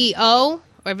CEO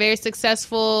or a very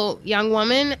successful young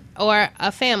woman, or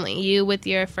a family, you with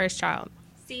your first child.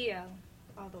 CEO,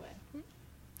 all the way.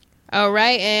 All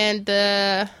right,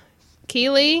 and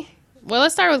Keely, well,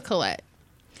 let's start with Colette.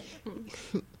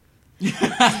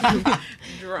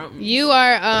 You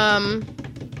are,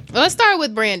 let's start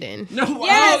with Brandon. He's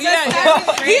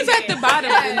at the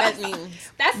bottom, and that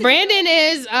means. Brandon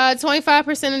is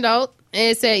 25% adult. And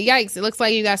it said, yikes, it looks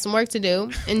like you got some work to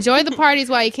do. Enjoy the parties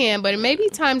while you can, but it may be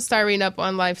time to start reading up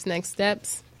on life's next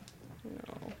steps.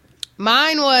 No.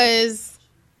 Mine was,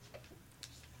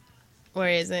 where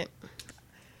is it?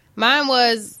 Mine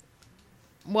was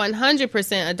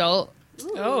 100% adult.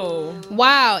 Oh.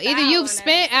 Wow. Either you've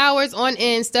spent hours on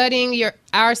end studying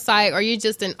our site, or you're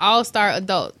just an all-star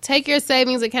adult. Take your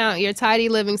savings account, your tidy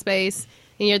living space,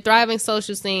 in your thriving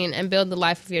social scene, and build the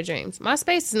life of your dreams. My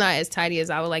space is not as tidy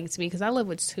as I would like it to be because I live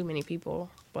with too many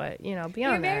people. But, you know,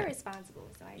 beyond You're very responsible.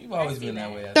 So You've always been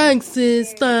that way. Thanks,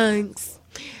 sis. Thanks.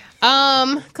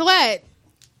 Colette,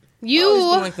 you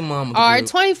are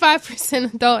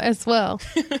 25% adult as well.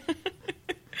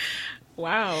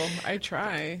 Wow, I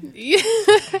try.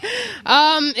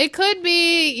 It could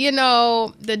be, you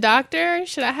know, the doctor.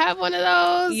 Should I have one of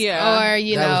those? Yeah. Or,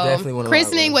 you know,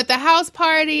 christening with the house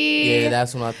party. Yeah,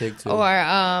 that's what I picked too. Or,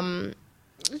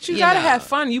 but you gotta have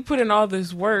fun. You put in all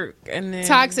this work, and then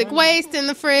toxic waste in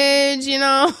the fridge, you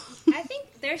know. I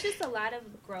think there's just a lot of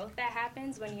growth that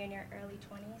happens when you're in your early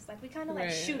 20s. Like, we kind of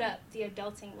like shoot up the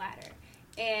adulting ladder.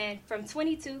 And from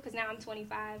 22, because now I'm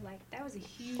 25, like, that was a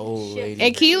huge shift.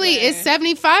 And Keely is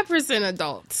 75%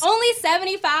 adults. Only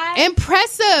 75?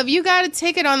 Impressive. You got a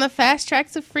ticket on the fast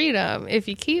track to freedom. If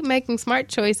you keep making smart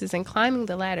choices and climbing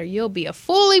the ladder, you'll be a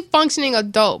fully functioning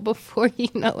adult before you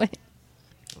know it.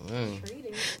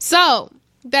 So,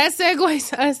 that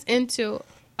segues us into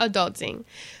adulting.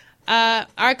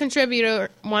 Our contributor,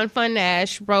 One Fun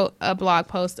Nash, wrote a blog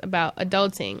post about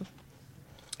adulting.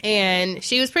 And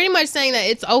she was pretty much saying that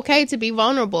it's okay to be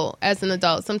vulnerable as an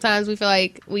adult. Sometimes we feel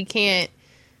like we can't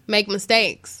make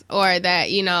mistakes, or that,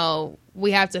 you know,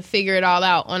 we have to figure it all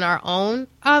out on our own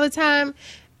all the time.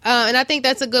 And I think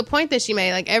that's a good point that she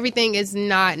made. Like, everything is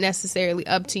not necessarily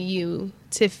up to you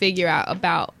to figure out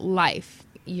about life.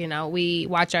 You know, we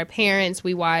watch our parents,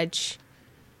 we watch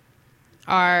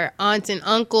our aunts and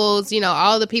uncles, you know,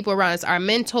 all the people around us, our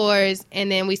mentors,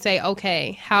 and then we say,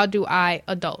 okay, how do I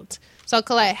adult? So,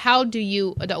 Colette, how do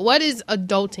you adult? What is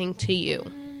adulting to you?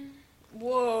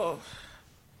 Whoa.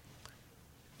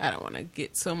 I don't want to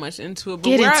get so much into it. But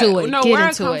Get into it. Where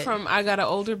I come from, I got an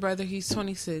older brother. He's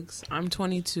 26. I'm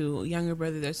 22. A younger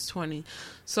brother that's 20.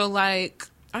 So, like,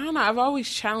 I don't know. I've always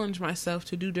challenged myself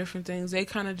to do different things. They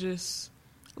kind of just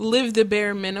live the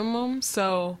bare minimum.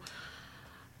 So,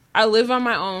 I live on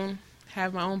my own,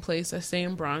 have my own place. I stay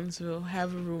in Bronzeville,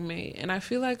 have a roommate. And I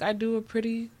feel like I do a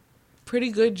pretty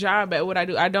good job at what I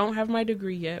do. I don't have my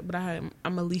degree yet, but I'm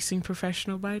a leasing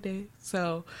professional by day.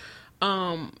 So,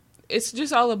 it's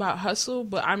just all about hustle,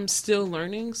 but I'm still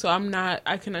learning. So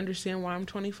I can understand why I'm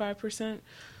 25%,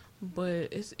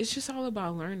 but it's just all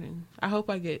about learning. I hope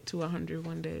I get to 100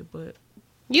 one day, but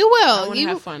you will. I want to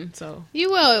have fun, so.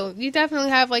 You will. You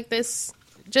definitely have like this,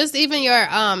 just even your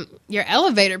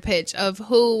elevator pitch of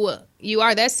who you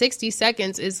are. That 60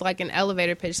 seconds is like an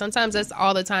elevator pitch. Sometimes that's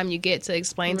all the time you get to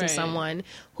explain to someone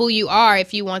who you are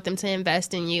if you want them to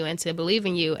invest in you and to believe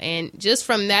in you. And just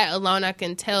from that alone, I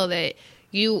can tell that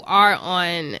you are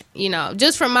on, you know,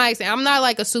 just from my experience, I'm not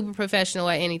like a super professional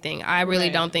at anything. I really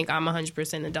don't think I'm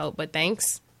 100% adult, but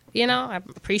thanks. You know, I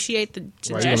appreciate the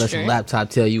gesture. Right, you gonna let some laptop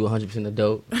tell you 100%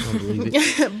 adult. I don't believe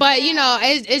it. But, you know,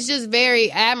 it's just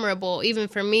very admirable, even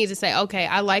for me, to say, okay,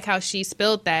 I like how she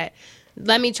spilled that.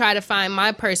 Let me try to find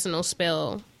my personal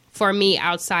spill for me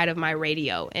outside of my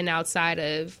radio and outside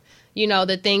of, you know,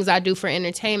 the things I do for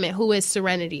entertainment. Who is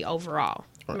Serenity overall?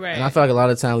 Right. And I feel like a lot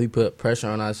of times we put pressure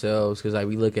on ourselves because, like,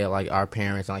 we look at, like, our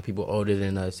parents and, like, people older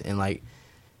than us. And, like,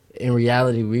 in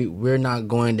reality, we're not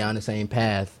going down the same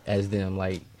path as them.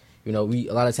 Like, you know,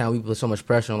 a lot of times we put so much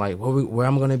pressure on, like, where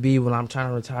I'm going to be when I'm trying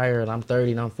to retire and I'm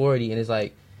 30 and I'm 40. And it's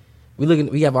like,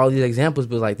 we have all these examples,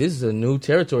 but, like, this is a new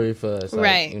territory for us. Like,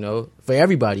 right. You know, for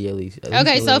everybody at least.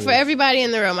 Okay, so for everybody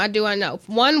in the room, I do want to know.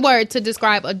 One word to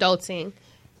describe adulting.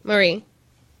 Marie.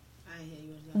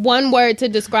 One word to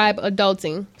describe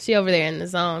adulting. She over there in the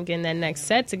zone getting that next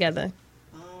set together.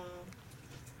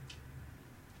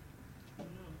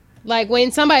 Like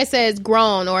when somebody says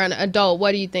grown or an adult,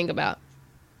 what do you think about?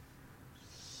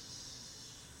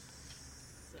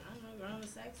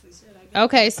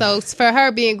 Okay, so for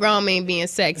her, being grown mean being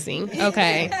sexy.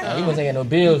 Okay. You wasn't getting no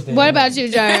bills then. What about you,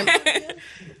 Jerm?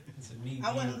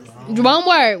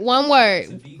 One word.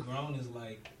 To be grown is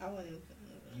like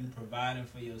you providing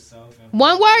for yourself. And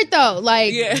One word though.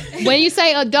 Like when you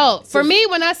say adult. For me,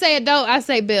 when I say adult, I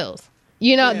say bills.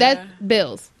 You know, that's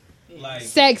bills. like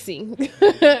Sexy.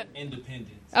 independence.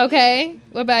 Okay.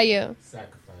 What about you?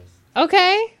 Sacrifice.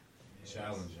 Okay.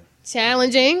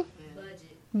 Challenging.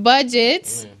 Budget.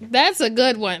 Mm. That's a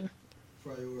good one.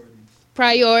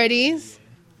 Priorities.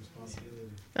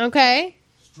 Okay.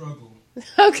 Struggle.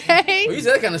 Okay. Well, you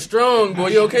said that kind of strong, boy.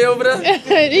 You okay over there?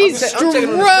 He's I'm checking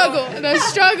on struggle. The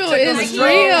struggle Check on the is strong.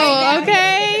 real.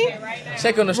 Okay.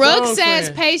 Check on the strong Brooke says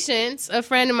friend. patience. A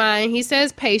friend of mine. He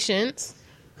says patience.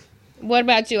 What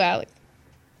about you, Alex?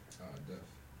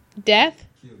 Death.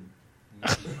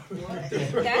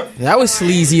 That was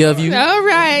sleazy of you. All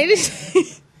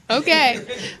right. Okay.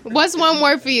 What's one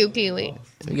word for you, Keely?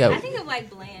 I think of like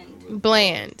bland.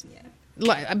 Bland.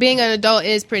 Like, being an adult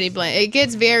is pretty bland. It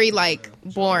gets very like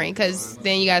boring because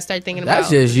then you gotta start thinking That's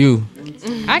about. just you.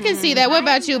 I can see that. What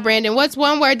about you, Brandon? What's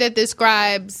one word that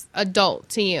describes adult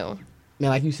to you? Man,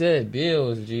 like you said,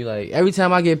 bills, G. Like, every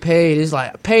time I get paid, it's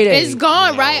like, payday. It's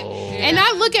gone, right? And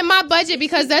I look at my budget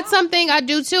because that's something I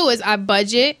do too, is I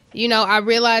budget. You know, I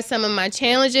realize some of my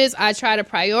challenges. I try to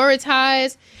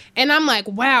prioritize. And I'm like,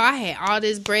 wow, I had all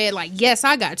this bread. Like, yes,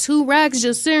 I got 2 racks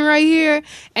just sitting right here.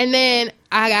 And then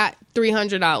I got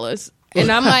 $300.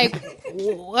 And I'm like,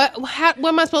 what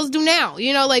am I supposed to do now?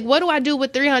 You know, like, what do I do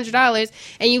with $300?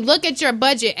 And you look at your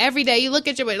budget every day. You look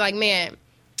at your budget like, man,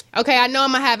 okay, I know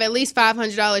I'm going to have at least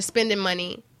 $500 spending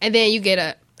money. And then you get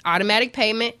a automatic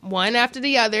payment, one after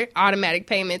the other, automatic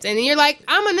payments. And then you're like,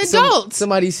 I'm an adult.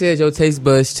 Somebody said your taste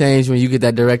buds change when you get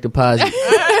that direct deposit.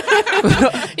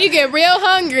 You get real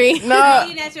hungry. Nah.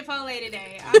 Eating at Chipotle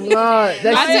today.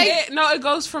 It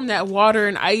goes from that water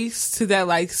and ice to that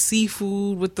like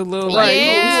seafood with the little Right. like,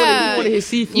 Yeah. You want to hit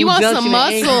seafood You want junction some and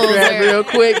Angry mussels Crab or- real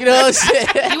quick. You know what I'm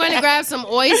saying? You want to grab some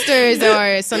oysters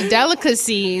or some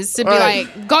delicacies to be Right.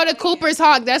 like, go to Cooper's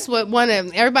Hawk. That's what one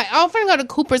of everybody. Oh, I'm finna go to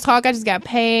Cooper's Hawk. I just got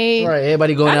paid. Right,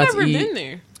 everybody going out to eat. been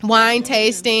there. Wine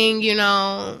tasting, you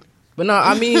know. But no,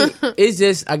 I mean, it's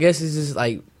just, I guess it's just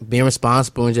like being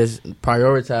responsible and just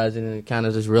prioritizing and kind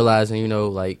of just realizing, you know,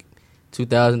 like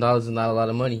 $2,000 is not a lot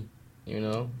of money, you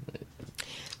know?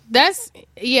 That's,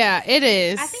 yeah, it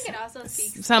is. I think it also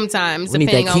speaks sometimes, We need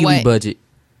depending that on Kiwi what. budget.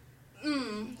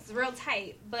 It's real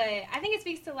tight, but I think it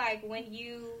speaks to like when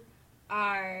you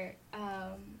are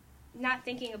not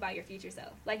thinking about your future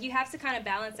self. Like you have to kind of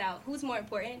balance out who's more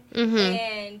important,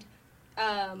 and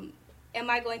am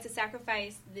I going to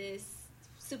sacrifice this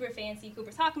super fancy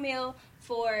Cooper's Hawk meal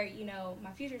for, you know,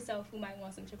 my future self who might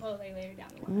want some Chipotle later down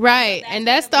the line. Right, and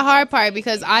that's the hard part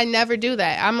because I never do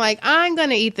that. I'm like, I'm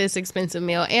gonna eat this expensive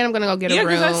meal, and I'm gonna go get a room.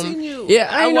 because I seen you. Yeah,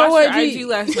 I know watched what, your G. IG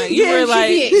last night. You Yeah, were like,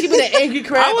 she been an angry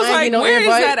crab. I was ain't like, get no where is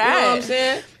invite, that you know what at? I'm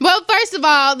saying? Well, first of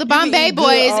all, the Bombay eat good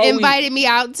Boys all week. invited me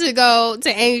out to go to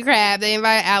Angry Crab. They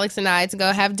invited Alex and I to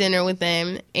go have dinner with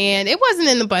them, and it wasn't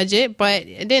in the budget, but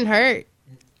it didn't hurt.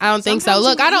 I don't think so. Sometimes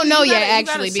Look, you- I don't you know gotta- yet, you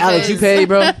gotta actually, see- because Alex, you paid,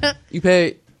 bro? You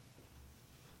paid?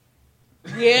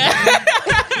 Yeah.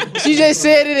 She just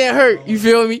said it didn't hurt. You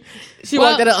feel me? She Well,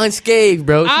 walked out of unscathed,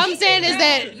 bro. All I'm saying is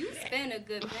that You spend a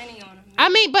good penny on them. I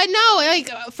mean, but no, like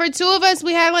for 2 of us,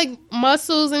 we had like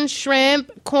mussels and shrimp,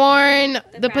 corn,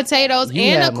 the potatoes, You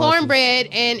and had the cornbread,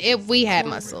 and if we had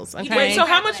mussels, okay. wait, so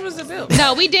how much was the bill?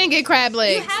 No, we didn't get crab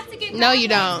legs. You have to get No, you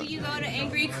crab don't. legs when you go to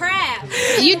Angry Crab.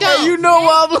 You don't. You know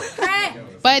what? Crab.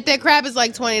 But that crab is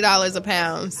like $20 a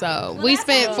pound, so we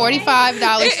spent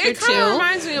 $45 It for kind of 2.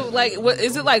 reminds me of like, what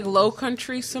is it like? Low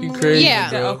Country similar? crazy,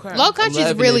 Yeah, bro. Okay. Low Country is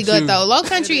laughing really at good you. though. Low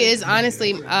Country is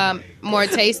honestly more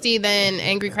tasty than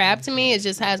Angry Crab to me. It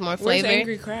just has more Where's flavor.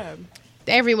 Angry Crab?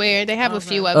 Everywhere they have a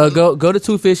few of them. Go to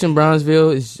Two Fish in Brownsville.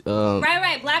 It's,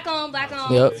 Right. Black on,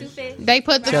 Yep. 2 fish. They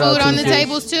put the Shout out food to on the the fish.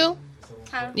 tables too.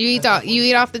 Huh? You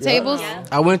eat off the tables.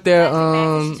 I went there.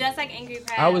 It's just like Angry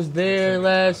Crab. I was there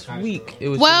last week. It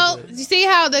was Well, you see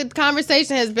how the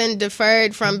conversation has been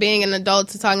deferred from being an adult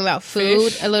to talking about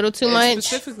food Fish. a little too It's much.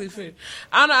 Specifically food.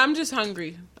 I don't know. I'm just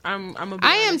hungry. I'm a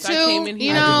I am honest. too, came in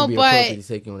you here- I think know, it'd be but appropriate to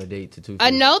take you on a date to Two Fish.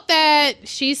 a note that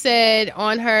she said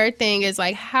on her thing is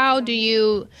like, how do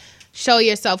you show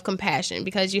yourself compassion?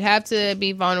 Because you have to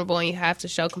be vulnerable and you have to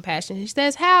show compassion. She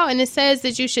says how, and it says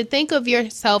that you should think of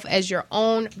yourself as your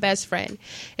own best friend.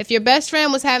 If your best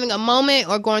friend was having a moment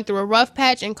or going through a rough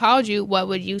patch and called you, what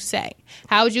would you say?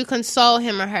 How would you console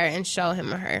him or her and show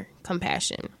him or her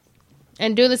compassion?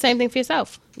 And do the same thing for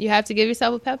yourself. You have to give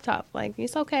yourself a pep talk. Like,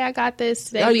 it's okay, I got this.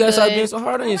 Today Now you gotta stop being so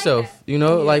hard on yourself. You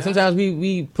know, like sometimes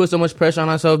we put so much pressure on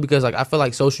ourselves because like I feel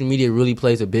like social media really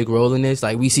plays a big role in this.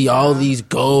 Like we see all these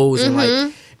goals and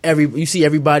like you see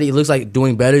everybody it looks like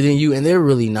doing better than you and they're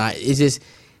really not. It's just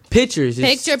pictures.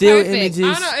 It's Picture still perfect. images.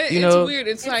 I know, you know, it's weird.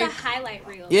 It's like a highlight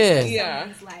reel. Yeah.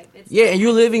 Yeah, and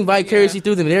you're living vicariously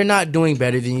through them. They're not doing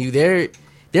better than you. They're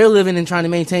living and trying to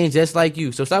maintain just like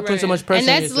you. So stop putting so much pressure and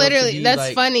on that's yourself to literally be, that's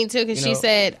like, funny too because you she know.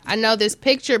 said, I know this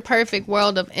picture perfect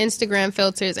world of Instagram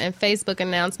filters and Facebook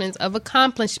announcements of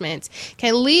accomplishments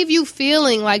can leave you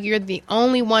feeling like you're the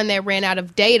only one that ran out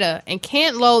of data and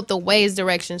can't load the Waze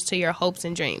directions to your hopes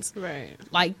and dreams. Right.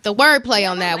 Like the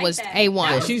wordplay on that was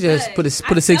A1. Yeah, she just put a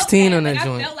 16 on that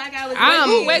joint.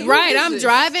 I'm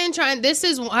driving trying. This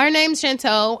is her name's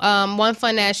Chantel. One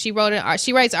Fun Ass. She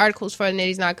writes articles for the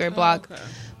Nitty's Knocker blog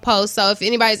post. So if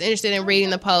anybody's interested in reading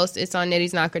the post, it's on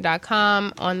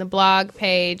nittysknocker.com on the blog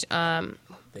page.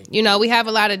 You know, we have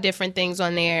a lot of different things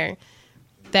on there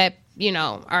that, you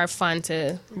know, are fun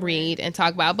to read and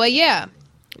talk about. But yeah,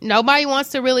 nobody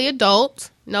wants to really adult.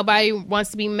 Nobody wants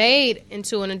to be made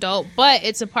into an adult, but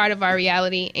it's a part of our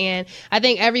reality. And I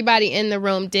think everybody in the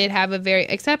room did have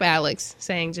except Alex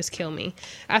saying, just kill me.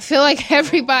 I feel like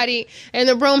everybody in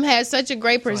the room has such a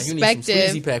great perspective. You need some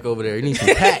sleazy pack over there. You need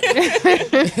some pack.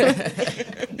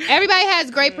 Everybody has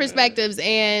great perspectives.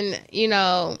 And, you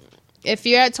know, if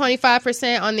you're at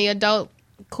 25% on the adult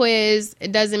quiz,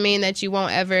 it doesn't mean that you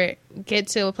won't ever get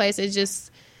to a place. It's just,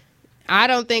 I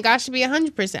don't think I should be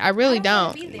 100%. I really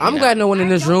don't. I'm glad no one in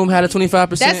this room had a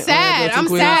 25%. That's sad. I'm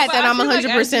sad that I'm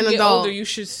 100% adult. Older, you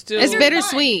should still it's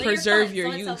bittersweet. Preserve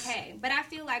your so youth. It's okay. But I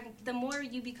feel like the more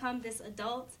you become this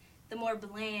adult, the more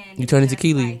bland. You turn into just,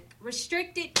 Keely. like,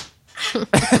 restricted. So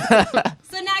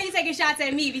now you're taking shots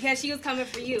at me because she was coming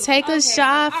for you. Take a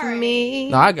shot for me.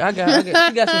 No, I got she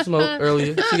got some smoke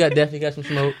earlier. She definitely got some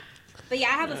smoke. But yeah,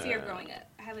 I have a fear of growing up.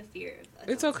 I have a fear of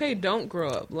it's okay. Don't grow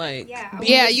up. Like,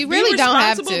 you really don't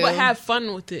have to. But have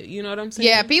fun with it. You know what I'm saying?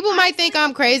 Yeah, people might think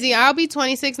I'm crazy. I'll be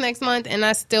 26 next month, and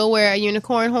I still wear a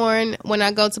unicorn horn when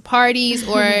I go to parties,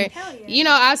 or you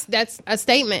know, that's a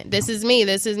statement. This is me.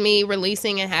 This is me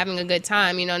releasing and having a good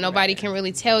time. You know, nobody can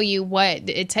really tell you what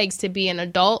it takes to be an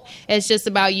adult. It's just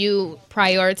about you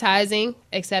prioritizing,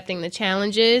 accepting the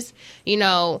challenges. You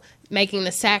know, making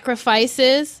the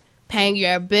sacrifices, paying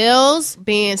your bills,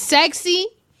 being sexy.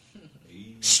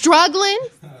 Struggling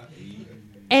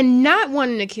and not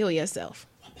wanting to kill yourself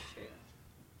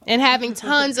and having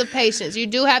tons of patience. You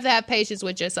do have to have patience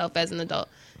with yourself as an adult.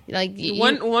 Like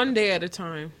one day at a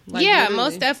time. Like, yeah, literally.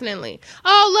 most definitely.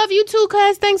 Oh, love you too,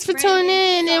 cuz. Thanks for tuning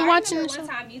in and watching the show. One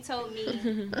time you told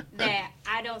me that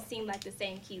I don't seem like the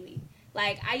same Keely.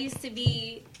 Like, I used to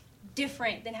be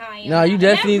different than how I am. No, you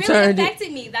definitely and that really turned it.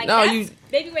 affected me. Like, No, that's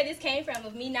maybe where this came from,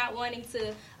 of me not wanting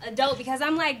to adult, because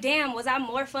I'm like, damn, was I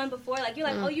more fun before? Like, you're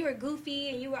like, oh, you were goofy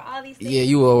and you were all these things. Yeah,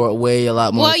 you were a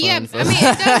lot more. Well, fun yeah, for I mean,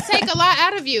 it does take a lot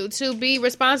out of you to be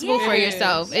responsible for Yes.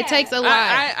 yourself. Yeah. It takes a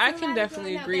lot. I can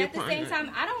definitely agree But at the upon same that.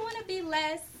 time, I don't want to be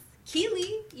less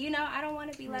Keely. You know, I don't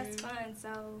want to be less fun.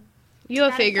 So You'll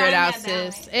gotta figure it find out, that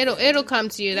balance. sis. It'll come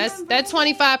to you. That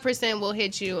 25% will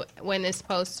hit you when it's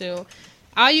supposed to.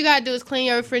 All you gotta do is clean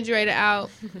your refrigerator out.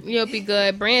 You'll be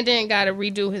good. Brandon gotta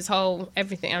redo his whole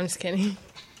everything. I'm just kidding.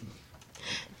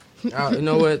 You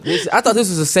know what? I thought this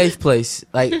was a safe place.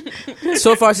 Like,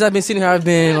 so far since I've been sitting here, I've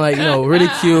been like, you know,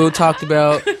 ridiculed, talked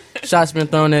about, shots been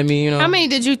thrown at me. You know, How many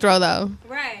did you throw though?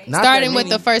 Right. Not Starting that with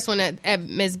many. the first one at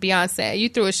Miss Beyonce. You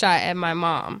threw a shot at my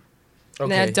mom.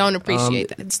 And I Okay. don't appreciate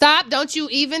that. Stop! Don't you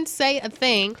even say a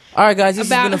thing. All right, guys, this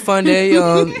has been a fun day.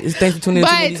 Thanks for tuning in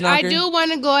to Nitty's But I Knocker. do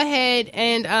want to go ahead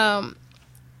and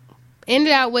end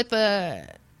it out with a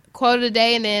quote of the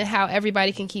day, and then how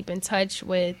everybody can keep in touch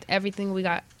with everything we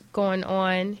got going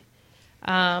on.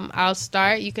 I'll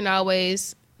start. You can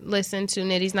always listen to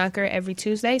Nitty's Knocker every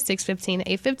Tuesday, 6:15 to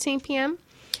 8:15 p.m.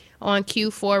 on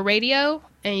Q4 Radio,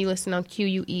 and you listen on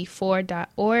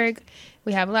QUE4.org.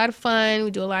 We have a lot of fun.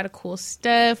 We do a lot of cool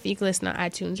stuff. You can listen on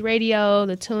iTunes Radio,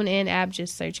 the TuneIn app.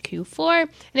 Just search Q4.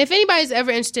 And if anybody's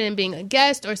ever interested in being a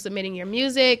guest or submitting your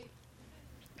music,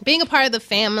 being a part of the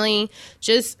family,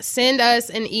 just send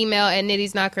us an email at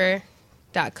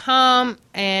nittysknocker.com,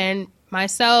 and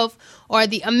myself or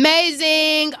the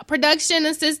amazing production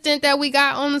assistant that we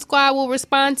got on the squad will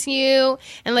respond to you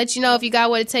and let you know if you got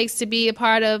what it takes to be a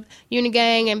part of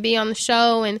Unigang and be on the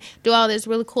show and do all this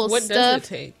really cool What stuff. does it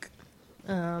take?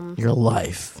 Your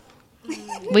life.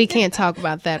 We can't talk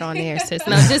about that on air, sis.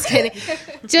 No, just kidding.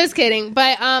 Just kidding.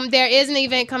 But there is an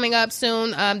event coming up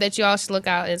soon that you all should look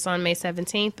out. It's on May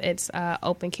 17th. It's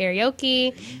open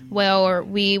karaoke. Well,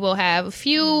 we will have a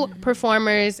few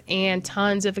performers and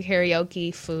tons of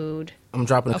karaoke food. I'm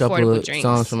dropping a couple of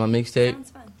songs from my mixtape.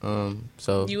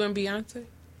 So you and Beyonce?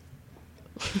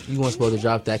 You weren't supposed to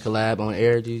drop that collab on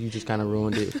air, dude. You just kind of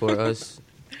ruined it for us.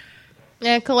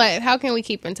 And Colette, how can we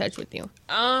keep in touch with you?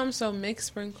 So Mix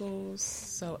Sprinkles,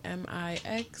 so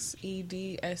MixEdspri.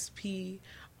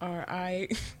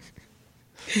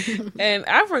 And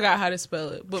I forgot how to spell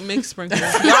it, but Mix Sprinkles. Y'all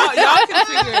can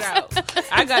figure it out.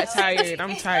 I got tired.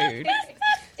 I'm tired.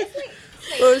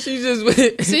 Well,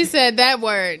 she said that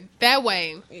word that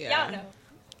way. Yeah. Y'all know.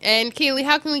 And Keely,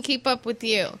 how can we keep up with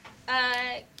you?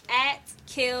 At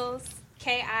Kills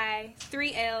KI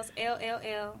 3 L's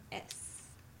LLLS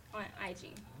on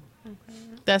IG.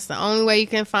 That's the only way you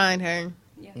can find her.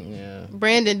 Yeah.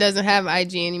 Brandon doesn't have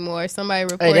IG anymore. Somebody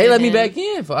reported. Hey, they let me back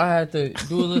in. I had to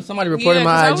do a little. Somebody reported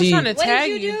my IG. I was trying to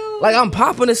tag you. Like I'm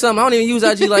popping or something. I don't even use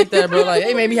IG like that, bro. Like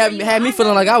they maybe had me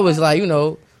feeling like I was like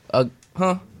What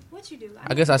you do?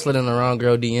 I guess I slid in the wrong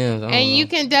girl DMs. And you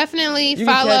can definitely you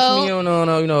follow. Can catch me on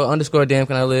 _damn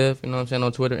can I live. You know what I'm saying,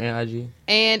 on Twitter and IG.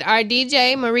 And our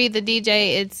DJ Marie the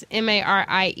DJ. It's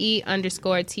MARIE_THA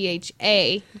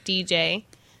DJ.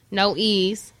 No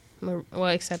E's. Well,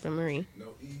 except in Marie. No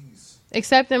E's.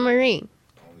 Except in Marie.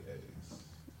 Only A's.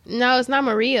 No, it's not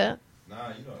Maria. Nah,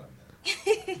 you know what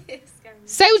I mean.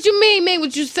 Say what you mean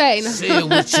what you say. Say it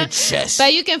with your chest.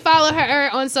 But you can follow her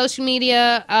on social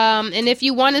media. And if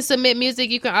you want to submit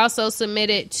music, you can also submit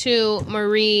it to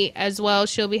Marie as well.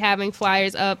 She'll be having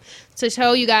flyers up to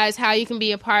show you guys how you can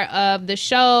be a part of the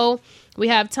show. We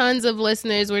have tons of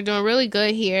listeners. We're doing really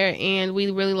good here, and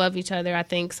we really love each other. I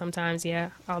think sometimes,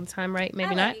 all the time, right?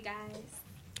 Maybe not. You guys.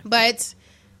 But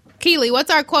Keely,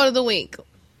 what's our quote of the week?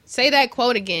 Say that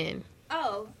quote again.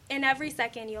 Oh, in every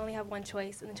second, you only have one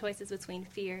choice, and the choice is between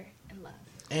fear and love.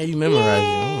 And you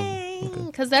memorize it.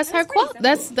 Because that's her quote.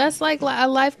 That's like a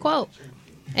life quote.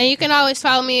 And you can always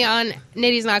follow me on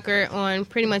Nitty's Knocker on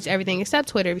pretty much everything except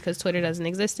Twitter, because Twitter doesn't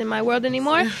exist in my world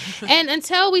anymore. And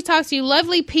until we talk to you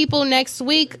lovely people next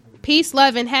week, peace,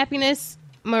 love, and happiness.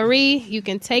 Marie, you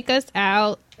can take us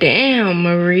out. Damn,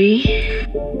 Marie.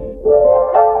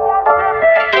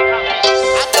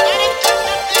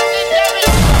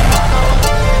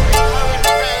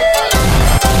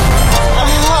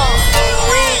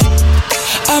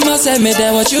 I must admit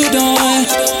that what you doing.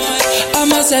 I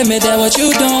must admit that what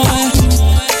you doing.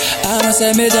 I must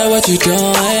admit that what you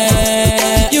doing.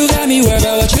 You got me worried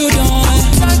about what you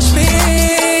doing. Touch me,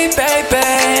 baby.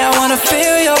 I wanna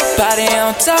feel your body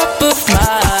on top of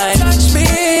mine. Touch me,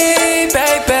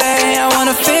 baby. I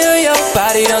wanna feel your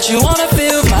body. Don't you wanna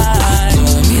feel mine?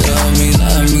 Love me, love me,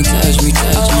 love me. Touch me,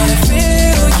 touch me. I wanna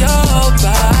feel your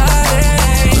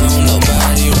body. Don't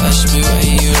nobody rush me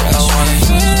when you rush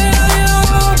me.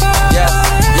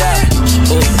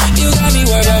 You got me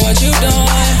worried about what you doing.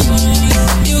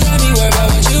 You got me worried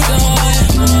about what you doing.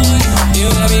 You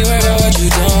got me worried about what you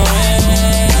doing.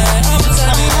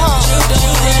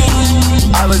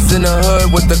 I was in the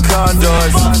hood with the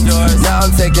condors. Now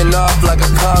I'm taking off like a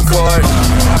Concorde.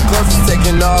 Clothes is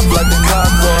taking off like the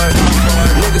Concorde.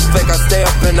 Niggas fake, I stay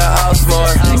up in the house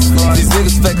more. These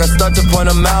niggas fake, I start to point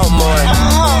them out more.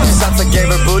 Shots I gave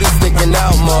her, booty sticking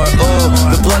out more. Ooh,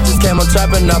 the blood just came, I'm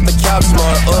trapping out the couch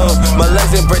more. Ooh, my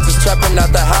legs and bricks is trapping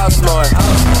out the house more.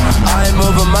 I ain't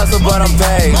moving muscle, but I'm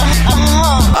paid.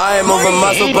 I ain't moving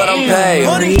muscle, but I'm paid.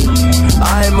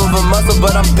 I ain't moving muscle,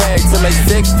 but I'm paid. To make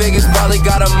 6 figures, probably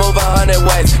gotta move 100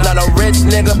 ways. Not a rich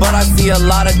nigga, but I see a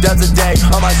lot of dubs a day.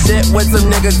 On my shit with some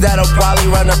niggas that'll probably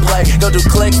run the play. Don't do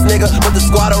clicks, nigga, but the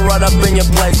squad will run up in your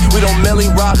place. We don't Millie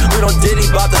Rock, we don't Diddy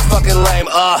Bop, that's fucking lame.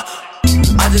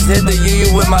 I just hit the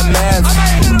UU with my mans.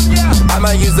 I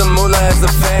might use a moolah as a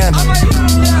fan.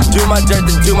 Do my dirt,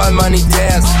 then do my money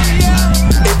dance.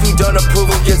 If you don't approve,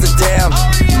 who gives a damn?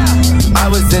 I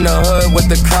was in the hood with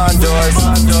the condors.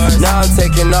 Now I'm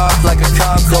taking off like a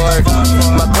Concorde.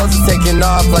 My clothes are taking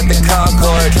off like the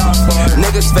Concorde.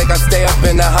 Niggas fake, I stay up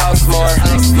in the house more.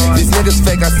 These niggas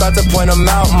fake, I start to point them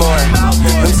out more.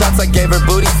 Them shots I gave her,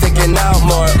 booty sticking out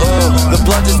more. Ooh, the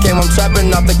blood just came, I'm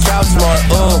trapping off the couch more.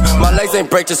 Ooh, my legs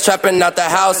ain't break, just trapping out the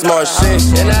house more. Shit,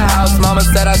 in the house, mama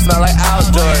said I smell like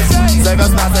outdoors. Say I'm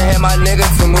about to hit my nigga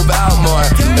to move out more.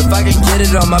 If I can get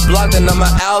it on my block, then I'ma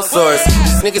outsource.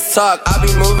 These niggas talk, I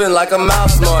be moving like a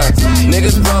mouse more.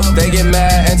 Niggas broke, they get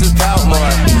mad and just pout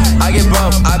more. I get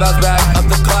broke, I bounce back up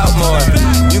the clout more.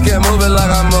 You can't move it like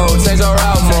I move, change your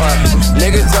route more.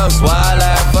 Niggas jokes, why I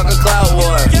laugh, fuck a clout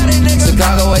war.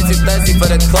 Chicago way too thirsty for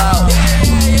the clout.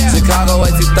 Chicago way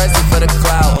too thirsty for the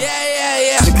clout.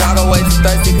 Chicago way too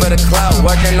thirsty for the clout.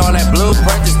 Working on that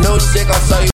blueprint, this new shit gon' show you.